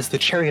 As the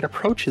chariot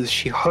approaches,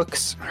 she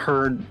hooks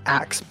her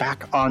axe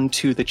back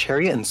onto the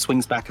chariot and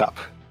swings back up.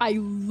 I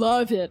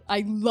love it.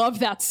 I love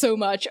that so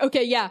much.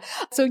 Okay, yeah.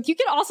 So you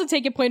can also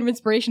take a point of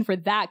inspiration for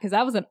that, because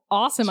that was an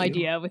awesome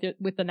idea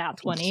with the nat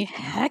 20.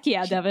 Heck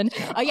yeah, Devin.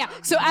 Yeah.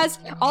 So as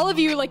all of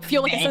you like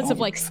feel like a sense of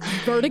like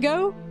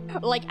vertigo,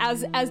 like as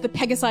the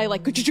Pegasi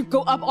like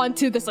go up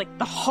onto this like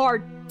the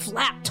hard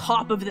flat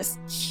top of this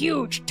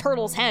huge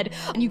turtle's head,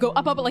 and you go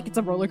up like it's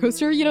a roller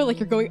coaster, you know, like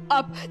you're going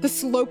up the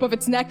slope of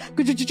its neck,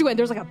 and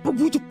there's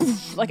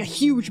like a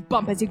huge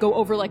bump as you go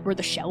over like where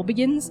the shell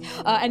begins,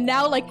 and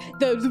now like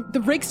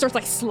the rig starts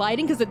like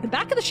sliding because the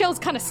back of the shell is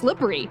kind of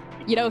slippery,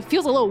 you know, it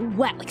feels a little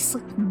wet, like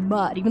slick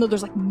mud, even though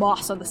there's like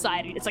moss on the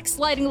side. It's like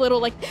sliding a little,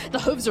 like the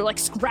hooves are like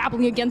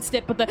scrabbling against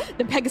it, but the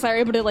Pegasi are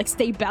able to like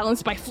stay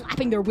balanced by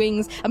flapping their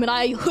wings. I mean,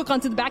 I hook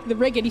onto the back of the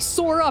rig and you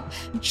soar up,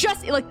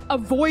 just like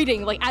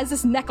avoiding, like as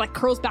this neck like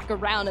curls back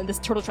around and this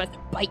turtle tries to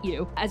bite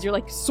you as you're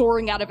like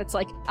soaring out of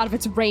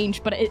its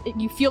range, but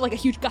you feel like a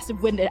huge gust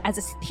of wind as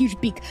this huge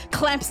beak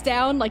clamps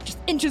down like just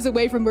inches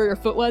away from where your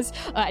foot was,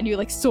 and you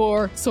like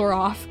soar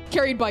off,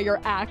 carried by your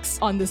axe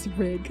on this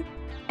rig.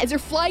 As you're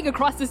flying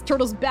across this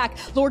turtle's back,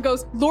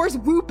 Lore's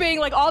whooping,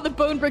 like all the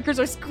bone breakers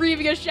are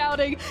screaming and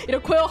shouting, you know,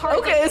 Quailheart.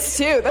 Okay, it's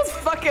too. That's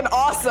fucking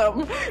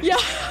awesome. Yeah,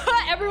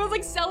 everyone's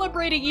like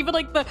celebrating, even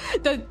like the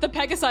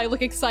Pegasi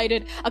look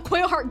excited. A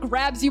Quailheart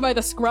grabs you by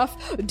the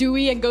scruff,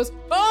 Dewey, and goes,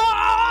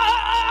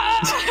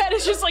 "Ah!" and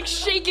it's just like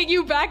shaking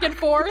you back and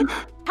forth.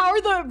 How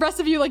are the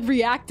rest of you like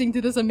reacting to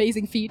this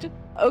amazing feat?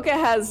 Oka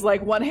has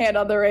like one hand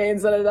on the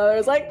reins and another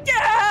is like,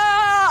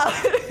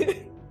 yeah!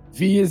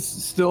 V is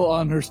still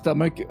on her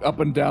stomach, up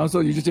and down, so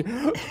you just say,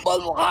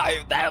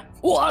 alive, that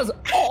was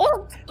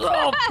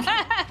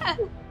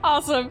awesome!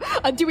 Awesome.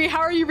 Dewey,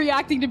 how are you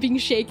reacting to being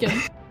shaken?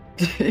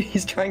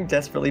 He's trying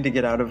desperately to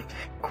get out of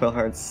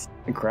Quillheart's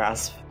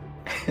grasp,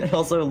 and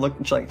also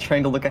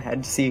trying to look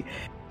ahead to see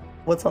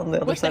what's on the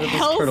other What side the of this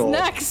hell's turtle.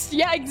 next?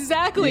 Yeah,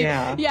 exactly.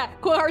 Yeah.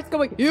 Quillheart's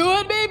going, you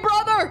and me,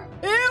 brother!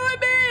 You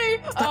and me!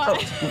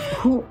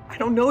 Who? I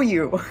don't know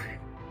you.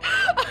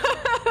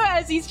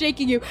 As he's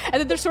shaking you, and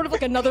then there's sort of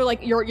like another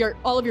like your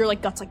all of your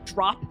like guts like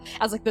drop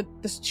as like the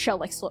shell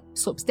like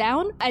slopes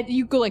down, and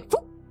you go like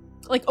whoop,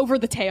 like over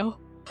the tail,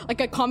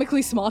 like a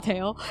comically small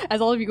tail, as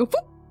all of you go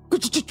whoop,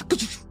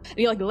 and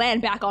you like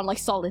land back on like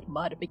solid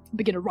mud and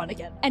begin to run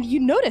again. And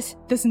you notice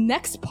this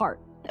next part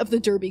of the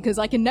derby, because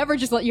I can never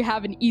just let you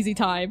have an easy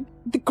time.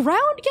 The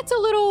ground gets a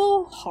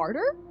little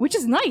harder, which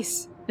is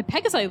nice. The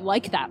Pegasi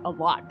like that a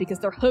lot because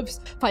their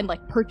hooves find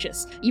like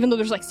purchase, even though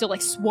there's like still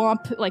like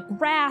swamp, like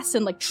grass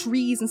and like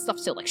trees and stuff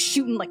still like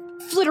shooting, like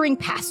flittering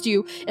past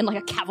you in like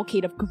a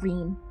cavalcade of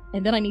green.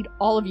 And then I need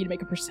all of you to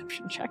make a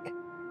perception check.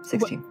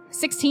 16.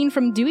 16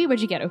 from Dewey.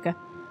 What'd you get, Oka?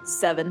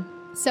 7.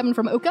 7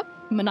 from Oka.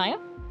 Manaya?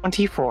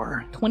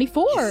 24.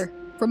 24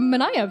 from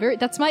Manaya.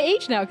 That's my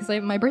age now because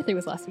my birthday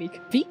was last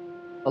week. V?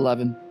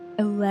 11.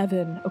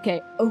 11.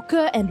 Okay,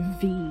 Oka and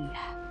V.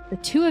 The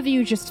two of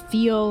you just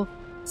feel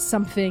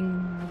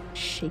something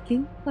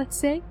shaking, let's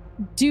say.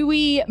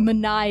 Dewey,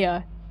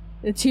 Manaya,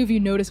 the two of you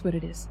notice what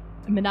it is.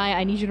 Manaya,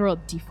 I need you to roll a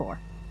d4.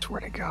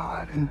 Swear to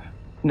God.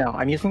 No,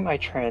 I'm using my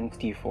trans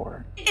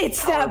D4.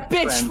 It's that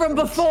bitch from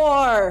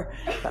before!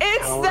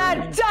 It's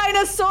that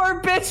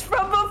dinosaur bitch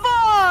from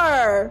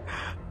before!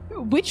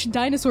 Which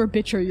dinosaur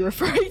bitch are you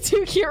referring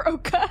to here,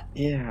 Oka?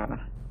 Yeah.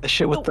 The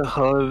shit with the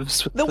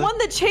hooves. With The one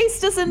that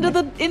chased us into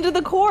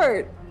the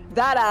court.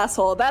 That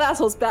asshole. That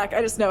asshole's back.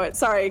 I just know it.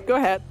 Sorry, go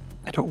ahead.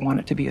 I don't want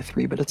it to be a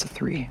 3, but it's a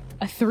 3.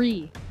 A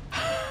 3.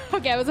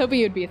 Okay, I was hoping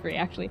it would be a 3,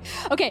 actually.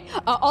 Okay,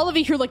 all of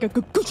you hear like a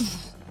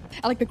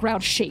and like the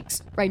ground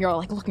shakes, right? And you're all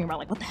like looking around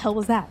like, what the hell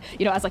was that?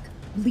 You know, as like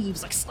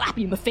leaves like slap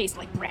you in the face,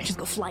 like branches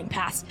go flying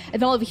past.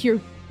 And then all of you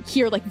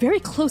hear like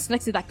very close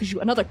next to that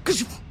another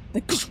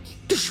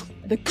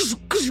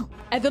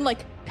and then like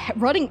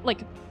running,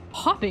 like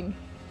hopping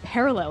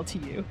parallel to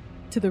you.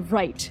 To the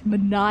right,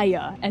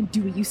 Manaya and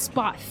Dewey, you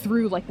spot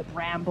through like the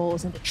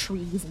brambles and the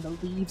trees and the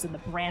leaves and the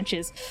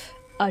branches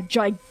a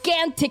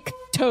gigantic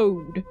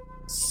toad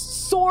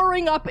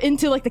soaring up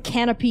into like the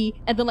canopy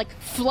and then like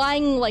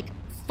flying, like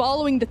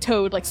following the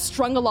toad, like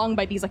strung along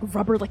by these like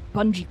rubber like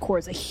bungee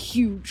cords, a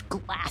huge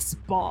glass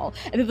ball.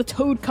 And then the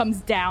toad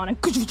comes down and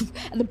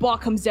the ball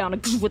comes down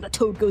and the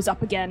toad goes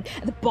up again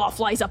and the ball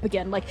flies up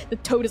again. Like the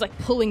toad is like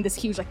pulling this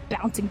huge like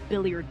bouncing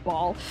billiard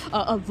ball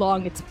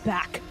along its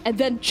back. And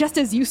then just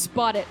as you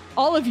spot it,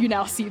 all of you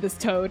now see this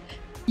toad.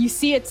 You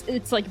see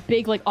it's like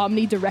big like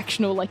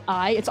omnidirectional like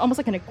eye. It's almost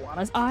like an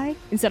iguana's eye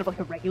instead of like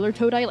a regular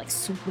toad eye, like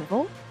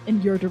swivel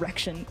in your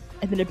direction.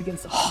 And then it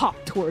begins to hop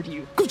toward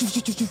you.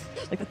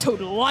 Like the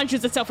toad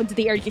launches itself into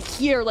the air. You can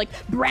hear like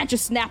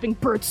branches snapping,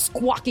 birds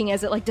squawking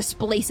as it like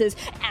displaces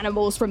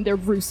animals from their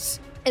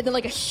roosts. And then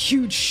like a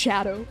huge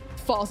shadow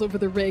falls over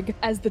the rig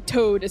as the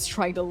toad is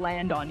trying to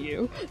land on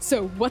you.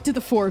 So what do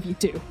the four of you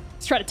do?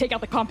 Let's try to take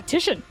out the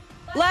competition.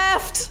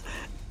 Left!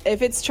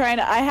 If it's trying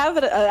to, I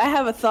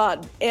have a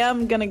thought.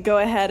 I'm gonna go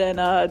ahead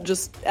and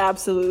just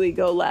absolutely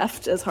go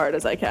left as hard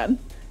as I can.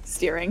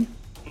 Steering.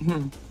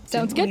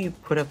 Sounds Didn't good. we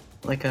put up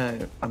like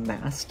a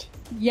mast?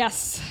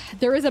 Yes,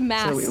 there is a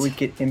mast. So we would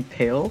get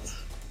impaled?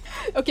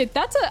 Okay,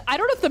 I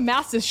don't know if the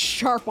mast is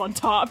sharp on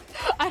top.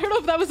 I don't know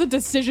if that was a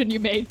decision you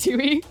made,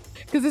 Tui.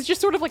 Because it's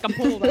just sort of like a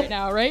pole right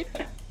now, right?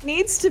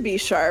 Needs to be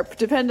sharp,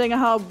 depending on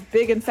how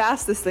big and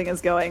fast this thing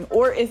is going,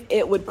 or if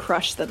it would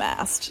crush the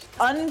mast.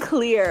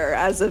 Unclear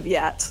as of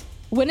yet.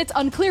 When it's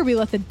unclear, we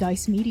let the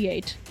dice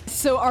mediate.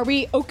 So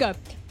Oka,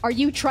 are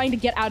you trying to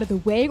get out of the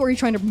way, or are you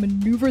trying to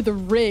maneuver the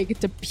rig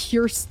to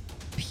pierce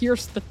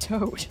the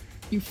toad?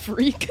 You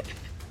freak.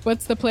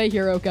 What's the play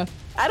here, Oka?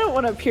 I don't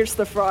want to pierce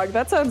the frog.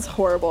 That sounds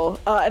horrible.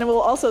 And it will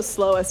also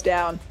slow us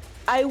down.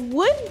 I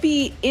would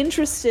be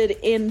interested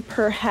in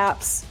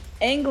perhaps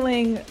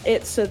angling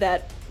it so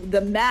that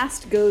the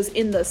mast goes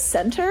in the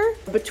center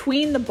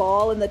between the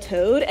ball and the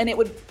toad, and it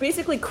would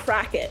basically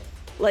crack it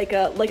like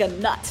a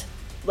nut,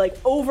 like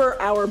over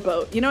our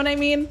boat. You know what I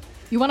mean?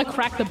 You want to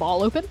crack the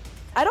ball open?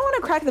 I don't want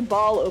to crack the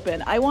ball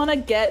open. I want to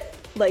get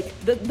like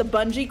the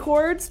bungee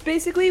cords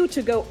basically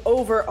to go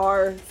over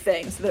our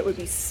thing so that it would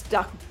be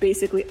stuck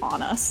basically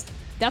on us.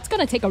 That's going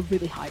to take a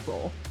really high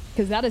roll,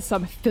 because that is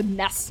some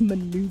finesse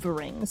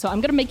maneuvering. So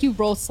I'm going to make you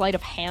roll sleight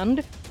of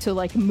hand to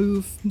like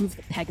move the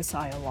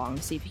Pegasi along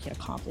to see if you can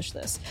accomplish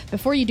this.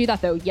 Before you do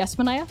that though, yes,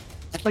 Manaya?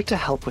 I'd like to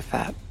help with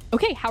that.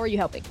 Okay, how are you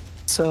helping?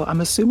 So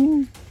I'm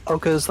assuming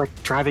Oka's like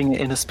driving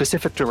in a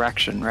specific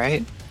direction,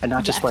 right? And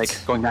not just Left.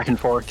 like going back and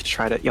forth to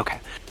try to, okay.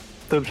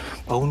 The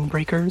bone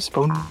breakers?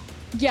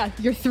 Yeah,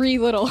 your three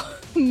little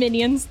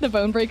minions, the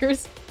bone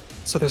breakers.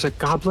 So there's a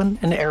goblin,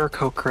 an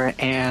Aarakocra,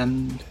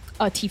 and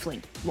A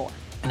tiefling, lore.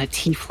 a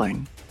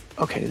tiefling.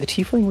 Okay, the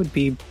tiefling would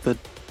be the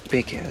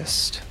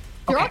biggest.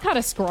 They're all Okay. kind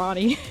of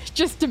scrawny,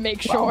 just to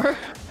make sure.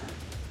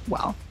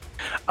 Well,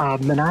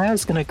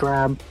 Manaya's gonna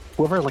grab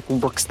whoever like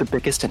looks the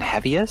biggest and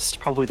heaviest,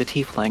 probably the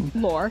tiefling,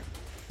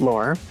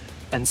 Lore.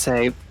 and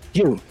say,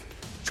 "You,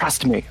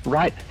 trust me,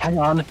 right? Hang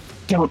on,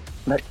 don't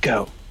let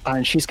go."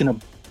 And she's gonna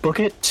book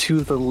it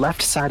to the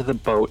left side of the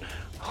boat,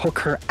 hook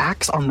her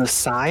axe on the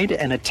side,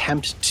 and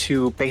attempt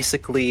to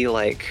basically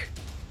like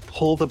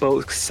pull the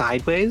boat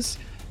sideways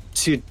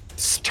to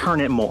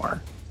turn it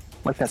more,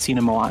 like that scene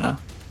in Moana.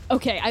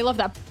 Okay, I love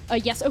that.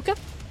 Yes, Oka?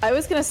 I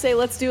was gonna say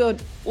let's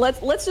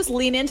just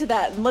lean into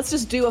that and let's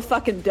just do a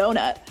fucking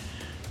donut,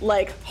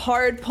 like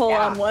hard pull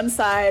on one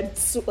side,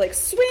 like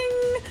swing,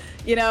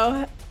 you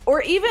know,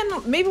 or even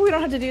maybe we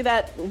don't have to do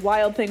that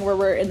wild thing where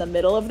we're in the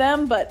middle of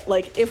them, but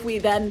like if we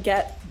then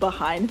get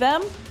behind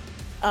them,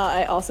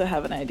 I also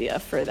have an idea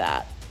for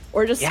that,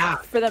 or just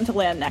for them to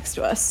land next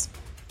to us.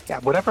 Yeah,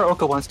 whatever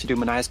Oka wants to do,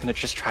 Manaya's gonna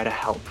just try to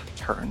help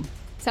turn.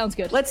 Sounds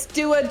good. Let's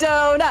do a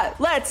donut.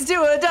 Let's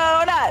do a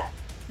donut.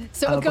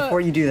 So Oka,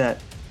 Before you do that,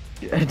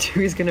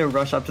 Dewey's gonna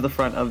rush up to the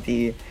front of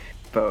the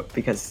boat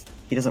because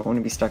he doesn't want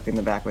to be stuck in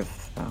the back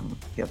with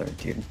the other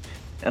dude,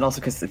 and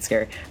also because it's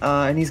scary.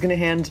 And he's gonna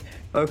hand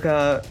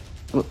Oka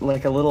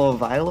like a little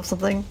vial of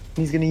something.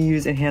 He's gonna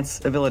use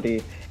Enhance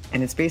Ability,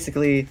 and it's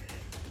basically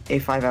a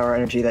 5-hour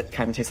energy that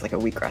kind of tastes like a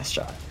wheatgrass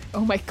shot.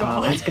 oh my And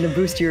god. it's gonna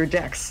boost your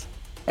dex.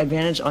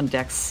 Advantage on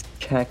dex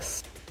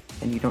checks,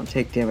 and you don't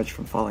take damage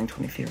from falling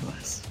 20 feet or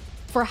less.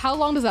 For how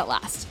long does that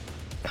last?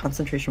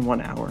 Concentration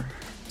 1 hour.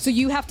 So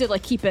you have to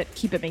like keep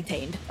it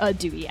maintained,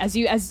 Dewey. As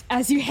you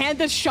hand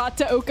this shot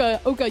to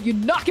Oka, you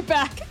knock it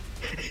back.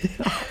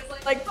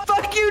 Like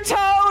fuck you,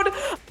 Toad.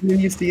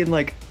 You see in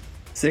like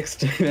 6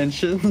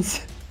 dimensions,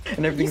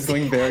 and everything's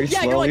going very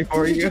Yeah, you're slowly like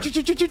for you.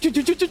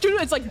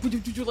 it's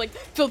like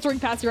filtering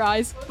past your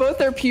eyes. Both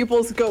their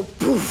pupils go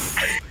poof.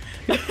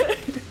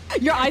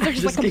 Your eyes are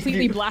just like Just gave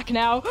completely you- black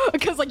now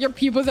because like your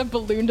pupils have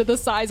ballooned to the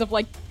size of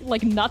like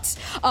nuts.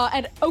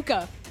 And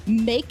Oka,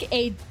 make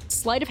a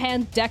sleight of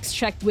hand dex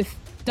check with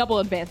double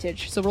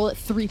advantage. So roll it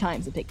 3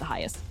 times and take the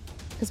highest.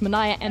 Because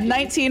Manaya and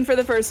 19 for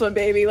the first one,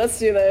 baby. Let's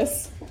do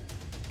this.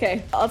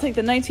 Okay, I'll take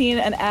the 19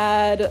 and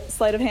add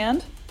sleight of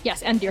hand.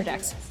 yes, and your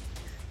dex.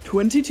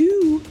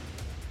 22.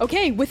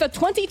 Okay, with a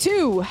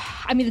 22,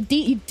 I mean,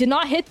 you did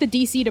not hit the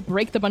DC to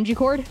break the bungee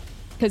cord,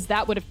 because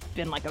that would have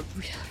been like a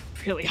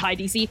really high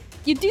DC.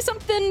 You do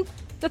something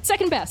that's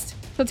second best.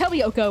 So tell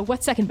me, Oka,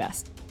 what's second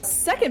best?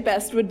 Second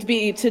best would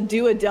be to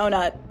do a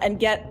donut and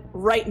get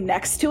right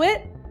next to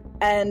it.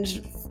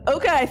 And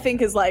Oka, I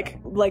think, is like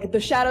the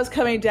shadows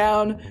coming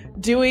down.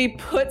 Dewey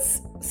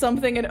puts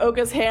something in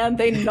Oka's hand.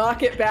 They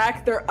knock it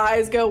back. Their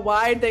eyes go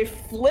wide. They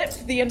flip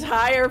the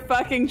entire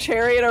fucking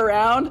chariot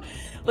around.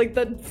 Like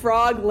the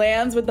frog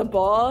lands with the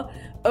ball.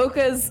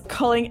 Oka's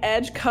culling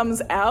edge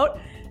comes out.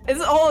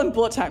 It's all in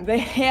bullet time. They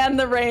hand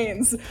the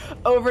reins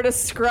over to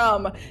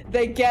Scrum.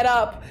 They get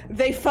up.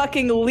 They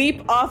fucking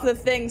leap off the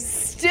thing,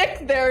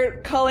 stick their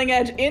culling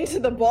edge into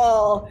the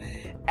ball,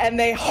 and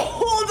they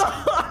hold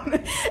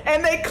on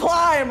and they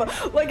climb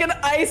like an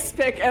ice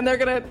pick, and they're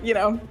gonna,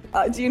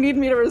 do you need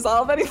me to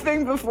resolve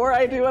anything before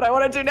I do what I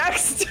want to do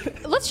next?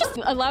 Let's just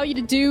allow you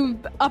to do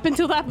up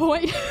until that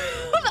point.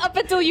 Up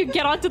until you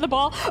get onto the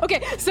ball.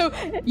 Okay, so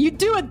you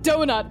do a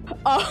donut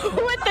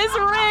with this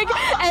rig,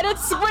 and it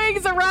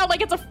swings around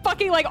like it's a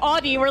fucking like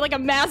Audi or like a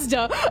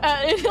Mazda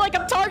in like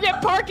a Target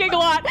parking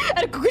lot,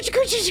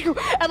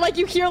 and like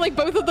you hear like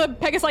both of the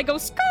Pegasi go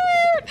skirt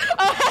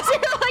as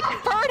you're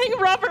like burning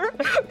rubber,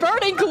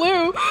 burning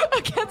glue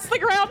against the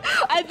ground,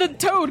 and the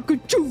toad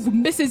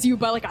misses you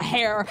by like a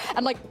hair,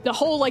 and like the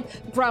whole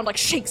like ground like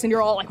shakes, and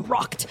you're all like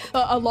rocked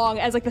along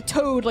as like the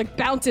toad like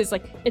bounces,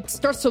 like it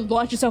starts to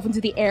launch itself into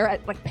the air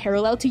at like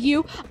parallel to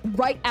you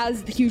right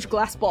as the huge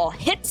glass ball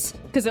hits,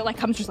 because it like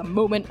comes just a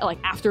moment like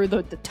after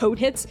the toad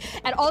hits,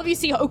 and all of you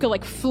see Oka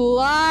like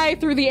fly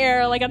through the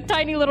air like a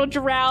tiny little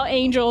drow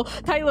angel,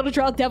 tiny little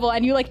drow devil,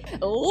 and you like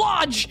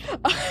lodge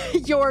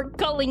your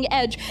culling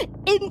edge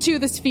into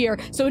the sphere.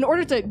 So in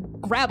order to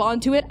grab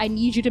onto it, I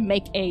need you to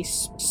make a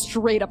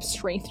straight up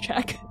strength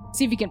check.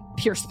 See if you can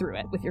pierce through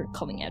it with your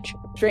culling edge.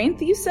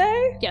 Strength, you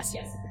say? Yes.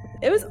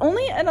 It was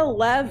only an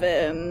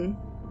 11.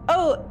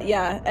 Oh,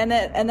 yeah, and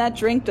that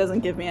drink doesn't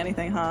give me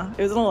anything, huh?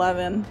 It was an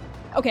 11.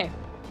 Okay,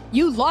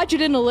 you lodge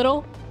it in a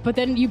little, but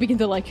then you begin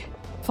to like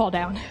fall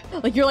down.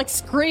 Like you're like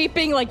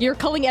scraping, like your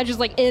culling edge is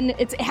like in,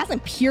 it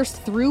hasn't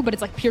pierced through, but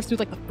it's like pierced through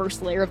like the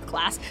first layer of the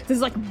glass. This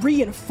is like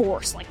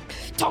reinforced, like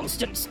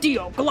tungsten,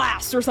 steel,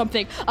 glass or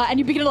something. And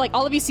you begin to like,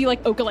 all of you see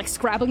like Oka like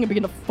scrabbling and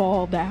begin to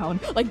fall down,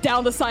 like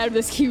down the side of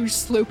this huge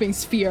sloping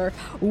sphere.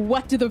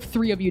 What do the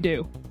three of you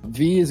do?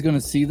 V is going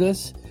to see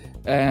this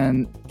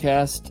and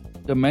cast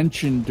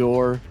Dimension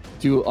Door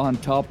to on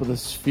top of the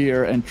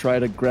sphere and try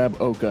to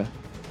grab Oka.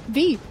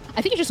 V,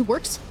 I think it just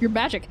works your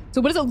magic.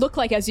 So what does it look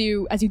like as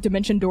you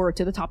Dimension Door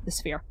to the top of the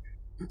sphere?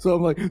 So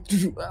I'm like,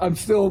 I'm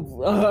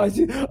still, I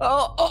see,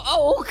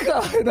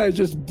 Oka, and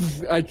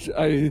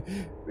I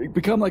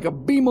become like a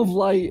beam of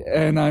light,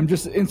 and I'm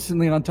just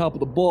instantly on top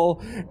of the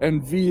ball,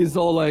 and V is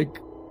all like,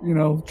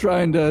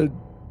 trying to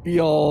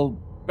be all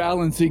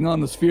balancing on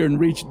the sphere and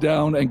reach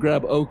down and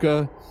grab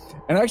Oka.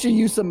 And actually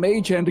use some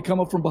mage hand to come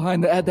up from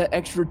behind to add that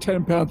extra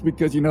 10 pounds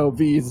because,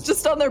 V's...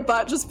 Just on their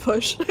butt, just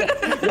push.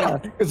 Yeah,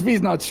 because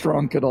V's not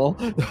strong at all.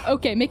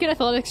 Okay, make an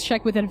athletics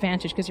check with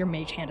advantage because your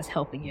mage hand is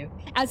helping you.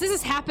 As this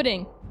is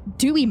happening,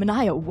 Dewey,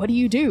 Manaya, what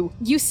do?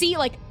 You see,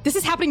 like, this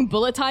is happening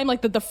bullet time,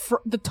 like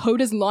the toad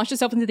has launched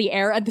itself into the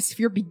air and the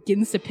sphere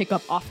begins to pick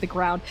up off the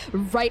ground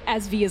right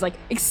as V is, like,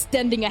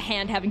 extending a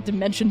hand, having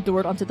Dimension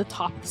Doored onto the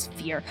top of the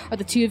sphere. Are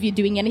the two of you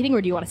doing anything,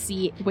 or do you want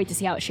to wait to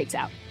see how it shakes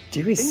out?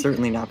 Dewey's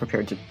certainly not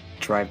prepared to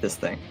drive this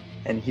thing,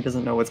 and he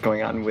doesn't know what's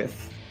going on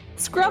with...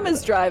 Scrum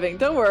is driving,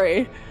 don't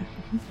worry.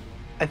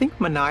 I think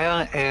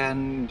Manaya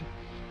and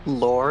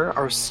Lore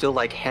are still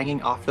like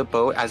hanging off the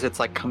boat as it's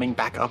like coming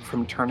back up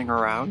from turning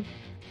around.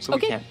 So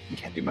Okay. we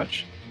can't do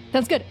much.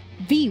 Sounds good.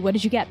 V, what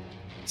did you get?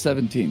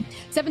 17.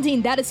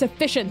 17, that is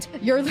sufficient.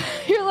 Your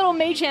little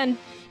mage hand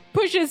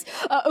pushes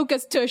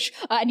Oka's tush,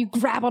 and you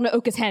grab onto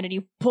Oka's hand and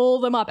you pull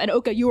them up, and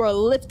Oka, you are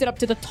lifted up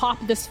to the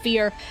top of the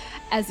sphere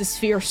as the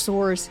sphere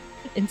soars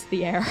into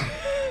the air.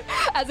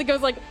 As it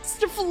goes like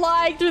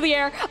flying through the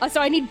air. So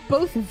I need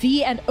both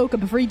V and Oka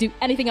before you do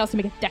anything else to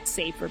make a dex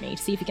save for me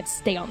to see if you can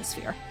stay on the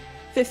sphere.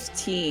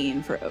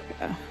 15 for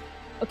Oka.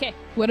 Okay,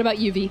 what about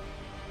you, V?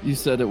 You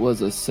said it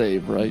was a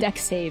save, right?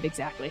 Dex save,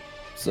 exactly.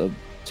 So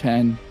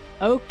 10.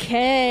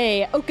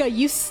 Okay, Oka,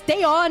 you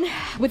stay on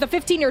with a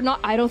 15 or not.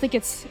 I don't think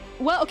it's...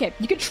 Well, okay,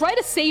 you can try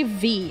to save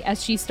V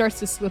as she starts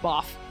to slip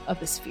off of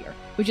the sphere.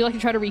 Would you like to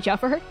try to reach out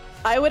for her?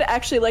 I would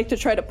actually like to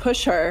try to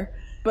push her,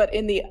 but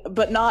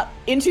not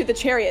into the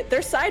chariot.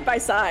 They're side by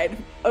side.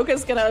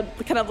 Oka's gonna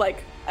kind of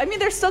like... I mean,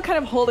 they're still kind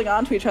of holding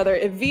on to each other.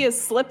 If V is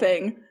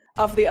slipping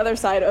off the other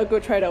side, Oka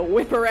would try to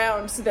whip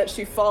around so that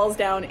she falls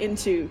down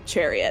into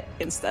chariot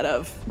instead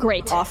of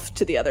Great. Off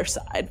to the other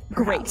side.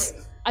 Perhaps.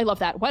 Great. I love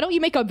that. Why don't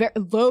you make a very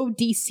low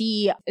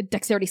DC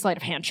dexterity sleight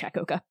of hand check,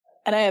 Oka?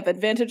 And I have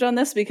advantage on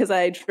this because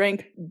I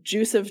drank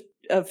juice of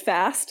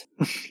fast.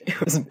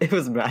 It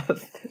was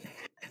math.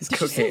 It's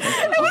cocaine.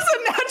 It was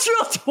a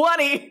natural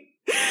 20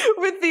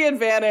 with the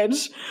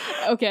advantage.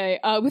 Okay,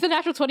 with a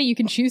natural 20, you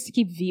can choose to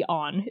keep V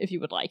on if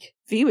you would like.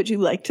 V, would you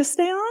like to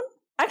stay on?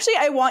 Actually,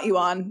 I want you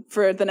on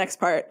for the next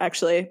part.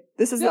 Actually,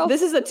 this is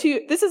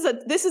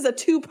a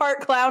two-part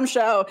clown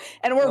show,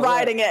 and we're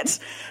riding it.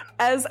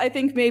 As I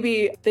think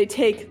maybe they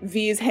take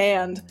V's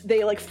hand,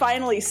 they like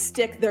finally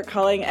stick their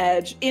culling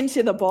edge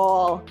into the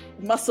ball,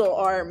 muscle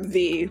arm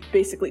V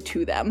basically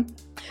to them.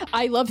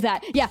 I love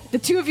that. Yeah, the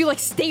two of you like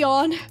stay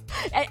on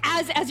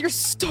as you're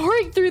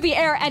soaring through the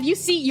air, and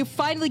you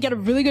finally get a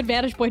really good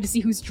vantage point to see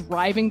who's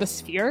driving the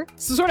sphere.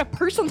 So sort of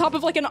perched on top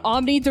of like an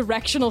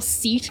omnidirectional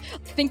seat.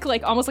 Think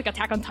like almost like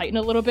Attack on Titan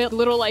a little bit.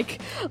 Little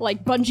like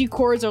bungee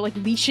cords are like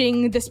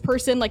leashing this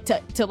person like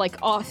to like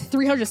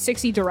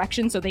 360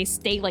 directions, so they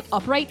stay like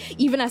upright.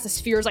 Even as the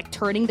sphere is like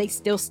turning, they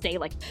still stay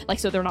like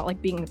so they're not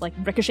like being like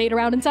ricocheted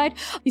around inside.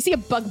 You see a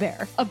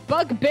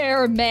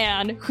bugbear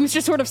man who's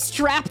just sort of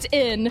strapped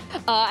in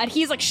and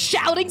he's like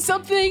shouting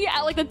something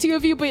at like the two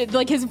of you, but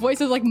like his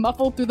voice is like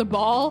muffled through the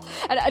ball.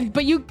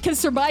 But you can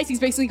surmise he's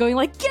basically going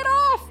like, "Get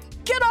off!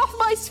 Get off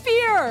my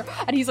sphere!"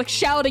 And he's like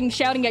shouting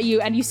at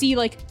you, and you see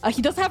like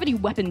he doesn't have any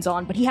weapons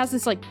on, but he has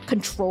this like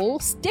control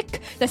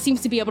stick that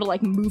seems to be able to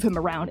like move him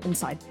around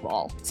inside the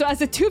ball. So as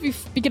the two of you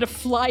begin to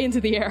fly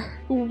into the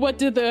air, what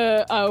do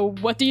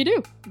you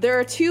do? There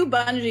are 2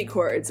 bungee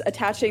cords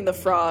attaching the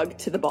frog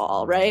to the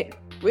ball, right?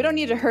 We don't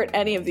need to hurt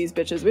any of these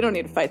bitches. We don't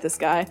need to fight this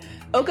guy.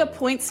 Oka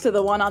points to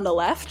the one on the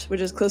left,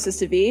 which is closest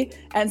to V,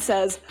 and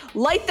says,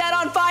 "Light that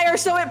on fire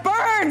so it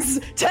burns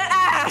to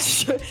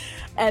ash!"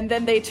 And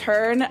then they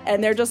turn,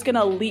 and they're just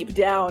gonna leap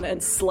down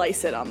and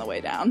slice it on the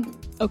way down.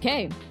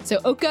 Okay, so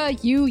Oka,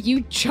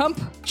 you jump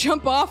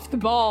off the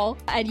ball,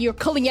 and your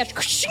cutting edge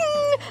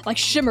like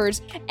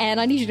shimmers, and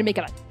I need you to make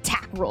an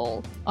attack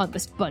roll on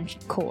this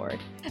bungee cord.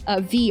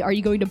 V, are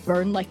you going to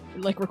burn like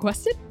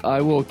requested?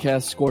 I will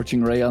cast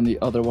Scorching Ray on the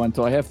other one,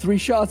 so I have 3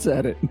 shots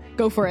at it.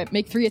 Go for it.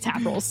 Make 3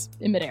 attack rolls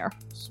in midair.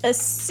 A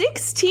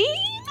 16?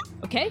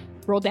 Okay,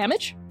 roll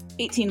damage.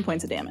 18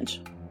 points of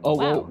damage. Oh, Wow.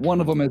 well,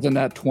 one of them is a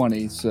nat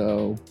 20,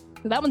 so...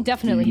 So that one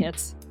definitely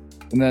hits.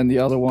 And then the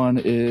other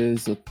one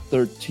is a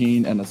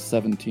 13 and a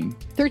 17.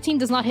 13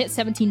 does not hit,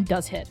 17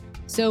 does hit.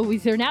 So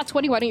with your nat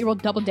 20, why don't you roll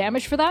double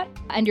damage for that?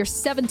 And your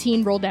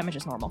 17 roll damage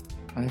is normal.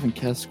 I haven't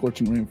cast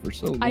Scorching Ray for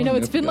so long. I know,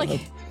 it's been forgot.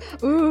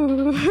 like,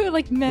 ooh,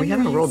 like memories. We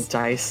haven't rolled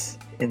dice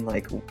in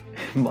like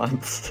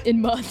months.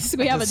 In months.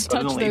 We haven't touched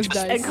suddenly those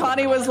just- dice. And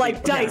Connie was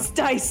like, dice,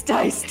 dice,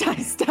 dice,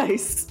 dice,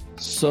 dice.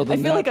 So the I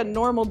feel like a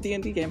normal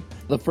D&D game.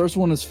 the first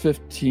one is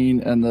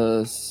 15 and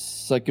the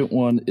second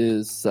one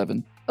is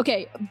 7.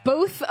 Okay,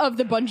 both of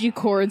the bungee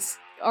cords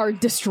are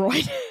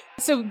destroyed.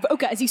 So,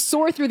 okay, as you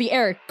soar through the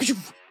air,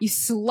 you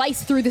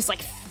slice through this like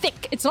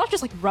thick, it's not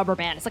just like rubber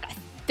band, it's like a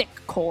thick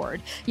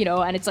cord, you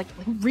know, and it's like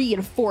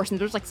reinforced and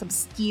there's like some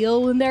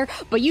steel in there,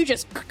 but you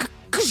just,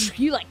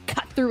 you like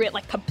cut through it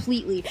like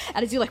completely.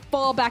 And as you like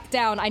fall back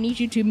down, I need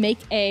you to make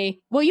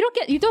well,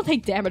 you don't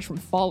take damage from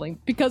falling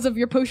because of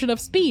your potion of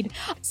speed.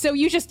 So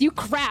you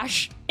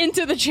crash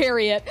into the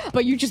chariot,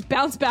 but you just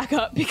bounce back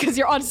up because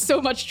you're on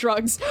so much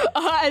drugs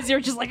as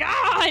you're just like,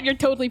 and you're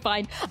totally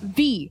fine.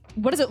 V,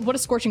 what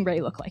does Scorching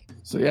Ray look like?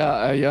 So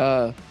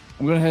yeah,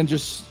 I'm going to ahead and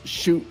just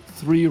shoot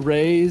 3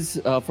 rays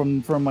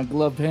from my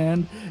gloved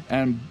hand,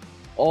 and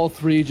all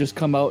 3 just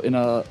come out in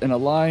a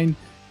line.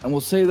 And we'll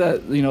say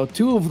that,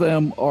 2 of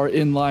them are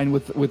in line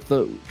with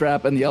the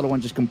trap, and the other one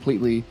just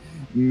completely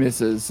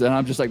misses. And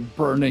I'm just like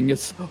burning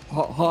as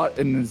hot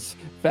and as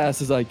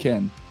fast as I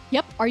can.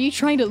 Yep. Are you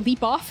trying to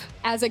leap off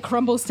as it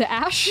crumbles to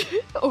ash,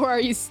 or are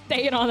you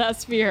staying on that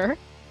sphere?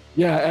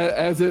 Yeah,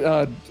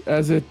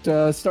 as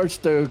it starts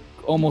to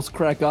almost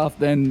crack off,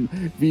 then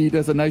V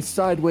does a nice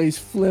sideways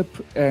flip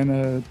and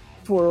a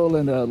twirl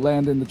and a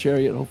land in the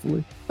chariot,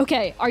 hopefully.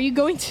 Okay, you're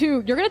going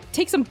to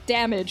take some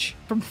damage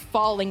from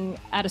falling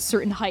at a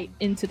certain height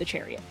into the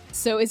chariot.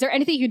 So is there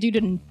anything you could do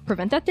to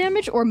prevent that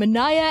damage? Or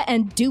Manaya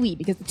and Dewey,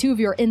 because the 2 of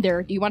you are in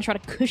there, do you want to try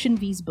to cushion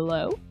V's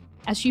blow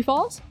as she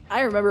falls?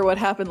 I remember what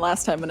happened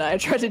last time when I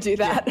tried to do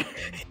that.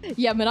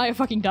 Yeah, Manaya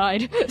fucking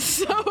died.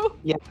 So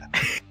Yeah.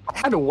 I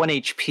had a 1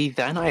 HP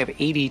then. I have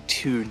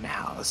 82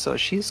 now. So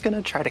she's going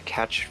to try to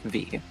catch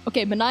V.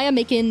 okay, Manaya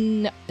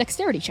making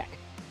dexterity check.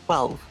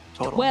 12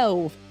 total.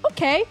 12.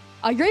 Okay.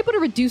 You're able to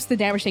reduce the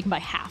damage taken by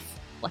half,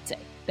 let's say,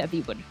 that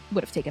V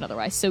would have taken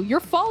otherwise. So you're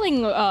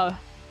falling,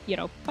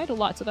 quite a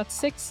lot. So that's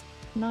 6,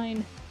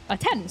 9,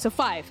 10. So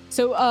 5.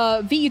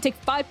 So V, you take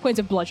 5 points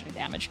of bludgeoning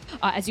damage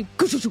as you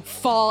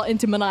fall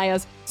into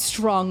Manaya's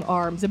strong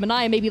arms. And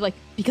Manaya maybe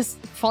because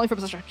falling from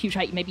such a huge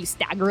height, maybe you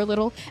stagger a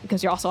little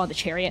because you're also on the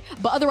chariot.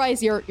 But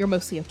otherwise, you're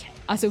mostly okay.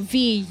 So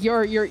V,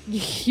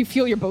 you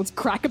feel your bones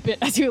crack a bit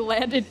as you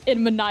landed in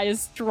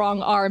Manaya's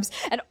strong arms,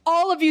 and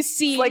all of you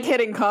see It's like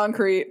hitting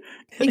concrete.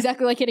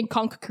 exactly like hitting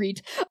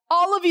concrete.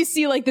 All of you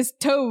see this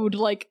toad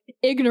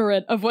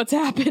ignorant of what's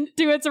happened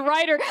to its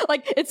rider.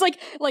 It's like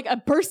a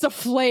burst of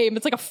flame.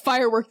 It's like a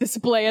firework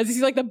display as you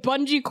see the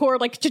bungee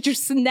cord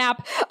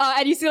snap,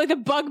 and you see the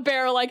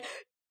bugbear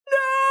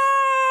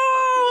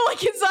no,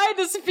 inside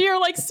the sphere,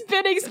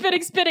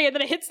 spinning, and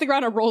then it hits the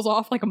ground and rolls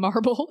off like a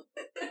marble.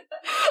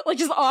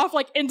 Just off,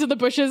 into the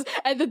bushes,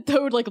 and the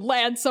toad,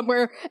 lands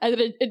somewhere, and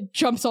then it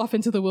jumps off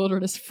into the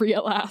wilderness free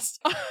at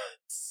last.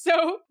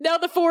 So, now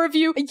the 4 of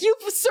you,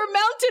 you've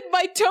surmounted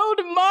my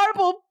toad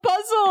marble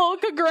puzzle!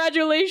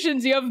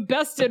 Congratulations, you have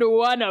bested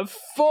 1 of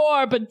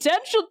 4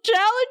 potential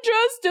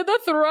challengers to the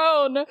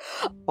throne!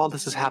 While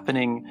this is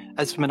happening,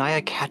 as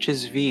Manaya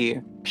catches V,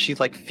 she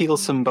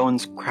feels some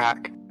bones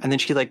crack, and then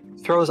she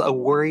throws a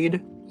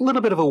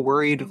little bit of a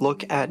worried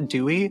look at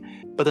Dewey,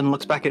 but then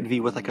looks back at V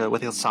with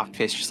a soft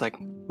face. She's like,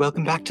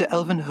 "Welcome back to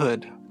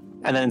Elvenhood,"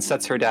 and then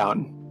sets her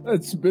down.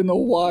 It's been a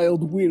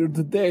wild,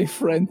 weird day,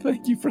 friend.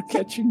 Thank you for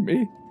catching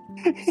me.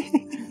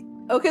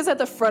 Oka's at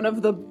the front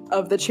of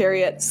the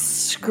chariot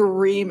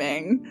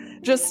screaming.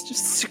 Just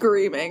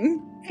screaming.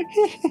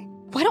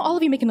 Why don't all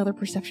of you make another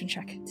perception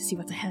check to see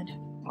what's ahead?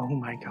 Oh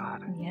my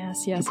god.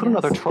 Yes. Put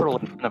another turtle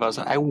in front of us.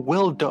 I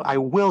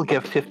will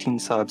give 15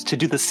 subs to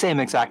do the same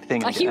exact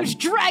thing. A again. huge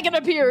dragon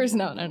appears.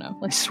 No.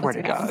 I swear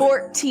to God.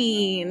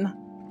 14.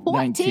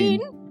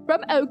 14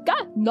 from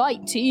Oka.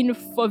 19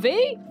 for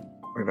V.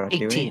 What about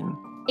Dewey?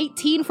 18.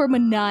 18 for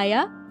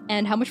Manaya.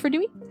 And how much for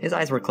Dewey? His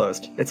eyes were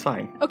closed. It's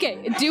fine.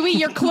 Okay, Dewey,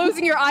 you're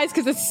closing your eyes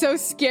because it's so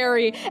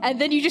scary.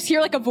 And then you just hear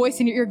like a voice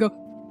in your ear go,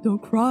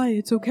 "Don't cry,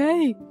 it's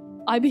okay.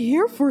 I'm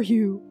here for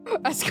you."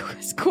 As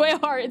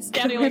Quayhar is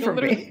standing like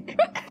literally.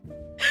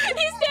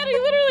 He's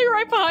standing literally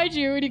right behind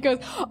you and he goes,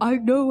 "I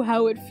know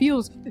how it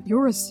feels.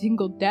 You're a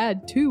single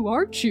dad too,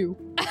 aren't you?"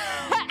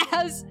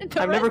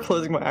 I'm never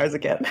closing my eyes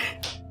again.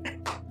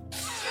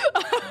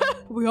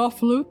 We all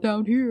float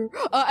down here.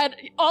 And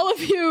all of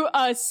you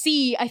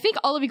see, I think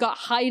all of you got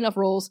high enough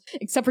rolls,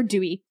 except for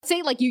Dewey.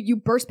 Say like you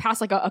burst past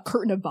like a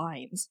curtain of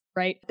vines,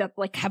 right? That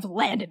like have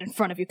landed in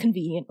front of you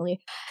conveniently.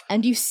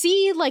 And you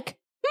see like,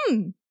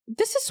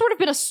 this has sort of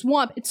been a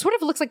swamp. It sort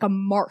of looks like a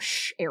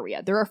marsh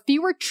area. There are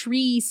fewer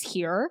trees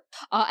here.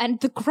 And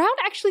the ground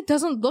actually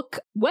doesn't look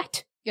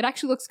wet. It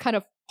actually looks kind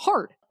of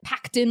hard.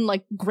 Packed in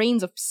like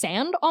grains of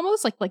sand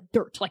almost, like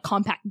dirt, like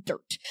compact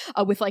dirt,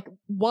 with like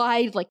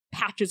wide like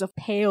patches of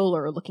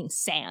paler looking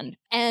sand.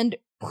 And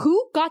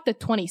who got the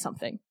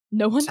 20-something?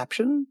 No one?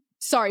 Perception?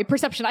 Sorry,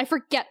 perception. I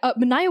forget.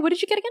 Manaya, what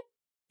did you get again?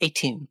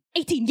 18.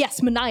 18,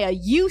 yes, Manaya.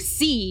 You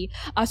see,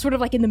 sort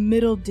of like in the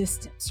middle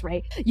distance,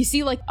 right? You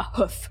see like a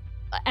hoof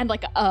and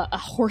like a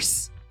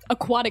horse,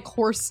 aquatic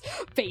horse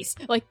face,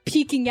 like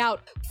peeking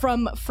out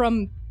from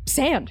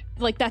sand.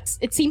 Like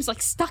it seems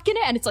like stuck in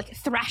it and it's like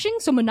thrashing.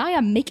 So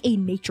Manaya, make a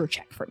nature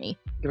check for me.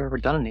 You've ever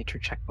done a nature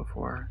check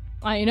before?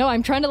 I know,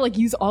 I'm trying to like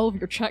use all of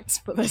your checks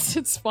for this.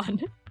 It's fun.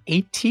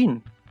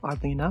 18,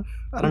 oddly enough.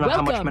 I don't know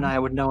how much Welcome.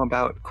 Manaya would know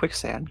about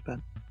quicksand, but...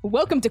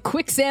 Welcome to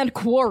Quicksand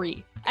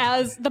Quarry.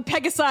 As the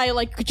Pegasi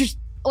like just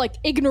like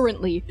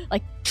ignorantly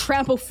like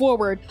trample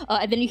forward,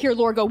 and then you hear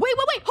Laura go, wait,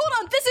 hold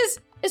on, this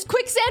is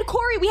Quicksand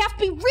Quarry. We have to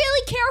be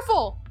really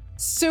careful.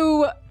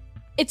 So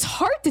it's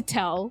hard to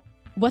tell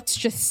what's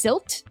just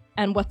silt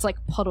and what's like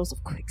puddles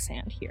of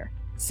quicksand here.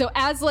 So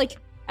as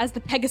the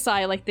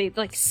Pegasi, like they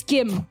like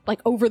skim like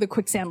over the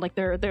quicksand, like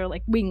their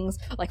like wings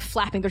like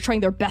flapping, they're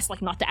trying their best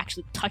like not to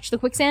actually touch the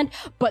quicksand.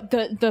 But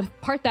the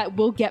part that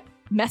will get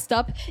messed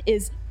up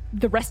is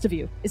the rest of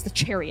you, is the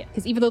chariot.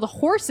 Because even though the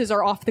horses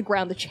are off the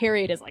ground, the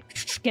chariot is like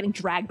getting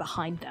dragged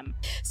behind them.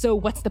 So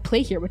what's the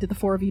play here? What did the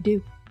four of you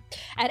do?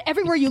 And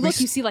everywhere you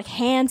look, you see like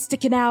hands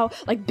sticking out,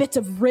 like bits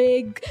of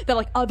rig that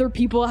like other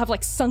people have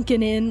like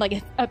sunken in. Like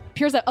it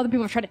appears that other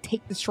people are trying to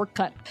take the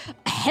shortcut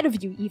ahead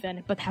of you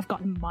even, but have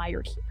gotten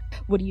mired here.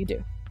 What do you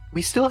do?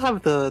 We still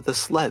have the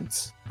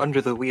sleds under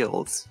the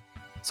wheels,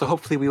 so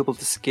hopefully we'll be able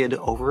to skid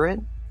over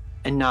it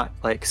and not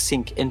like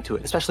sink into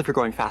it, especially if you're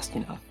going fast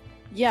enough.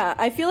 Yeah,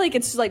 I feel like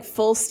it's like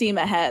full steam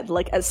ahead,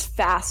 like as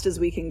fast as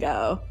we can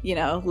go, you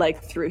know,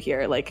 like through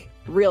here, like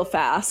real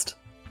fast.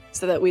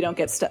 So that we don't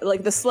get stuck.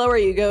 Like, the slower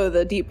you go,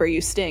 the deeper you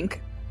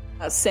sink.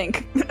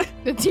 Sink.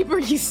 The deeper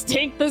you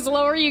stink, the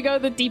slower you go,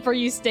 the deeper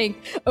you stink.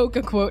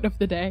 Oka quote of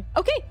the day.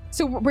 Okay,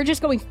 so we're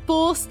just going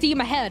full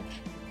steam ahead.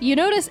 You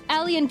notice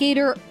Allie and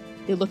Gator,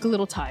 they look a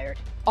little tired.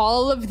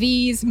 All of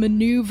these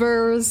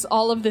maneuvers,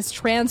 all of this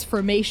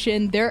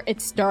transformation,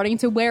 it's starting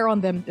to wear on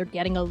them. They're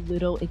getting a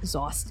little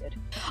exhausted.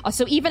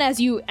 So even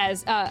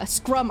as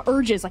Scrum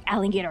urges, like,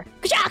 Allie and Gator,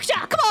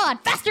 Kasha, come on,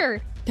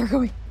 faster! They're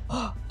going,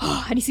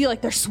 and you see,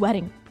 like, they're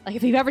sweating. Like,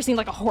 if you've ever seen,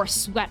 like, a horse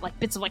sweat, like,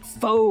 bits of, like,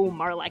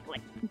 foam are, like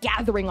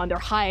gathering on their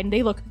hide, and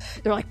they're,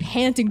 like,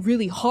 panting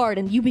really hard,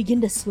 and you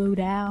begin to slow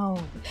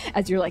down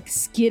as you're, like,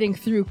 skidding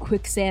through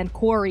Quicksand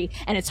Quarry,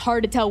 and it's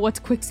hard to tell what's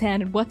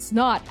quicksand and what's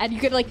not. And you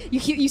could, like,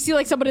 you see,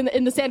 like, someone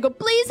in the sand go,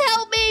 please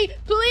help me!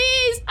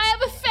 Please! I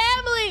have a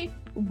family!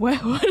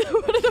 What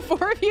are the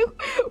four of you?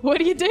 What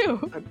do you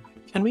do?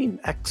 Can we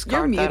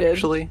X-card You're that, muted.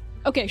 actually?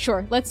 Okay,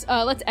 sure. Let's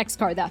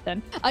X-card that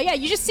then. Yeah,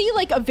 you just see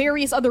like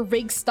various other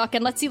rigs stuck,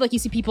 and let's see like you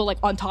see people like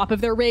on top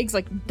of their rigs,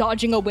 like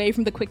dodging away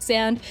from the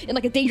quicksand in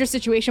like a dangerous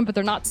situation, but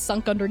they're not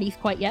sunk underneath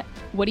quite yet.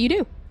 What do you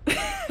do?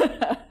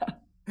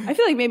 I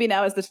feel like maybe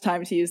now is the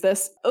time to use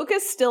this.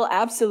 Oka's still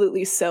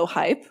absolutely so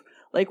hype,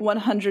 like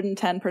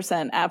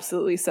 110%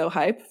 absolutely so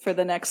hype for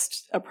the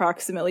next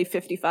approximately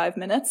 55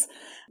 minutes.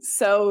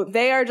 So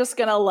they are just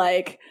gonna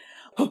like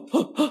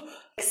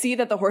see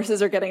that the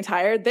horses are getting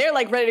tired. They're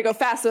like ready to go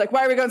fast. They're like,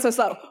 why are we going so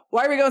slow?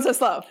 Why are we going so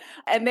slow?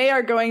 And they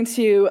are going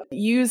to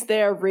use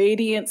their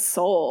radiant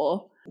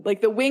soul.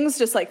 Like the wings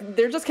just like,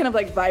 they're just kind of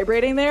like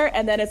vibrating there.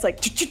 And then it's like,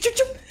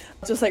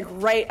 just like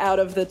right out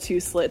of the two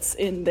slits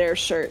in their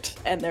shirt.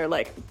 And they're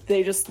like,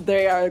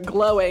 they are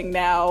glowing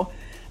now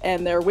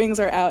and their wings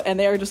are out and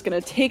they're just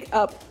going to take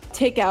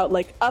out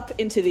like up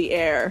into the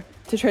air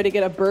to try to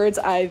get a bird's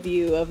eye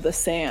view of the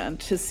sand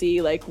to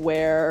see like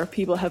where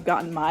people have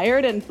gotten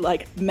mired and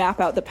like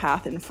map out the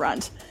path in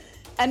front.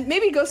 And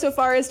maybe go so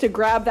far as to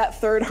grab that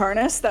third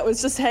harness that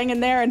was just hanging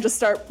there and just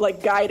start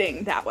like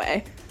guiding that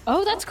way.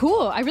 Oh, that's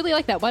cool. I really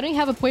like that. Why don't you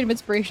have a point of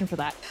inspiration for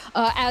that?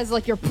 As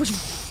like your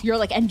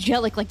like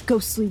angelic, like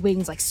ghostly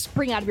wings like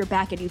spring out of your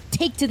back and you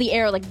take to the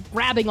air, like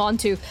grabbing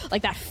onto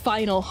like that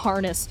final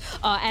harness.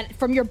 And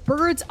from your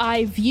bird's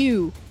eye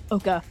view,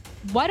 Oka,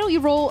 why don't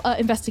you roll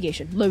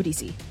investigation? Low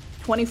DC.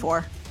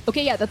 24.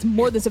 Okay, yeah, that's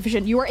more than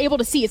sufficient. You are able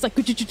to see. It's like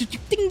ding,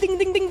 ding, ding,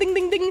 ding, ding,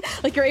 ding, ding.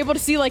 Like you're able to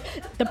see like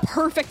the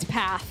perfect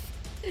path.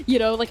 You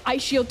know, like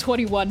Ice Shield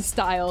 21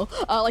 style.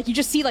 Like you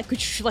just see like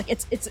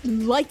it's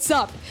lights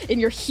up in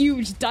your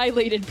huge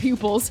dilated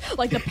pupils,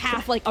 like the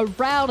path like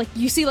around, like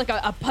you see like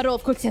a puddle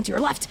of quicksand to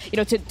your left, you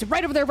know, to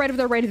right over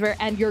there,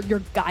 and you're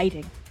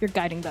guiding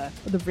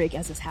the rig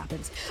as this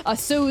happens.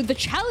 So the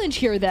challenge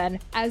here then,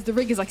 as the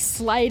rig is like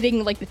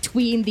sliding like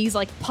between these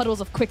like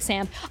puddles of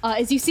quicksand,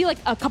 is you see like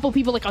a couple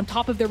people like on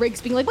top of their rigs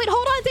being like, wait,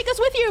 hold on, take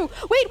us with you.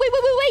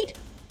 Wait.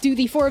 Do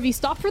the four of you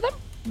stop for them?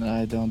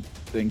 I don't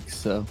think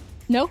so.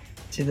 No?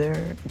 Do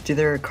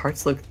their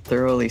carts look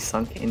thoroughly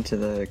sunk into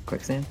the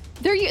quicksand?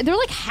 They're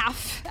like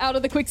half out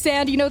of the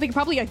quicksand, you know, they can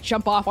probably like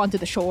jump off onto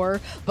the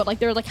shore, but like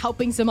they're like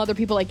helping some other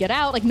people like get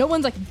out. Like no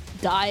one's like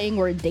dying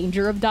or in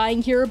danger of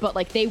dying here, but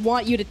like they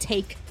want you to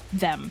take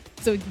them.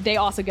 So they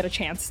also get a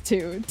chance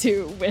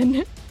to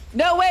win.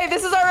 No way,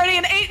 this is already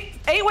an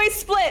eight-way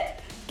split.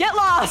 Get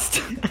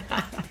lost.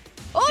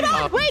 Hold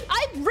on, wait,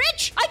 I'm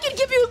rich. I can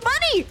give you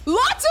money.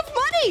 Lots of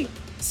money.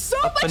 So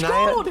much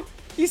gold.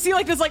 You see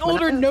like this like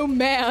older gnome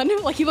man,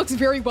 like he looks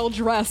very well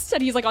dressed,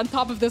 and he's like on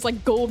top of this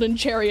like golden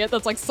chariot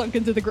that's like sunk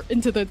into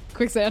the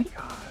quicksand.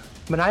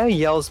 Manaya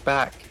yells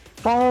back,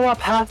 "Follow our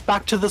path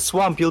back to the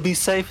swamp. You'll be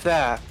safe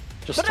there."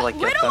 Just to like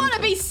we get don't them want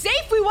to be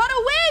safe. We want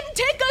to win.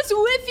 Take us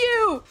with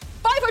you.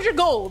 500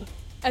 gold.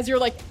 As you're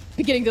like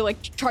beginning to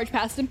like charge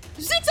past him.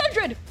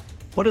 600.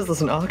 What is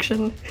this, an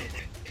auction?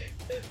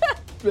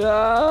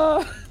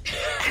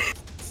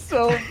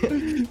 So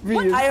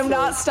I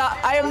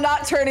am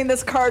not turning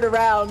this card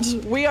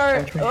around. We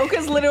are.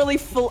 Oka's literally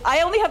full. I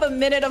only have a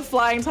minute of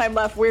flying time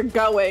left. We're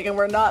going and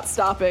we're not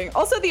stopping.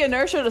 Also, the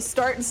inertia to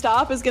start and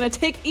stop is going to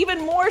take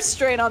even more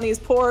strain on these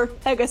poor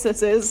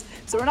Pegasuses.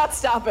 So we're not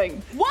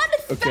stopping.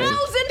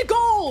 1,000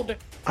 gold.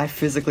 I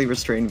physically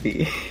restrain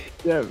V.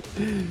 Yeah.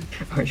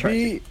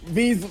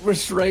 V's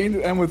restrained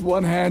and with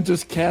one hand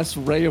just casts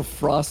Ray of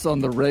Frost on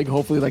the rig,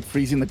 hopefully like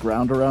freezing the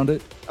ground around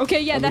it.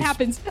 Okay, yeah, that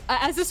happens.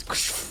 As this,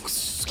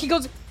 he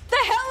goes, "The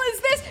hell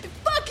is this?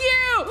 Fuck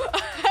you!"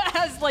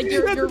 As like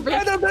your It's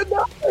better than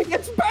nothing.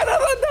 It's better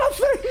than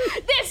nothing.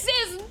 This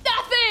is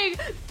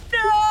nothing.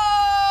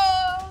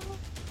 No.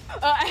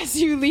 As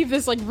you leave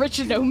this like rich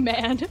gnome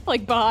man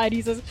like behind,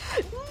 he says,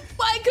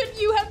 "Why couldn't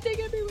you have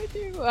taken me with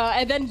you?"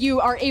 And then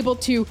you are able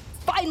to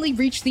finally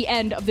reach the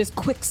end of this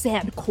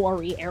quicksand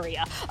quarry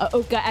area,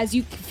 Oka, as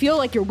you feel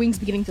like your wings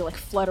beginning to like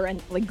flutter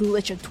and like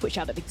glitch and twitch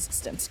out of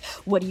existence.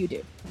 What do you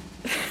do?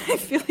 I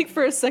feel like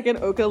for a second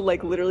Oka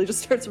like literally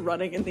just starts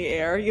running in the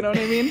air, you know what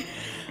I mean?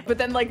 But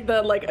then like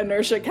the like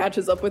inertia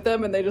catches up with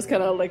them and they just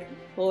kind of like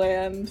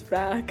land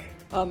back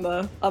on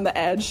the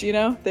edge, you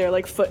know? Their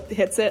like foot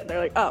hits it and they're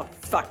like, "Oh,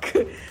 fuck."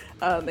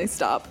 And they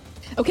stop.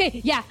 Okay,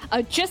 yeah,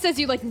 just as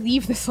you like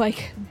leave this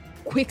like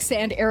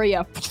quicksand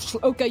area,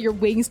 Oka, your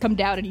wings come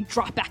down and you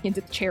drop back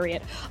into the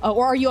chariot.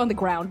 Or are you on the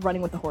ground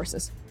running with the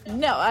horses?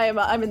 No,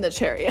 I'm in the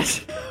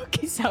chariot.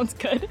 Okay, sounds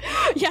good.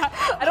 Yeah,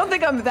 I don't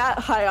think I'm that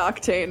high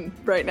octane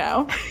right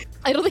now.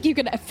 I don't think you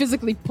can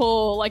physically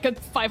pull like a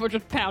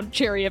 500-pound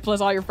chariot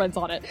plus all your friends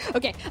on it.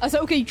 Okay,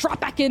 so okay, you drop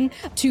back in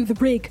to the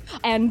rig,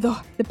 and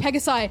the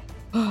Pegasi,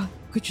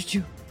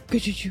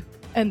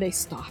 and they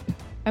stop.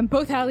 And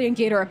both Hallie and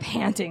Gator are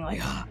panting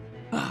like,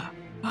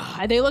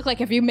 and they look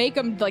like if you make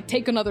them like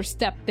take another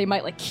step, they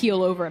might like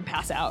keel over and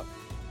pass out.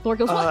 Lore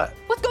goes,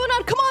 What's going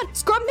on? Come on,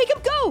 Scrub, make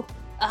him go.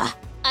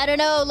 I don't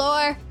know,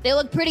 Lore. They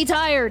look pretty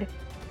tired.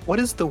 What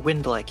is the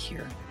wind like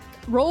here?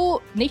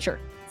 Roll nature.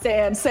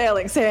 Sand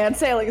sailing, sand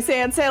sailing,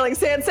 sand sailing,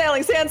 sand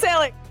sailing, sand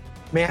sailing.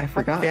 May I have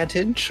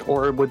advantage,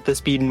 or would this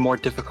be more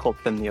difficult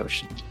than the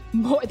ocean?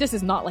 This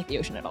is not like the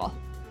ocean at all.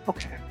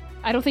 Okay.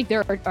 I don't think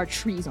there are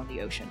trees on the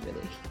ocean,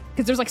 really.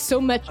 Because there's like so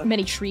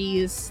many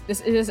trees. This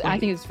is, I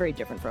think it's very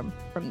different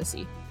from the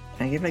sea.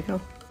 Can I give it a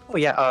go? Oh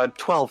yeah,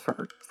 12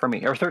 for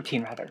me, or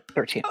 13 rather,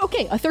 13.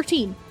 Okay, a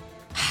 13.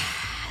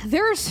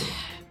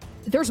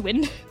 There's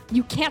wind.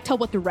 You can't tell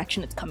what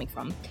direction it's coming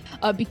from,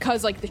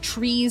 because like the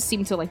trees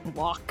seem to like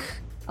block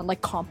and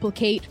like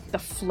complicate the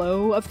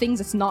flow of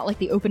things. It's not like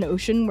the open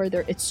ocean where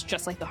it's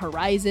just like the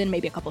horizon,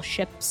 maybe a couple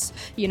ships,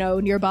 you know,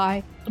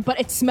 nearby. But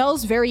it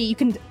smells very.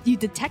 You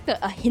detect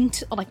a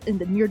hint, like in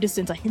the near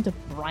distance, a hint of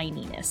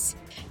brininess.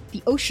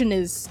 The ocean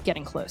is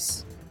getting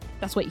close.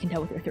 That's what you can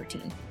tell with your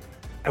 13.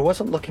 I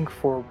wasn't looking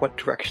for what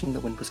direction the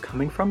wind was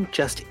coming from,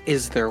 just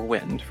is there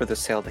wind for the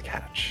sail to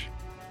catch?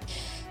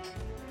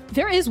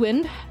 There is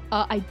wind.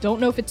 I don't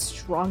know if it's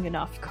strong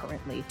enough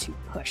currently to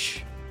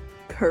push.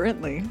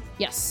 Currently?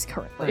 Yes,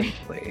 currently.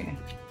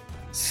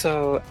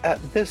 So at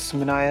this,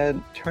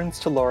 Manaya turns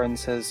to Laura and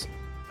says,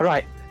 "All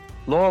right,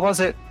 Laura, was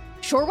it?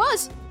 Sure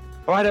was.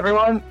 All right,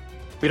 everyone.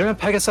 We don't have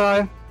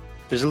Pegasi.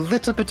 There's a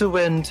little bit of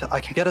wind. I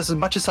can get us as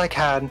much as I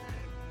can,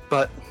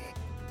 but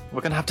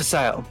We're gonna have to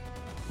sail.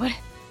 What?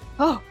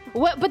 Oh,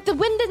 what? But the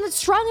wind isn't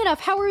strong enough.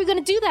 How are we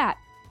gonna do that?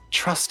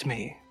 Trust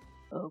me.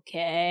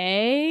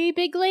 Okay,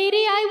 big lady,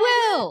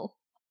 I will.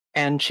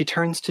 And she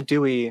turns to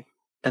Dewey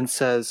and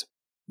says,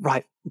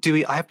 right,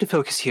 Dewey, I have to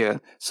focus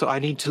here, so I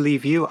need to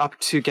leave you up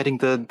to getting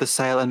the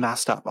sail and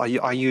mast up. Are you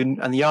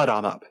and the yard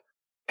arm up?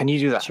 Can you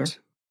do that? Sure.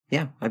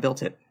 Yeah, I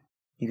built it.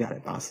 You got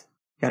it, boss.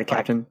 Got it,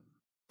 Captain.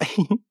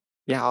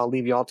 Yeah, I'll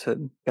leave y'all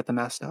to get the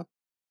mast up.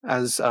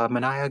 As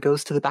Manaya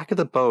goes to the back of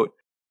the boat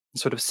and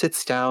sort of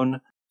sits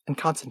down and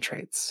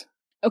concentrates.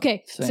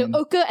 Okay, Same. so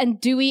Oka and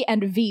Dewey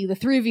and V, the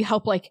three of you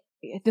help, like,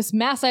 this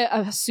mass,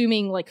 I'm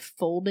assuming, like,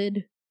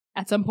 folded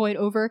at some point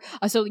over.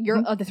 So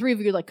you're the three of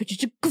you are like,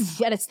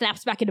 and it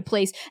snaps back into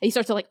place, and you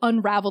start to, like,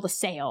 unravel the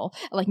sail,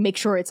 and, like, make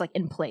sure it's, like,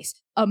 in place.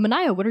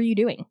 Manaya, what are you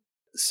doing?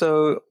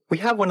 So we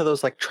have one of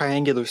those, like,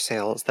 triangular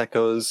sails that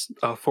goes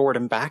forward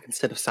and back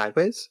instead of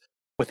sideways,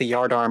 with a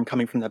yard arm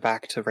coming from the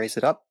back to raise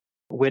it up,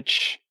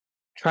 which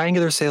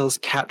triangular sails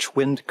catch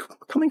wind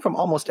coming from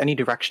almost any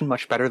direction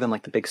much better than,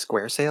 like, the big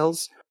square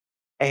sails.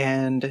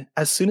 And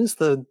as soon as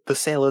the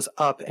sail is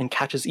up and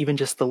catches even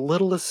just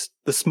the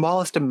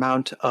smallest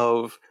amount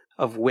of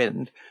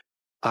wind,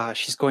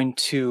 she's going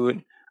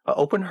to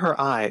open her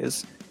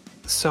eyes.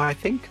 So I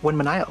think when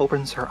Manaya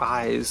opens her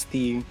eyes,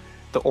 the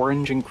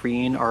orange and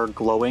green are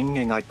glowing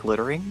and, like,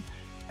 glittering.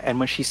 And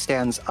when she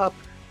stands up,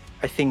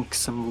 I think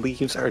some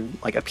leaves are,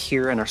 like,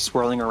 appear and are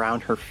swirling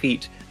around her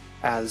feet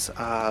as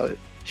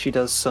she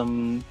does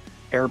some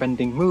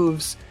airbending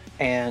moves,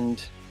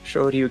 and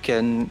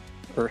Shoryuken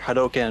or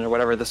Hadoken or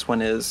whatever this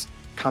one is,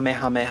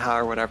 Kamehameha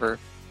or whatever,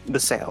 the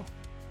sail.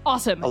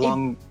 Awesome.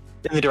 In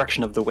the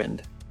direction of the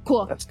wind.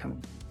 Cool. That's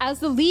coming. As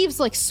the leaves,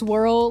 like,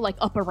 swirl, like,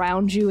 up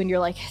around you, and you're,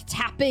 like,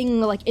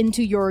 tapping, like,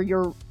 into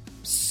your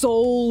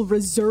soul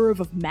reserve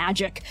of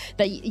magic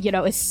that, you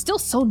know, is still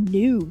so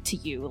new to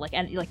you, like,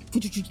 and, like,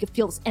 you can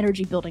feel this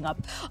energy building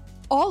up.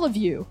 All of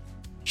you,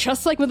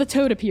 just like when the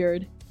toad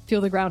appeared,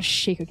 feel the ground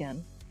shake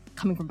again,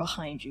 coming from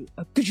behind you.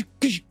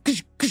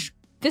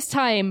 This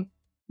time,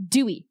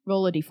 Dewey,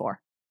 roll a d4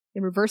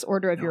 in reverse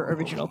order of your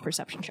original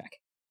perception check.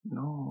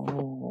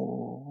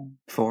 No.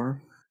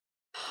 4.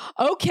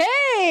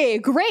 Okay,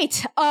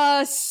 great.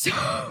 So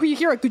you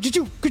hear a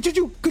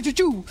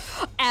good-choo,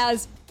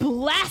 as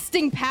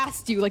blasting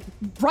past you, like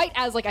right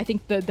as, like, I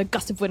think the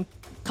gust of wind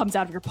comes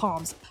out of your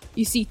palms.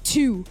 You see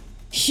 2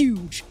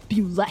 huge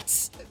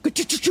bullets.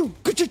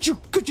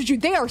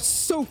 They are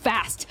so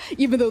fast,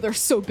 even though they're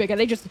so big,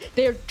 and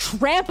they're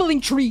trampling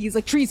trees,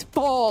 like trees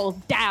fall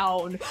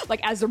down,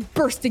 like as they're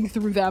bursting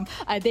through them.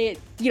 They're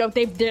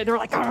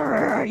like,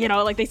 you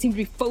know, like they seem to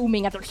be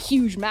foaming at their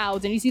huge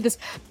mouths, and you see this,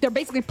 they're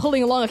basically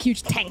pulling along a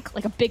huge tank,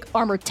 like a big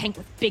armored tank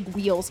with big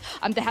wheels,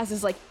 that has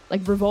this like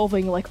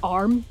revolving, like,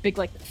 arm, big,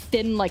 like,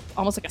 thin, like,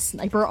 almost like a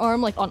sniper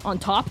arm, like, on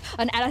top,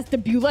 and as the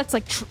bullets,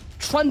 like,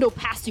 trundle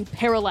past you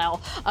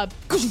parallel,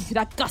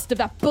 that gust of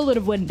that bullet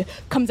of wind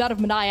comes out of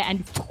Manaya,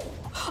 and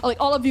like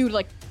all of you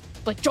like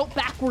jolt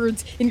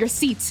backwards in your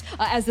seats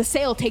as the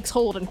sail takes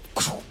hold, and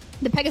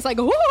the Pegasi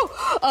go,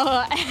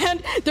 whoa!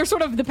 And they're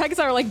the Pegasi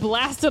are, like,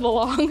 blasted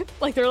along,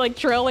 like they're, like,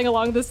 trailing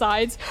along the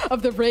sides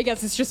of the rig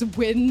as it's just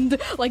wind,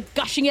 like,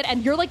 gushing it,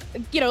 and you're, like,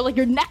 you know, like,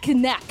 you're neck to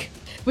neck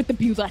with the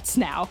bullets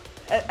now.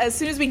 As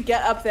soon as we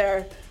get up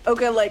there,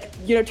 Oka, like,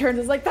 you know, turns and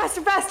is like,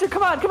 faster,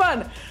 come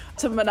on!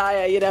 To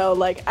Manaya, you know,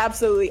 like,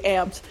 absolutely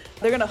amped.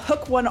 They're gonna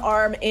hook one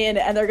arm in,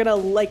 and they're gonna,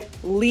 like,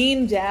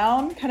 lean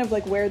down, kind of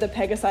like where the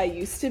Pegasi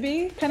used to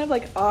be, kind of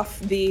like off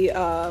the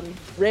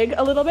rig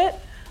a little bit,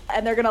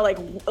 and they're gonna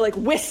like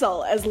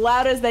whistle as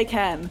loud as they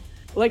can,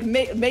 like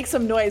make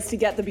some noise to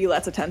get the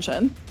Bulet's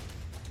attention.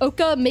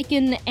 Oka, make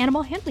an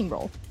animal handling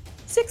roll.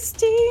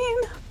 16.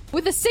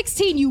 With a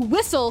 16, you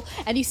whistle,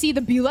 and you see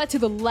the Bulet to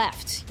the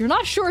left. You're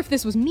not sure if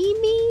this was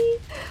Mimi,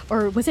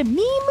 or was it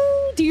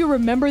Mimu? Do you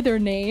remember their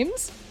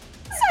names?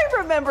 I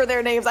remember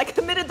their names. I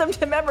committed them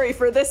to memory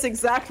for this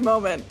exact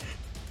moment.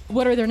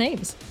 What are their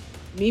names?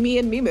 Mimi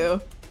and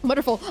Mimu.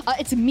 Wonderful.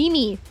 It's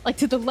Mimi, like,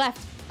 to the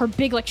left. Her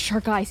big, like,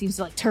 shark eye seems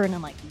to, like, turn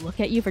and, like, look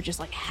at you for just,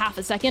 like, half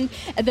a second.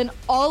 And then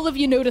all of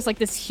you notice, like,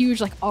 this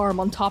huge, like, arm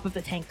on top of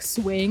the tank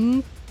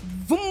swing.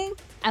 Boom!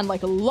 And,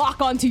 like,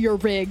 lock onto your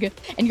rig,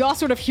 and you all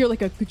sort of hear,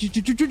 like, a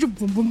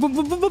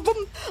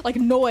like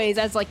noise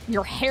as, like,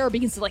 your hair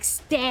begins to, like,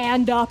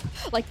 stand up,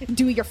 like,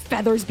 your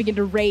feathers begin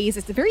to raise.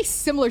 It's very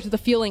similar to the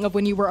feeling of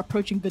when you were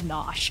approaching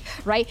Vinosh,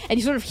 right? And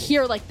you sort of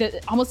hear, like,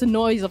 almost the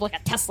noise of, like,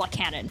 a Tesla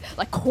cannon,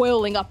 like,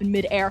 coiling up in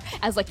midair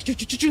as, like,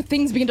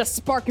 things begin to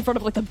spark in front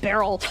of, like, the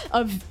barrel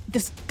of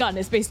this gun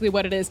is basically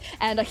what it is,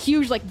 and a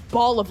huge, like,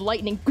 ball of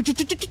lightning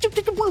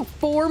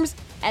forms,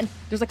 and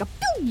there's, like, a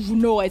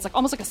noise, like,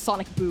 almost like a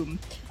sonic boom.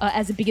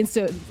 As it begins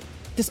to,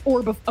 this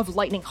orb of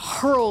lightning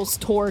hurls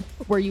toward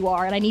where you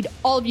are, and I need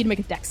all of you to make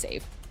a dex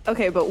save.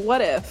 Okay, but what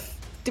if?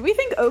 Do we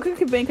think Oka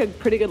could make a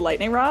pretty good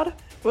lightning rod?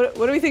 What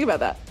do we think about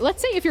that? Let's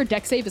say if your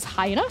dex save is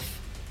high enough.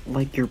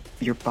 Like your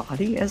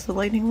body as a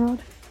lightning rod?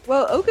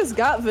 Well, Oka's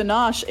got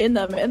Vinosh in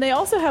them, and they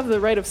also have the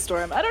Rite of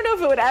Storm. I don't know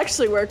if it would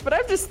actually work, but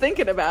I'm just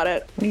thinking about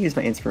it. Let me use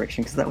my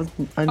inspiration, because that was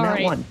a nat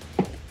right. 1.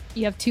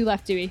 You have 2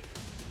 left, Dewey.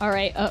 All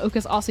right,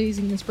 Oka's also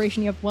using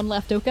inspiration. You have one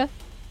left, Oka.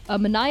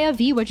 Manaya,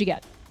 V, what'd you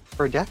get?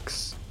 For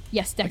Dex?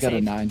 Yes, I dex got a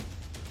save. 9.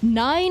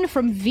 9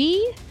 from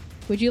V.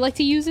 Would you like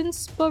to use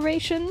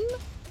inspiration?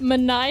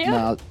 Manaya?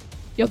 Nah,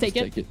 You'll I'll take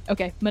just it? take it.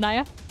 Okay,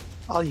 Manaya?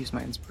 I'll use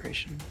my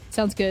inspiration.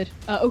 Sounds good.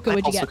 Oka, I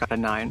what'd you also get? got a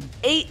 9.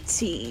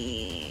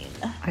 18.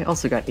 I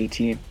also got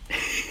 18.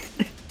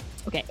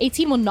 Okay,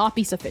 18 will not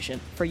be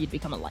sufficient for you to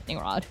become a lightning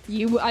rod.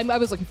 I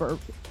was looking for a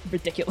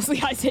ridiculously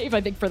high save,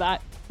 I think,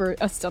 for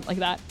a stunt like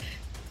that.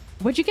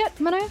 What'd you get,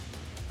 Manaya?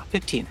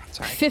 15,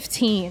 sorry.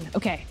 15.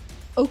 Okay.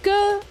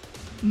 Oka,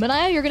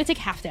 Manaya, you're gonna take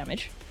half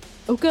damage.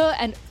 Oka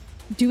and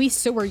Dewey,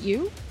 so are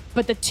you.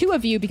 But the two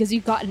of you, because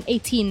you've got an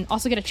 18,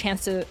 also get a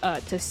chance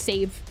to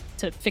save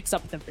to fix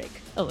up the rig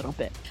a little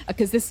bit.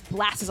 Because this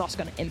blast is also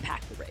gonna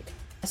impact the rig.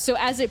 So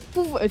as if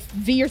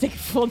V, you're taking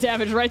full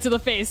damage right to the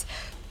face.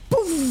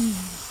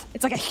 Poof!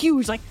 It's like a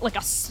huge, like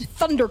a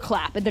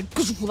thunderclap, and then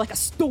like a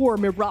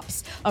storm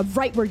erupts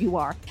right where you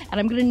are. And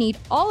I'm gonna need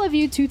all of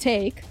you to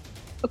take,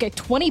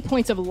 20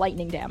 points of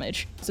lightning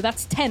damage. So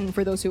that's 10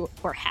 for those who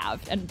are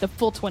halved, and the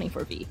full 20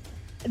 for V.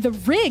 The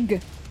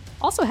rig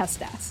also has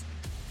stats,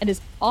 and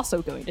is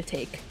also going to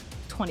take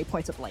 20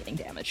 points of lightning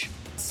damage.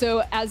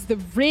 So as the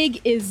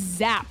rig is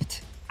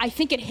zapped, I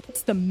think it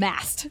hits the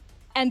mast,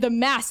 and the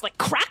mast like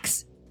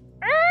cracks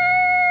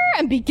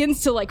and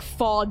begins to like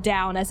fall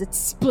down as it's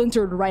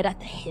splintered right at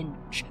the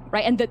hinge,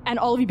 right? And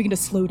all of you begin to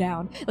slow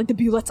down. Like the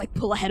bullets like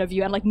pull ahead of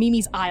you, and like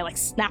Mimi's eye like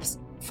snaps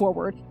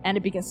forward, and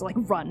it begins to like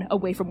run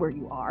away from where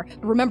you are.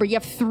 But remember, you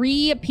have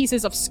 3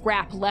 pieces of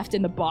scrap left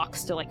in the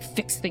box to like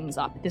fix things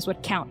up. This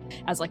would count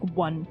as like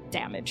 1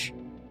 damage.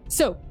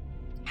 So,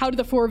 how do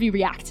the 4 of you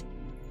react?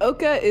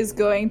 Oka is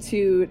going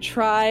to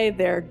try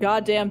their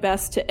goddamn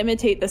best to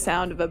imitate the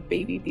sound of a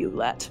baby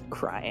Bulette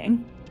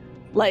crying.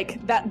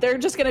 Like that, they're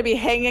just gonna be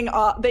hanging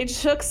off. They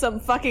took some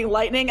fucking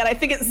lightning, and I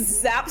think it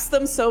zaps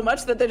them so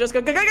much that they just go,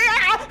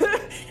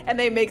 and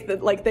they make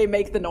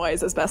the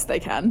noise as best they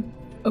can.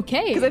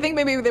 Okay. Because I think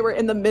maybe they were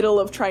in the middle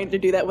of trying to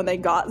do that when they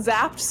got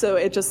zapped, so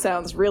it just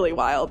sounds really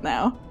wild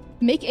now.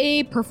 Make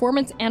a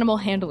performance animal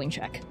handling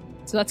check.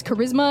 So that's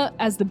charisma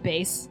as the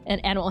base,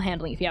 and animal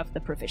handling if you have the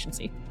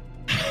proficiency.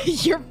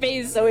 Your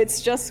face. So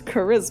it's just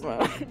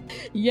charisma.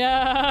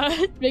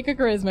 Yeah. Make a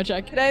charisma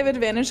check. Could I have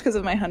advantage because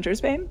of my Hunter's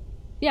Bane?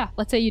 Yeah,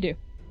 let's say you do.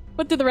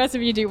 What did the rest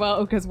of you do while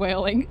Oka's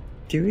wailing?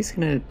 Dewey's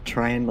gonna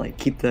try and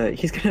like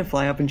he's gonna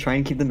fly up and try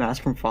and keep the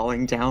mask from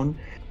falling down,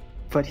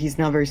 but he's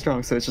not very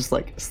strong, so it's just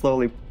like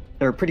slowly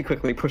or pretty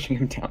quickly pushing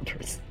him down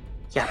towards.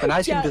 Yeah, but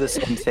I's gonna do the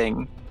same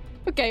thing.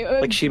 Okay.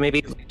 Like she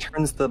maybe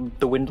turns the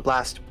wind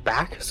blast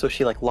back, so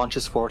she like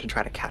launches forward to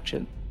try to catch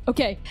it.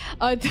 Okay.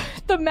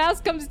 The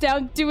mask comes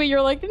down, Dewey,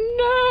 you're like,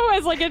 no,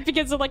 as like it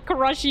begins to like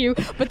crush you,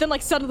 but then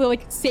like suddenly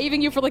like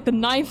saving you for like the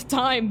 9th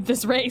time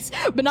this race,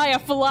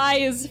 Manaya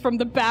flies from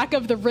the back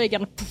of the rig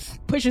and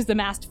pushes the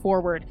mast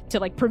forward to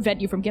like prevent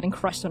you from getting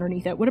crushed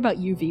underneath it. What about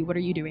you, V? What are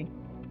you doing?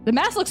 The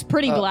mast looks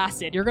pretty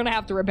blasted. You're gonna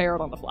have to repair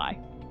it on the fly.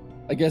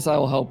 I guess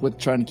I'll help with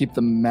trying to keep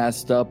the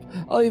mast up.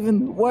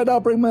 Why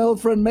not bring my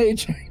old friend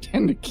Mage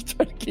and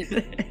try to keep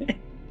it?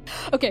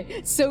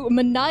 Okay, so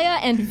Manaya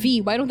and V,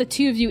 why don't the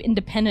two of you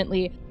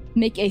independently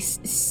make a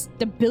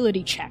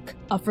stability check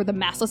for the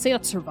mast? Let's say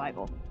that's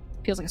survival.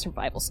 Feels like a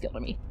survival skill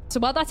to me. So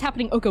while that's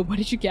happening, Oka, what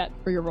did you get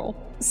for your roll?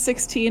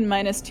 16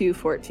 minus 2,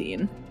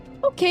 14.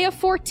 Okay, a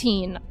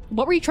 14.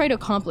 What were you trying to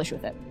accomplish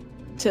with it?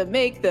 To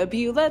make the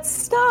Bulette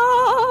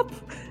stop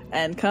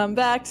and come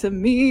back to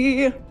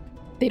me.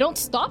 They don't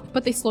stop,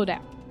 but they slow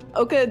down.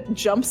 Oka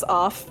jumps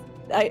off.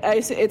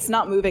 It's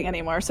not moving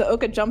anymore, so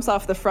Oka jumps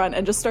off the front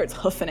and just starts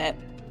hoofing it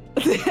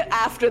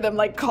after them,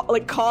 like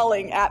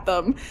calling at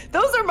them.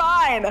 Those are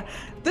mine.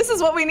 This is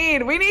what we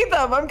need. We need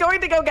them. I'm going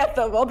to go get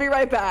them. I'll be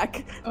right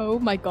back. Oh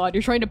my god,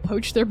 you're trying to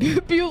poach their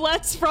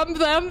bulettes from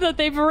them that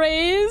they've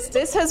raised?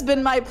 This has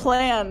been my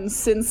plan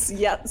since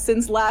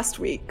last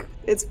week.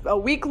 It's a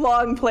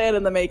week-long plan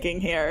in the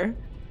making here.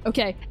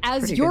 Okay,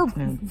 as Pretty your good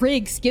plan.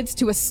 rig skids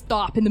to a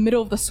stop in the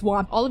middle of the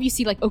swamp, all of you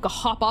see like Oka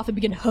hop off and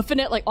begin hoofing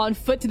it like on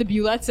foot to the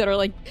bulettes that are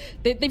like,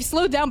 they've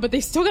slowed down, but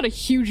they've still got a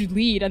huge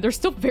lead and they're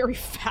still very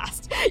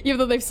fast, even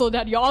though they've slowed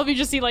down. All of you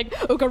just see like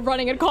Oka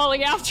running and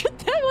calling after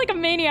them like a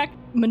maniac.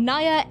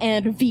 Manaya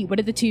and V, what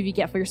did the two of you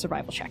get for your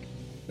survival check?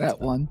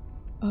 That one.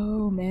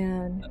 Oh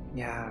man.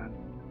 Yeah.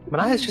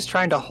 Manaya's just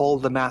trying to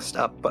hold the mast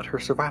up, but her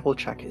survival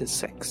check is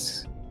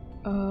 6.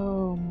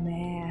 Oh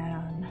man.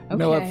 Okay.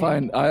 No, I'm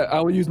fine.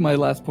 I will use my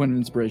last point of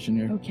inspiration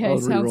here. Okay, I'll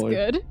sounds reroll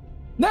it. good.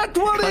 Not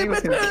 20 I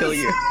was gonna kill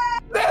you.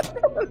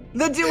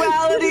 The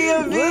duality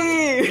of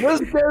me.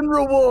 Risk and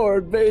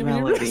reward, baby.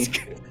 Duality.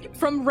 Risk.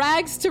 From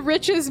rags to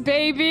riches,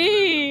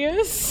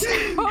 baby.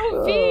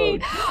 So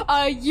V,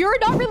 you're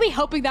not really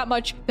helping that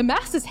much. The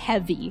mast is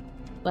heavy,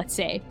 let's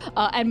say,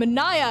 and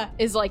Manaya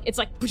is like it's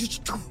like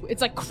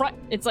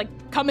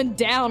coming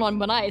down on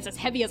Manaya. It's as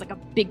heavy as like a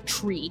big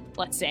tree,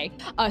 let's say.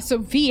 So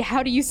V,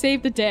 how do you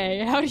save the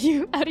day? How do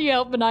you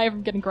help Manaya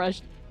from getting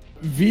crushed?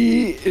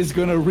 V is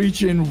gonna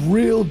reach in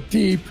real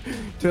deep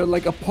to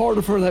like a part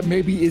of her that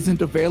maybe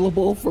isn't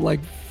available for like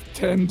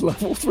 10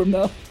 levels from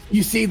now.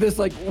 You see this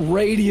like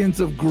radiance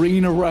of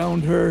green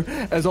around her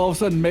as all of a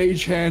sudden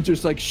Mage Hand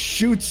just like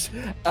shoots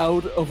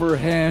out of her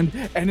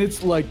hand, and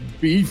it's like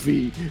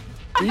beefy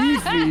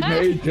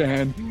Mage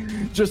Hand,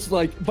 just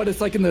like, but it's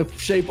like in the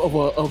shape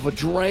of a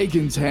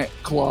dragon's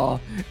claw,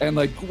 and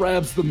like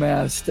grabs the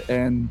mast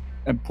and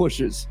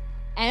pushes.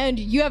 And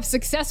you have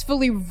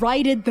successfully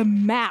righted the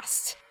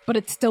mast, but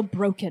it's still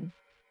broken.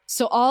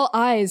 So all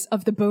eyes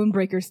of the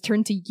Bonebreakers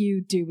turn to you,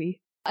 Dewey.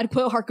 And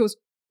Quillheart goes,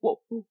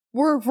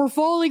 We're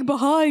falling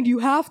behind. You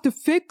have to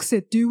fix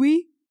it,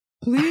 Dewey.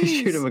 Please.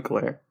 I shoot him a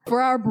glare.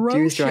 For our bro.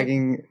 Dewey's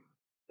dragging.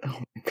 Oh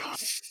my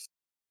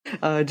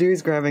god.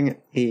 Dewey's grabbing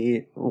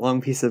a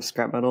long piece of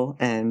scrap metal,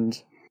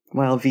 and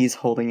while V's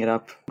holding it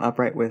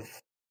upright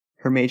with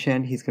her Mage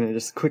Hand, he's gonna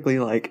just quickly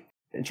like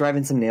drive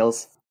in some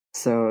nails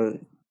to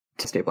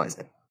stabilize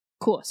it.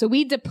 Cool. So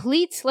we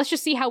deplete. Let's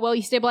just see how well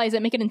you stabilize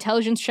it. Make an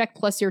intelligence check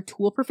plus your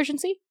tool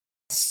proficiency.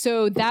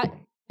 So that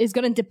is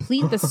going to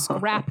deplete the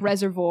scrap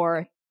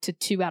reservoir to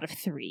 2 out of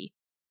 3.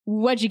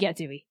 What'd you get,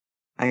 Dewey?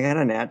 I got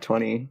a nat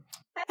 20.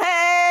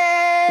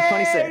 Hey!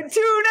 26.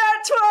 2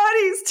 nat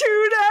 20s!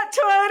 2 nat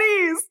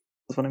 20s!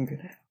 That's what I'm good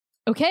at.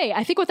 Okay,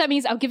 I think what that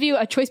means, I'll give you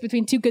a choice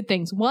between 2 good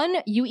things. One,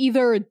 you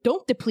either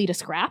don't deplete a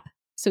scrap,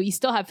 so you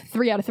still have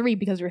 3 out of 3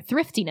 because of your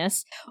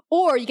thriftiness,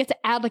 or you get to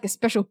add like a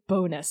special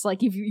bonus,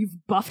 like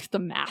you've buffed the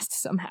mast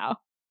somehow.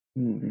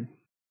 I'm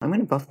going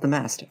to buff the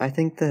mast. I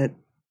think that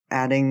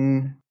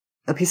adding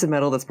a piece of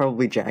metal that's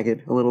probably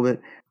jagged a little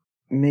bit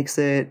makes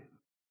it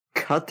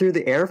cut through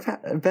the air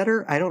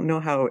better. I don't know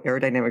how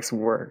aerodynamics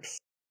works,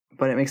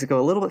 but it makes it go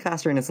a little bit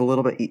faster, and it's a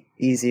little bit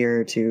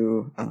easier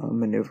to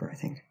maneuver, I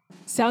think.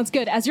 Sounds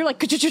good. As you're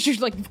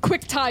like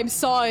quick time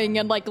sawing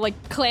and like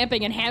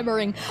clamping and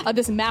hammering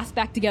this mast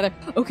back together.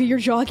 Okay, you're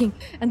jogging,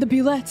 and the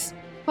Bulettes,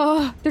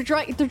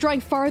 they're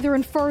drawing farther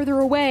and farther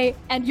away,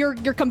 and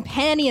your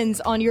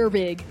companions on your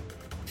rig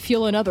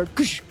feel another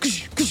gush,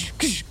 gush, gush,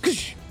 gush,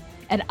 gush.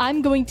 And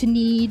I'm going to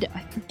need,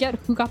 I forget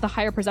who got the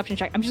higher perception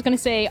check. I'm just going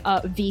to say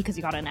V because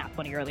you got a nat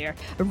 20 earlier.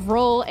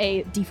 Roll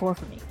a d4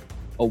 for me.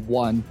 A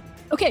 1.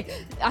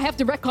 Okay, I have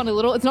to retcon a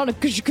little. It's not a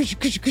gush, gush,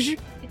 gush, gush.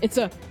 It's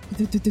a...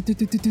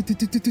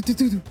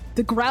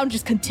 The ground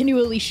just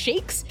continually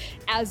shakes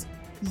as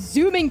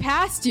zooming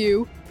past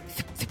you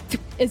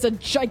is a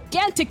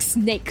gigantic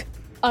snake.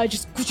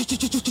 Just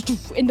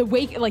in the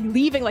wake, like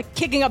leaving, like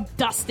kicking up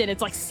dust in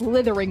its like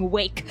slithering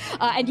wake.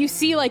 And you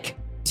see like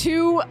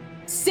 2...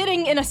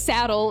 sitting in a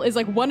saddle is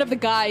like one of the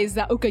guys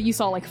that Oka you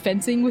saw like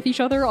fencing with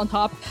each other on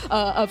top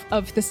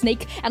of the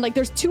snake, and like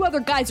there's 2 other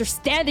guys are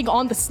standing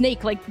on the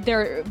snake, like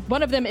they're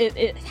one of them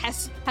it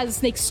has a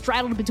snake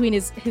straddled between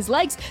his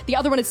legs, the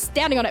other one is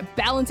standing on it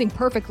balancing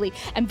perfectly,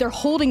 and they're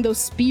holding those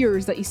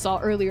spears that you saw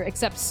earlier,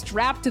 except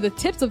strapped to the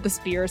tips of the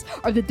spears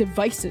are the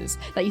devices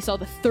that you saw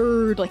the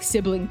third like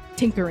sibling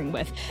tinkering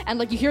with, and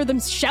like you hear them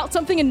shout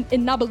something in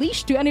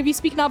Nabalish. Do any of you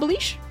speak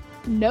Nabalish?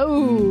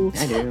 No.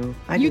 I do.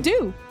 You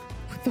do.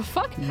 The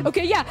fuck?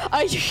 Okay, yeah.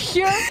 You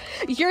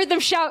hear them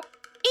shout,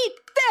 "Eat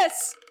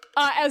this!"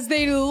 As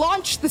they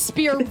launch the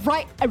spear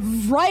right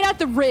at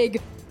the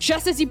rig,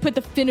 just as you put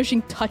the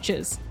finishing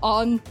touches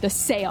on the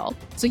sail.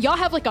 So y'all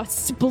have like a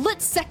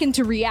split second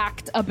to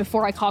react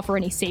before I call for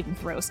any saving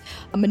throws.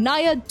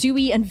 Manaya,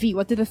 Dewey, and V,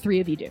 what did the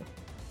 3 of you do?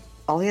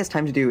 All he has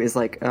time to do is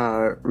like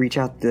reach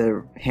out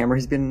the hammer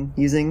he's been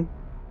using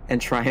and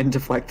try and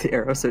deflect the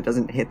arrow so it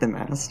doesn't hit the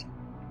mast.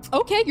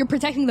 Okay, you're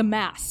protecting the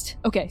mast.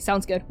 Okay,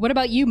 sounds good. What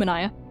about you,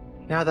 Manaya?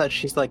 Now that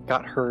she's like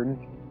got her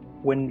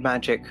wind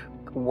magic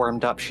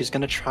warmed up, she's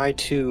gonna try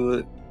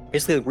to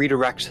basically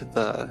redirect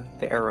the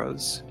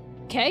arrows.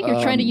 Okay, you're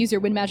trying to use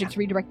your wind magic to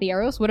redirect the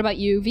arrows. What about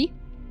you, V?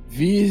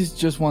 V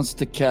just wants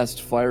to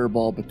cast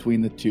Fireball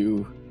between the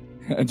 2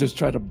 and just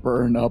try to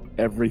burn up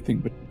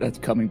everything that's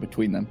coming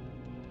between them.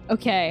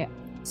 Okay,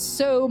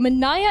 so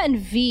Manaya and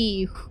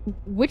V,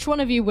 which one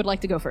of you would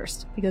like to go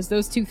first? Because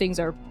those 2 things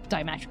are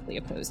diametrically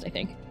opposed, I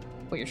think,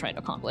 what you're trying to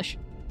accomplish.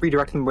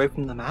 Redirect them away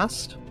from the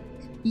mast?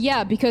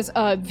 Yeah, because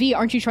V,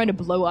 aren't you trying to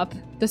blow up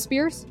the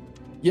spears?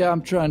 Yeah,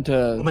 I'm trying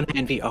to...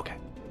 And V, okay.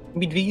 I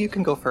mean, V, you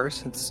can go first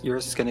since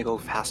yours is gonna go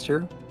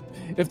faster.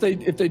 If they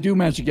do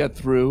manage to get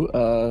through,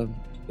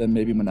 then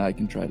maybe Manai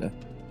can try to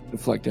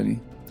deflect any.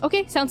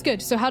 Okay, sounds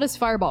good. So how does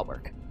Fireball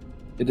work?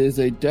 It is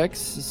a Dex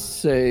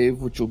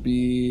save, which will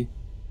be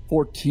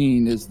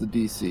 14 is the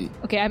DC.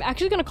 Okay, I'm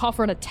actually going to call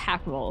for an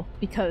attack roll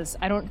because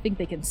I don't think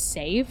they can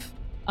save,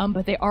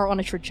 but they are on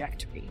a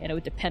trajectory, and it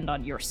would depend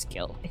on your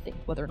skill, I think,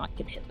 whether or not you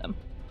can hit them.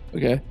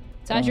 Okay.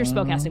 So add your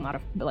spellcasting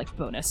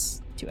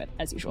bonus to it,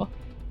 as usual.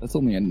 That's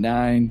only a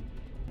 9.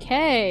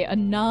 Okay, a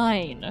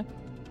 9.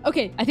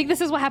 Okay, I think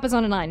this is what happens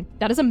on a 9.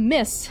 That is a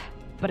miss,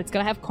 but it's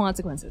going to have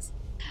consequences.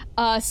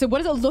 So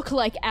what does it look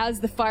like as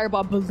the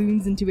fireball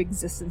balloons into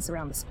existence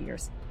around the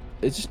spears?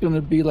 It's just going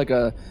to be like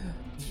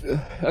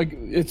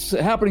it's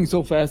happening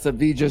so fast that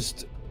V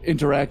just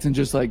interacts and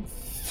just like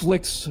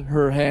flicks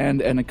her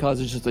hand, and it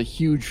causes just a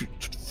huge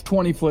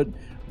 20-foot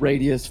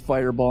radius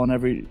fireball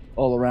and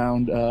all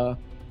around.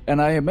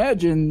 And I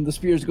imagine the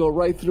spears go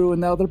right through, and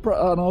now I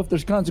don't know if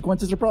there's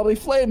consequences. They're probably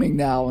flaming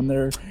now, and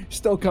they're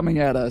still coming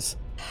at us.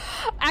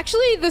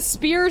 Actually, the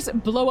spears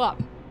blow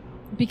up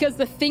because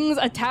the things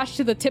attached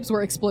to the tips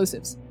were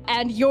explosives.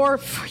 And your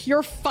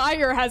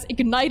fire has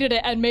ignited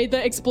it and made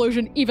the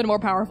explosion even more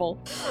powerful.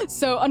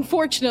 So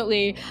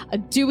unfortunately,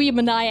 Dewey,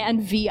 Manaya,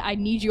 and V, I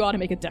need you all to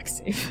make a dex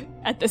save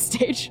at this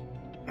stage.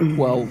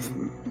 12.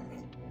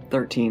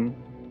 13.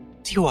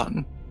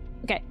 D1.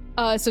 Okay,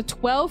 so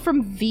 12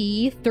 from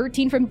V,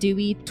 13 from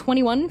Dewey,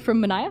 21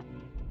 from Manaya?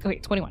 Okay,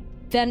 21.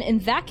 Then in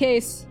that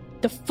case,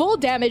 the full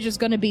damage is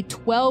going to be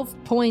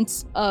 12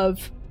 points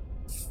of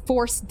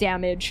force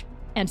damage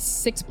and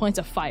 6 points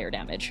of fire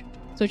damage.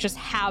 So just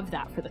have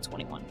that for the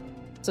 21.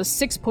 So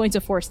 6 points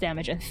of force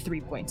damage and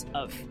 3 points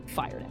of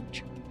fire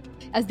damage.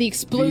 As the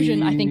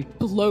explosion, I think,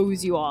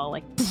 blows you all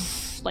like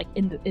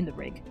in the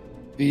rig.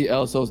 The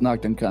Elso's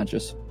knocked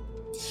unconscious.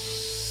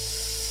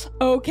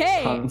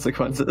 Okay.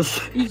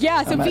 Consequences.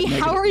 Yeah, so I'm at V,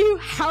 negative.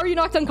 how are you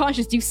knocked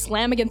unconscious? Do you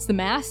slam against the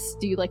mast?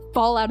 Do you like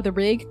fall out of the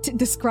rig?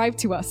 Describe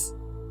to us.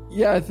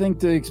 Yeah, I think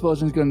the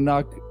explosion's gonna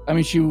knock. I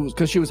mean, she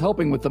was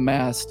helping with the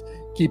mast,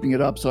 keeping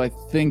it up. So I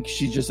think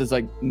she just is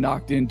like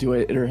knocked into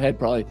it. And her head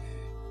probably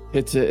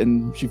hits it,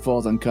 and she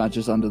falls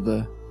unconscious under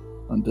the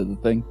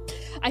thing.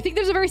 I think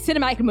there's a very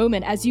cinematic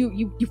moment as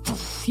you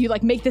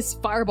like make this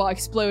fireball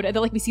explode, and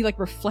then like we see like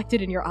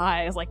reflected in your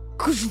eyes like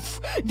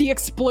the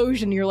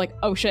explosion. And you're like,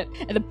 oh shit,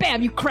 and then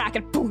bam, you crack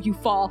and boom, you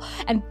fall.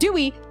 And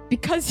Dewey,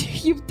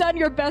 because you've done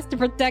your best to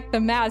protect the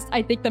mast,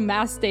 I think the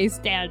mast stays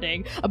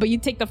standing, but you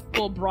take the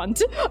full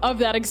brunt of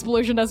that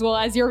explosion as well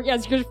as your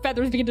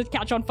feathers begin to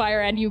catch on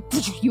fire, and you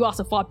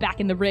also fall back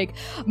in the rig.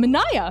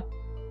 Manaya,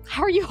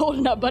 how are you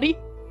holding up, buddy?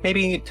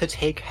 Maybe to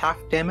take half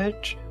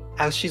damage.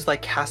 As she's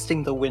like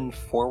casting the wind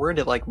forward,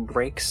 it like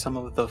breaks some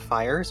of the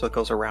fire, so it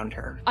goes around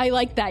her. I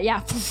like that,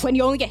 yeah. When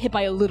you only get hit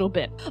by a little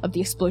bit of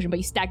the explosion, but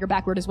you stagger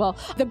backward as well.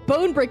 The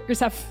bone breakers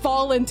have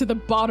fallen to the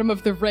bottom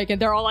of the rig,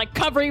 and they're all like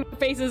covering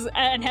faces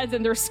and heads,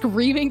 and they're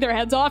screaming their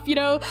heads off, you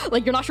know?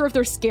 Like you're not sure if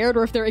they're scared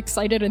or if they're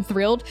excited and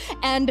thrilled.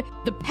 And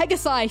the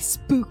Pegasi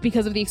spook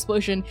because of the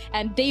explosion,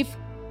 and they've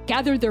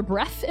gathered their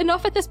breath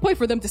enough at this point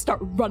for them to start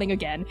running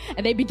again,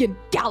 and they begin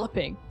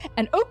galloping.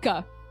 And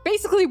Oka,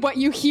 basically what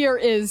you hear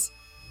is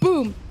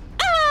boom!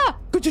 Ah!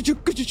 As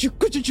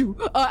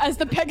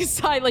the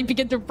Pegasi like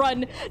begin to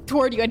run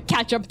toward you and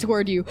catch up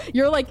toward you.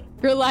 You're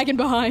lagging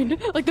behind.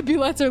 Like the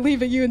bullets are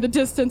leaving you in the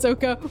distance,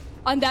 Oka.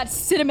 On that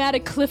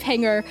cinematic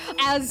cliffhanger,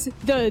 as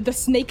the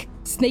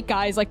snake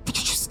guys like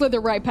slither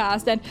right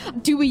past, and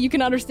Dewey, you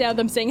can understand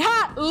them saying,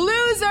 "Ha!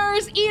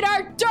 Losers! Eat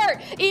our dirt!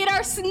 Eat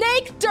our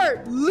snake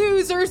dirt!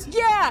 Losers!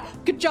 Yeah!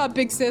 Good job,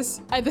 big sis."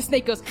 And the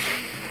snake goes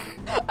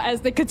as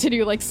they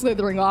continue like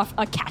slithering off,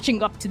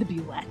 catching up to the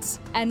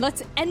bullets. And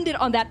let's end it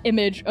on that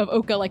image of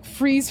Oka like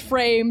freeze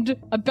framed,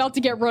 about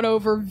to get run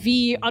over,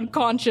 V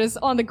unconscious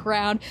on the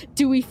ground,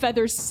 Dewey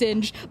feathers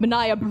singed,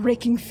 Manaya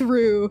breaking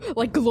through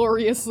like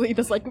gloriously,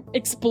 this like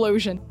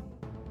explosion.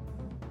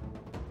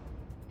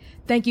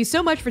 Thank you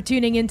so much for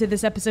tuning into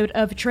this episode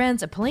of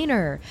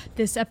Transplanar.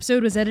 This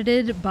episode was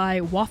edited by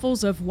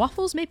Waffles of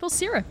Waffles Maple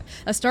Syrup,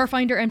 a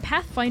Starfinder and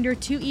Pathfinder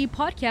 2E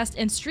podcast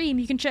and stream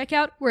you can check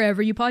out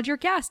wherever you pod your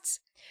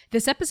casts.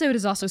 This episode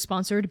is also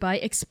sponsored by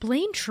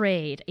Explain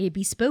Trade, a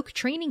bespoke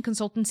training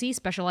consultancy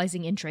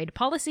specializing in trade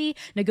policy,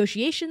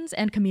 negotiations,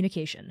 and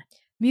communication.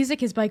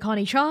 Music is by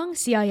Connie Chong,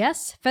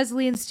 CIS,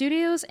 Fesleyan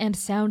Studios, and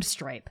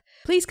Soundstripe.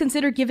 Please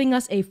consider giving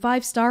us a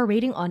 5-star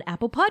rating on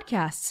Apple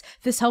Podcasts.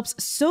 This helps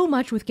so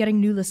much with getting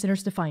new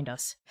listeners to find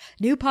us.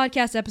 New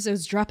podcast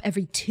episodes drop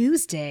every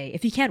Tuesday.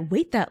 If you can't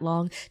wait that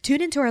long,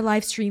 tune into our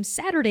live stream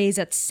Saturdays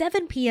at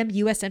 7 p.m.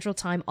 US Central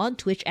Time on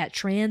Twitch at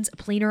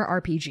Transplanar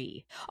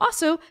RPG.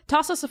 Also,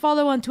 toss us a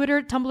follow on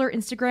Twitter, Tumblr,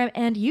 Instagram,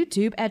 and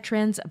YouTube at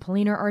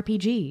Transplanar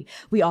RPG.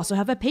 We also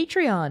have a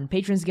Patreon.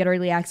 Patrons get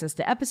early access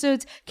to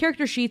episodes,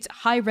 character sheets,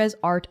 high-res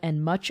art,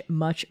 and much,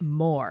 much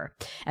more.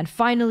 And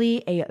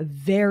finally, a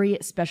very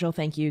special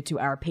thank you to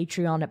our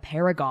Patreon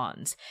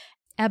paragons: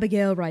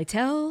 Abigail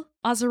Rytel,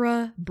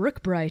 Azura,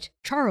 Brooke Bright,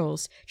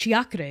 Charles,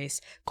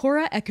 Chiakres,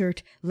 Cora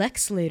Eckert,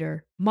 Lex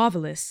Slater,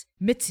 Marvelous,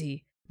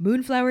 Mitzi,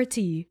 Moonflower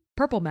Tea,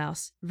 Purple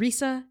Mouse,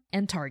 Risa,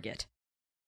 and Target.